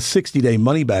warranty and a 60-day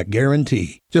money-back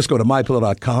guarantee. Just go to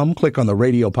MyPillow.com, click on the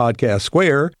radio podcast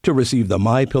square to receive the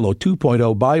MyPillow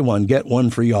 2.0 buy one, get one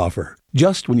free offer.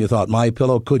 Just when you thought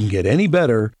MyPillow couldn't get any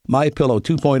better, MyPillow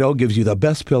 2.0 gives you the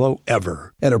best pillow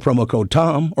ever. Enter promo code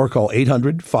TOM or call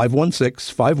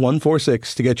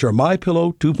 800-516-5146 to get your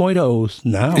MyPillow 2.0s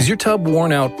now. Is your tub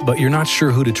worn out, but you're not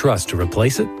sure who to trust to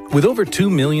replace it? With over 2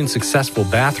 million successful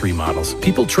bath remodels,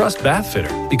 people trust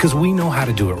Bathfitter because we know how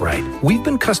to do it right. We've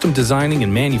been custom designing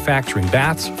and manufacturing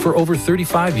baths for over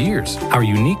 35 years. Our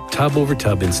unique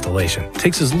tub-over-tub installation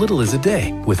takes as little as a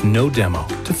day with no demo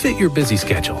to fit your busy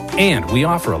schedule. And we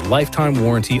offer a lifetime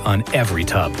warranty on every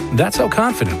tub. That's how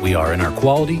confident we are in our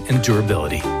quality and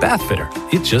durability. Bathfitter,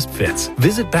 it just fits.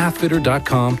 Visit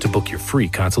bathfitter.com to book your free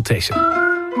consultation.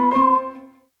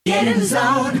 Get in the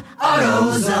zone,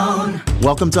 AutoZone.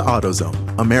 Welcome to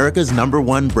AutoZone, America's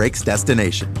 #1 brakes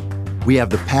destination. We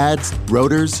have the pads,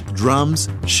 rotors, drums,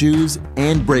 shoes,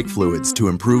 and brake fluids to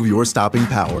improve your stopping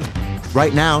power.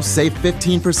 Right now, save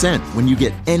 15% when you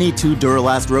get any 2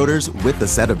 Duralast rotors with a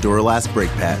set of Duralast brake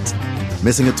pads.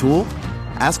 Missing a tool?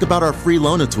 Ask about our free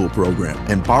Loan-A-Tool program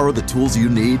and borrow the tools you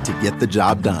need to get the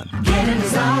job done. Get in the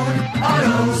zone,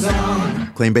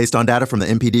 AutoZone. Claim based on data from the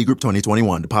MPD Group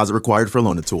 2021. Deposit required for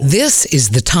Loan-A-Tool. This is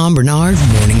the Tom Bernard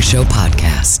Morning Show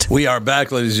podcast. We are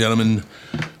back, ladies and gentlemen.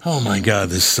 Oh, my God.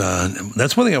 That's one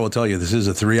thing I will tell you. This is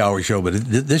a 3-hour show, but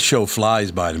this show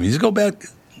flies by to me. Does it go by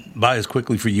as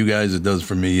quickly for you guys as it does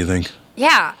for me, you think?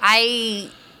 Yeah, I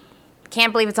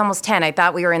can't believe it's almost 10. I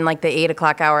thought we were in like the 8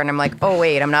 o'clock hour, and I'm like, oh,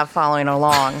 wait, I'm not following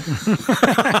along.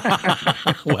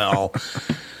 Well,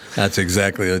 that's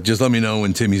exactly it. Just let me know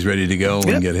when Timmy's ready to go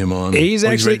and get him on. He's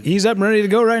up and ready to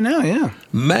go right now, yeah.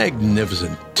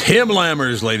 Magnificent. Tim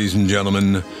Lammers, ladies and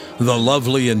gentlemen. The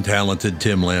lovely and talented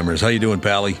Tim Lammers. How you doing,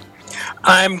 Pally?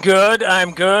 I'm good,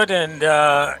 and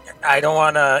I don't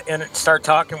want to start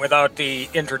talking without the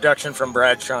introduction from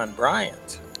Bradshaw and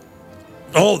Bryant.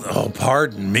 Oh,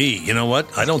 pardon me. You know what?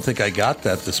 I don't think I got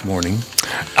that this morning.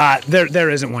 There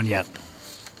isn't one yet.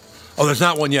 Oh, there's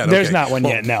not one yet? Okay. There's not one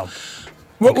yet, no.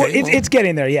 It's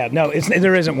getting there, yeah. No,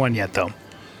 there isn't one yet, though.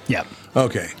 Yeah.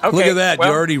 Okay. Look at that. You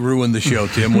already ruined the show,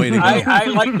 Tim. Way to go. I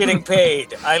like getting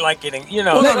paid. I like getting,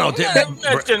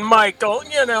 mention Michael,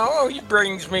 he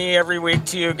brings me every week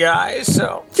to you guys,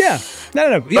 so. Yeah.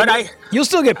 No. But you'll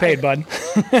still get paid, bud.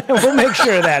 We'll make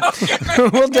sure of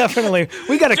that. We'll definitely,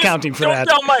 we got accounting for that.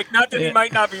 Don't tell Mike, not that he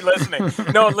might not be listening.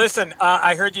 No, listen,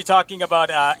 I heard you talking about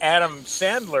Adam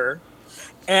Sandler.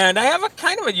 And I have a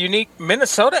kind of a unique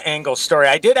Minnesota angle story.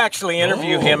 I did actually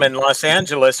interview him in Los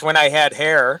Angeles when I had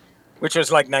hair, which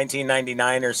was like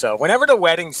 1999 or so, whenever The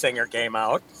Wedding Singer came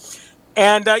out.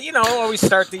 And, always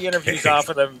start the interviews off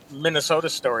of the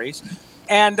Minnesota stories.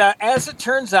 And as it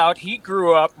turns out, he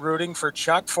grew up rooting for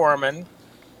Chuck Foreman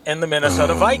and the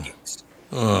Minnesota Vikings.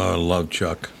 Oh, I love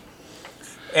Chuck.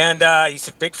 And he's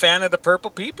a big fan of the Purple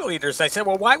People Eaters. I said,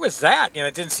 well, why was that?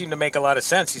 It didn't seem to make a lot of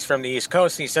sense. He's from the East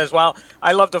Coast. And he says, well,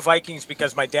 I love the Vikings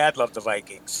because my dad loved the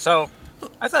Vikings. So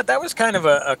I thought that was kind of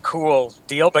a cool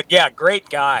deal. But, yeah, great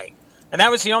guy. And that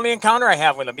was the only encounter I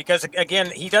have with him because,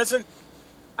 again, he doesn't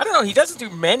 – I don't know. He doesn't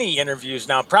do many interviews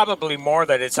now. Probably more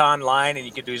that it's online and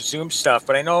you can do Zoom stuff.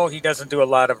 But I know he doesn't do a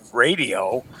lot of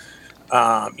radio.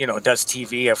 Does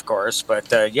TV, of course.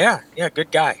 But yeah,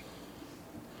 good guy.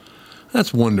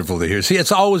 That's wonderful to hear. See,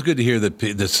 it's always good to hear that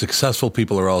the successful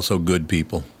people are also good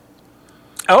people.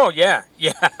 Oh, yeah.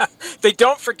 They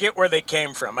don't forget where they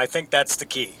came from. I think that's the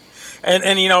key. And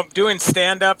doing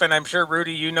stand-up, and I'm sure,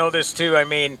 Rudy, you know this too, I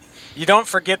mean, you don't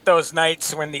forget those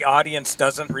nights when the audience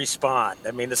doesn't respond.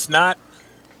 I mean, it's not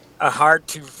hard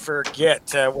to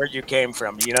forget where you came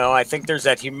from. I think there's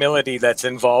that humility that's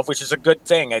involved, which is a good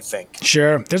thing, I think.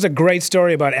 Sure. There's a great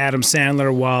story about Adam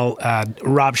Sandler while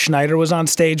Rob Schneider was on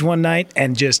stage one night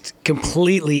and just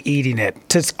completely eating it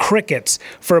to crickets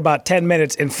for about 10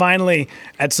 minutes. And finally,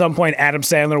 at some point, Adam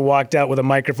Sandler walked out with a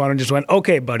microphone and just went,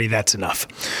 "Okay, buddy, that's enough."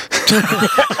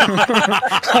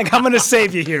 Like, I'm going to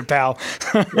save you here, pal.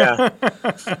 Yeah.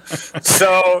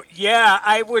 So, yeah,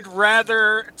 I would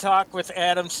rather talk with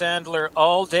Adam Sandler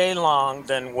all day long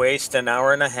than waste an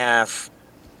hour and a half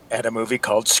at a movie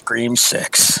called Scream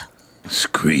 6.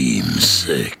 Scream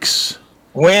 6.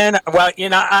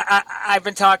 I've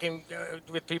been talking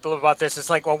with people about this. It's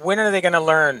like, well, when are they going to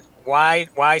learn?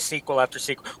 Why sequel after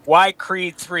sequel? Why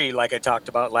Creed 3, like I talked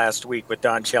about last week with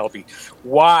Don Shelby?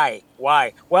 Why?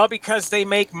 Well, because they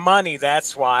make money,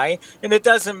 that's why. And it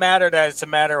doesn't matter that it's a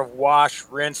matter of wash,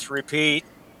 rinse, repeat.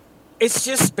 It's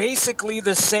just basically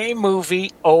the same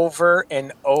movie over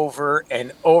and over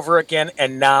and over again.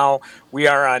 And now we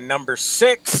are on number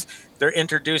 6. They're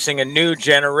introducing a new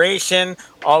generation.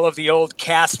 All of the old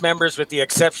cast members, with the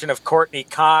exception of Courtney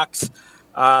Cox,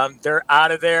 they're out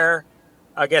of there.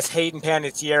 I guess Hayden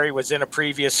Panettiere was in a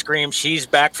previous Scream. She's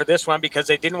back for this one because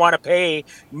they didn't want to pay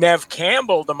Neve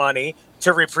Campbell the money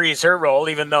to reprise her role,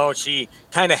 even though she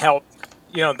kind of helped,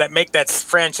 that make that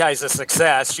franchise a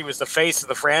success. She was the face of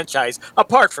the franchise,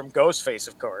 apart from Ghostface,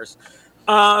 of course.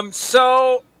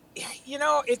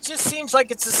 It just seems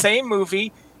like it's the same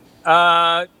movie.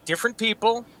 Different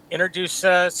people. Introduce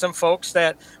some folks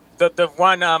that the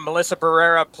one Melissa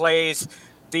Barrera plays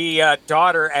the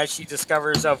daughter, as she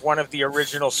discovers, of one of the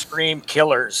original Scream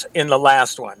killers in the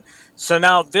last one. So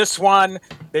now this one,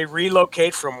 they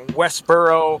relocate from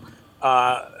Westboro,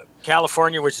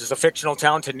 California, which is a fictional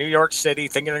town, to New York City,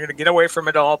 thinking they're going to get away from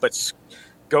it all, but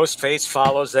Ghostface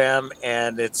follows them,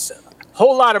 and it's a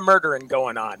whole lot of murdering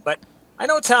going on. But I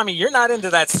know, Tommy, you're not into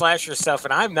that slasher stuff,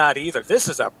 and I'm not either. This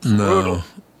is a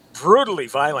brutally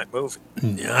violent movie.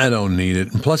 I don't need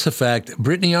it. And plus the fact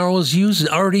Brittany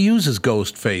already uses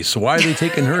Ghostface, so why are they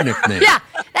taking her nickname? Yeah,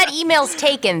 that email's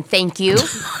taken, thank you.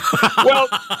 Well,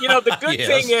 the good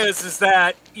thing is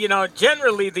that,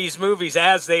 generally these movies,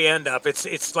 as they end up,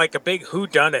 it's like a big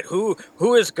whodunit. Who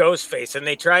is Ghostface? And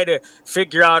they try to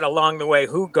figure out along the way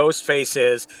who Ghostface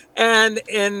is. And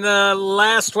in the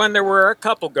last one, there were a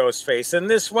couple Ghostface. In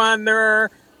this one, there are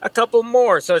a couple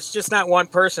more. So it's just not one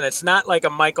person. It's not like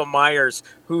a Michael Myers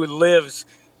who lives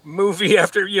movie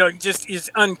after, just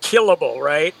is unkillable,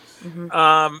 right?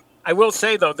 Mm-hmm. I will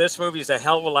say, though, this movie is a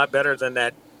hell of a lot better than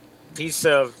that piece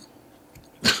of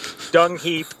dung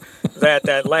heap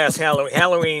that last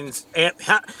Halloween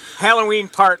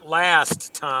part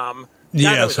last, Tom.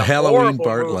 Yes, Halloween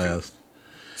part movie. Last.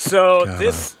 So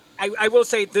this, I will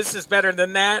say, this is better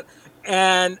than that,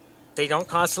 and they don't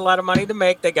cost a lot of money to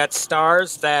make. They got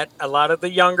stars that a lot of the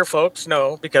younger folks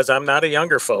know, because I'm not a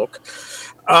younger folk,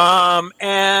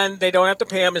 and they don't have to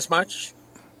pay them as much.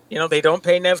 They don't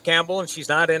pay Neve Campbell, and she's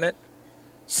not in it.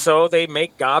 So they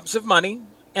make gobs of money,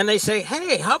 and they say,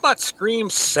 hey, how about Scream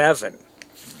 7?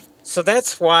 So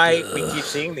that's why we keep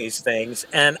seeing these things,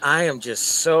 and I am just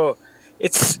so...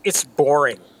 It's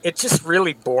boring. It's just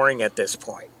really boring at this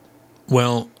point.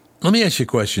 Well, let me ask you a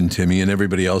question, Timmy, and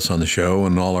everybody else on the show,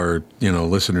 and all our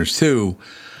listeners too.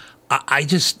 I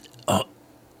guess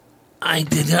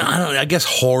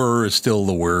horror is still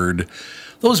the word.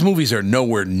 Those movies are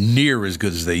nowhere near as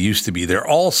good as they used to be. They're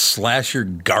all slasher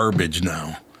garbage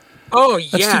now. Oh,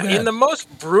 yeah, in the most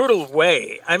brutal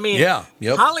way. I mean,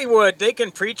 Hollywood, they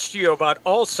can preach to you about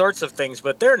all sorts of things,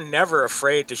 but they're never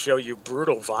afraid to show you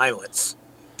brutal violence.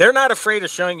 They're not afraid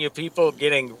of showing you people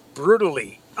getting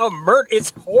brutally murdered. It's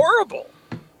horrible.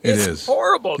 It's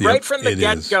horrible, right from the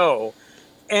get-go.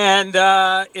 And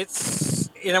it's,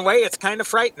 in a way, it's kind of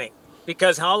frightening,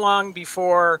 because how long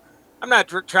before... I'm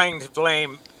not trying to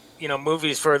blame,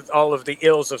 movies for all of the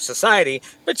ills of society,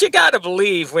 but you got to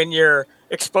believe when you're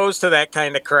exposed to that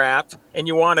kind of crap and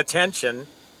you want attention,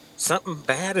 something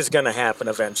bad is going to happen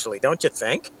eventually, don't you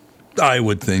think? I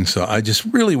would think so. I just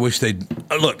really wish they'd...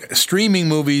 Look, streaming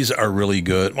movies are really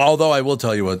good. Although I will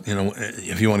tell you what,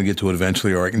 if you want to get to it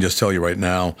eventually, or I can just tell you right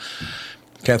now,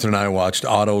 Catherine and I watched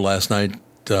Otto last night.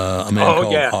 A Man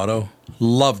Called Otto.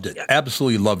 Loved it.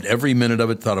 Absolutely loved every minute of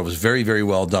it. Thought it was very, very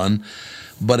well done.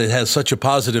 But it has such a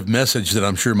positive message that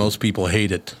I'm sure most people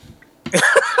hate it.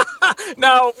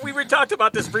 Now, we talked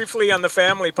about this briefly on the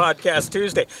Family Podcast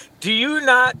Tuesday. Do you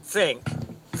not think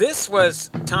this was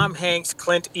Tom Hanks'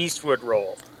 Clint Eastwood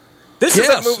role? This is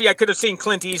a movie I could have seen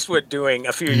Clint Eastwood doing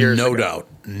a few years ago.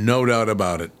 No doubt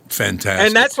about it. Fantastic.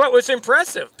 And that's what was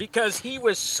impressive, because he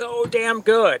was so damn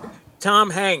good, Tom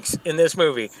Hanks, in this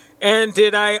movie. And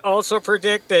did I also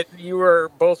predict that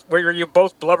were you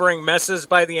both blubbering messes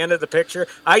by the end of the picture?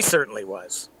 I certainly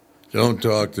was. Don't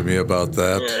talk to me about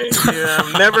that.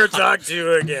 I'll never talk to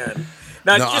you again.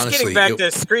 Now, honestly, getting back to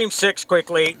Scream 6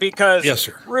 quickly, because yes,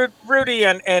 sir. Rudy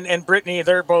and Brittany,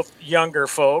 they're both younger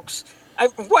folks.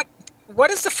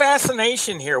 What is the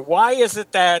fascination here? Why does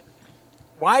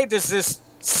this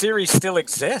series still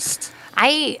exist?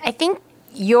 I think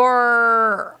you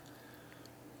are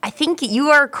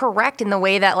correct in the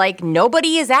way that, like,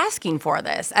 nobody is asking for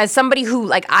this. As somebody who,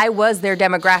 like, I was their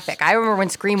demographic. I remember when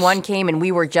Scream 1 came and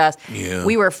we were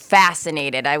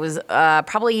fascinated. I was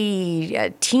probably a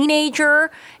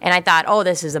teenager and I thought, oh,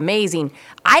 this is amazing.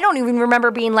 I don't even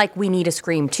remember being like, we need a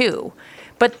Scream 2.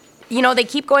 But, they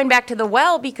keep going back to the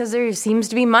well because there seems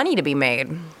to be money to be made.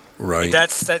 Right.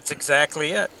 That's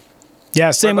exactly it.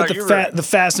 Yeah, same with the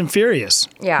Fast and Furious.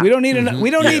 Yeah, we don't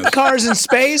need cars in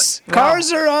space. No.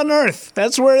 Cars are on Earth.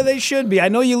 That's where they should be. I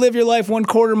know you live your life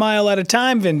 1/4 mile at a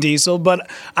time, Vin Diesel, but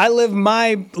I live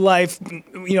my life,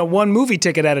 one movie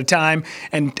ticket at a time,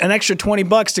 and an extra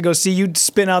 $20 to go see you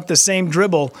spin out the same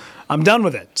dribble. I'm done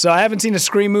with it. So I haven't seen a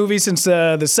Scream movie since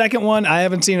the second one. I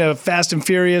haven't seen a Fast and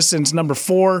Furious since number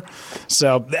 4.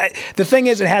 So the thing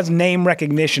is, it has name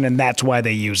recognition, and that's why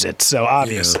they use it. So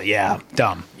obviously,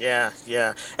 dumb. Yeah.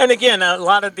 And again, a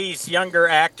lot of these younger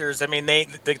actors, I mean,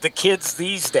 the kids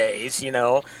these days,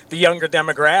 the younger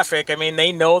demographic, I mean,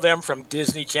 they know them from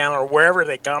Disney Channel or wherever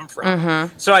they come from.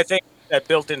 Mm-hmm. So I think that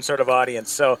built-in sort of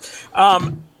audience. So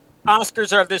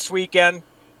Oscars are this weekend.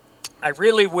 I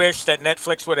really wish that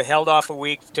Netflix would have held off a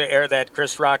week to air that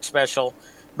Chris Rock special.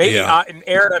 Maybe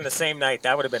air it on the same night.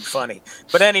 That would have been funny.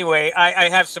 But anyway, I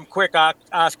have some quick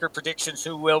Oscar predictions: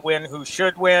 who will win, who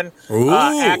should win.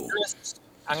 Actress,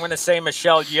 I'm going to say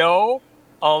Michelle Yeoh,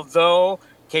 although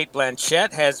Cate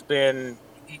Blanchett has been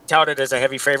touted as a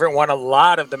heavy favorite, won a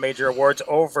lot of the major awards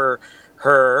over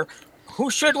her. Who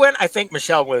should win? I think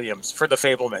Michelle Williams for The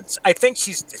Fabelmans. I think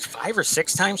she's 5 or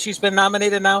 6 times she's been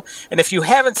nominated now. And if you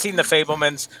haven't seen The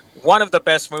Fabelmans, one of the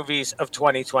best movies of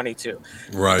 2022.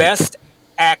 Right. Best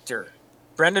actor,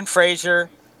 Brendan Fraser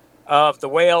of The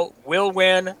Whale will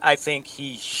win. I think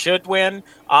he should win.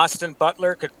 Austin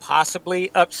Butler could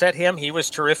possibly upset him. He was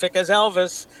terrific as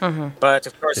Elvis. Mm-hmm. But,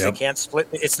 of course, they can't split.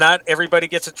 It's not everybody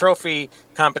gets a trophy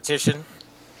competition.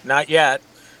 Not yet.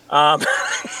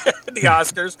 The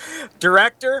Oscars.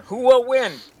 Director, who will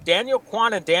win? Daniel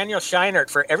Kwan and Daniel Scheinert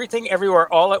for Everything Everywhere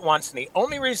All at Once. And the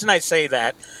only reason I say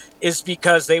that is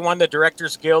because they won the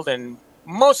Directors Guild, and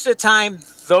most of the time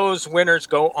those winners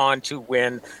go on to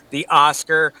win the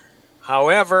Oscar.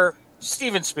 However,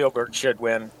 Steven Spielberg should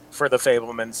win for The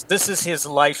Fabelmans. This is his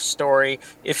life story.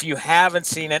 If you haven't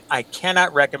seen it, I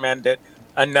cannot recommend it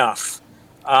enough.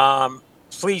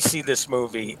 Please see this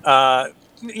movie.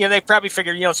 They probably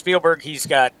figured, Spielberg, he's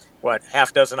got,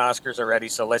 half dozen Oscars already,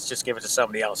 so let's just give it to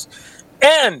somebody else.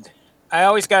 And I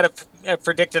always got to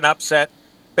predict an upset.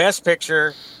 Best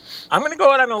Picture, I'm going to go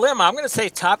out on a limb. I'm going to say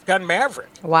Top Gun Maverick.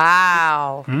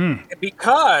 Wow.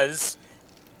 Because,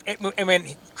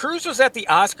 Cruise was at the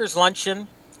Oscars luncheon.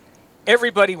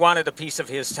 Everybody wanted a piece of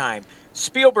his time.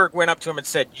 Spielberg went up to him and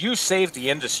said, "You saved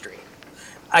the industry."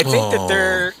 I think that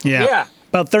they're... Yeah.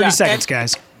 About 30 seconds,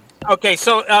 guys. Okay,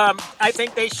 so I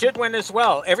think they should win as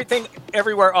well. Everything,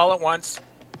 Everywhere, All at Once,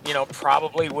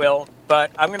 probably will. But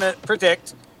I'm going to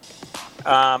predict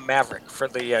Maverick for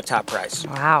the top prize.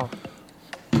 Wow.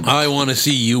 I want to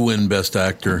see you win Best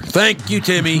Actor. Thank you,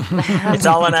 Timmy. It's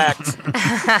all an act.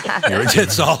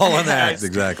 It's all an act,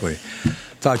 exactly.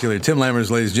 Talk to you later. Tim Lammers,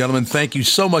 ladies and gentlemen, thank you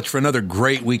so much for another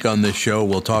great week on this show.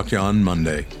 We'll talk to you on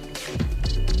Monday.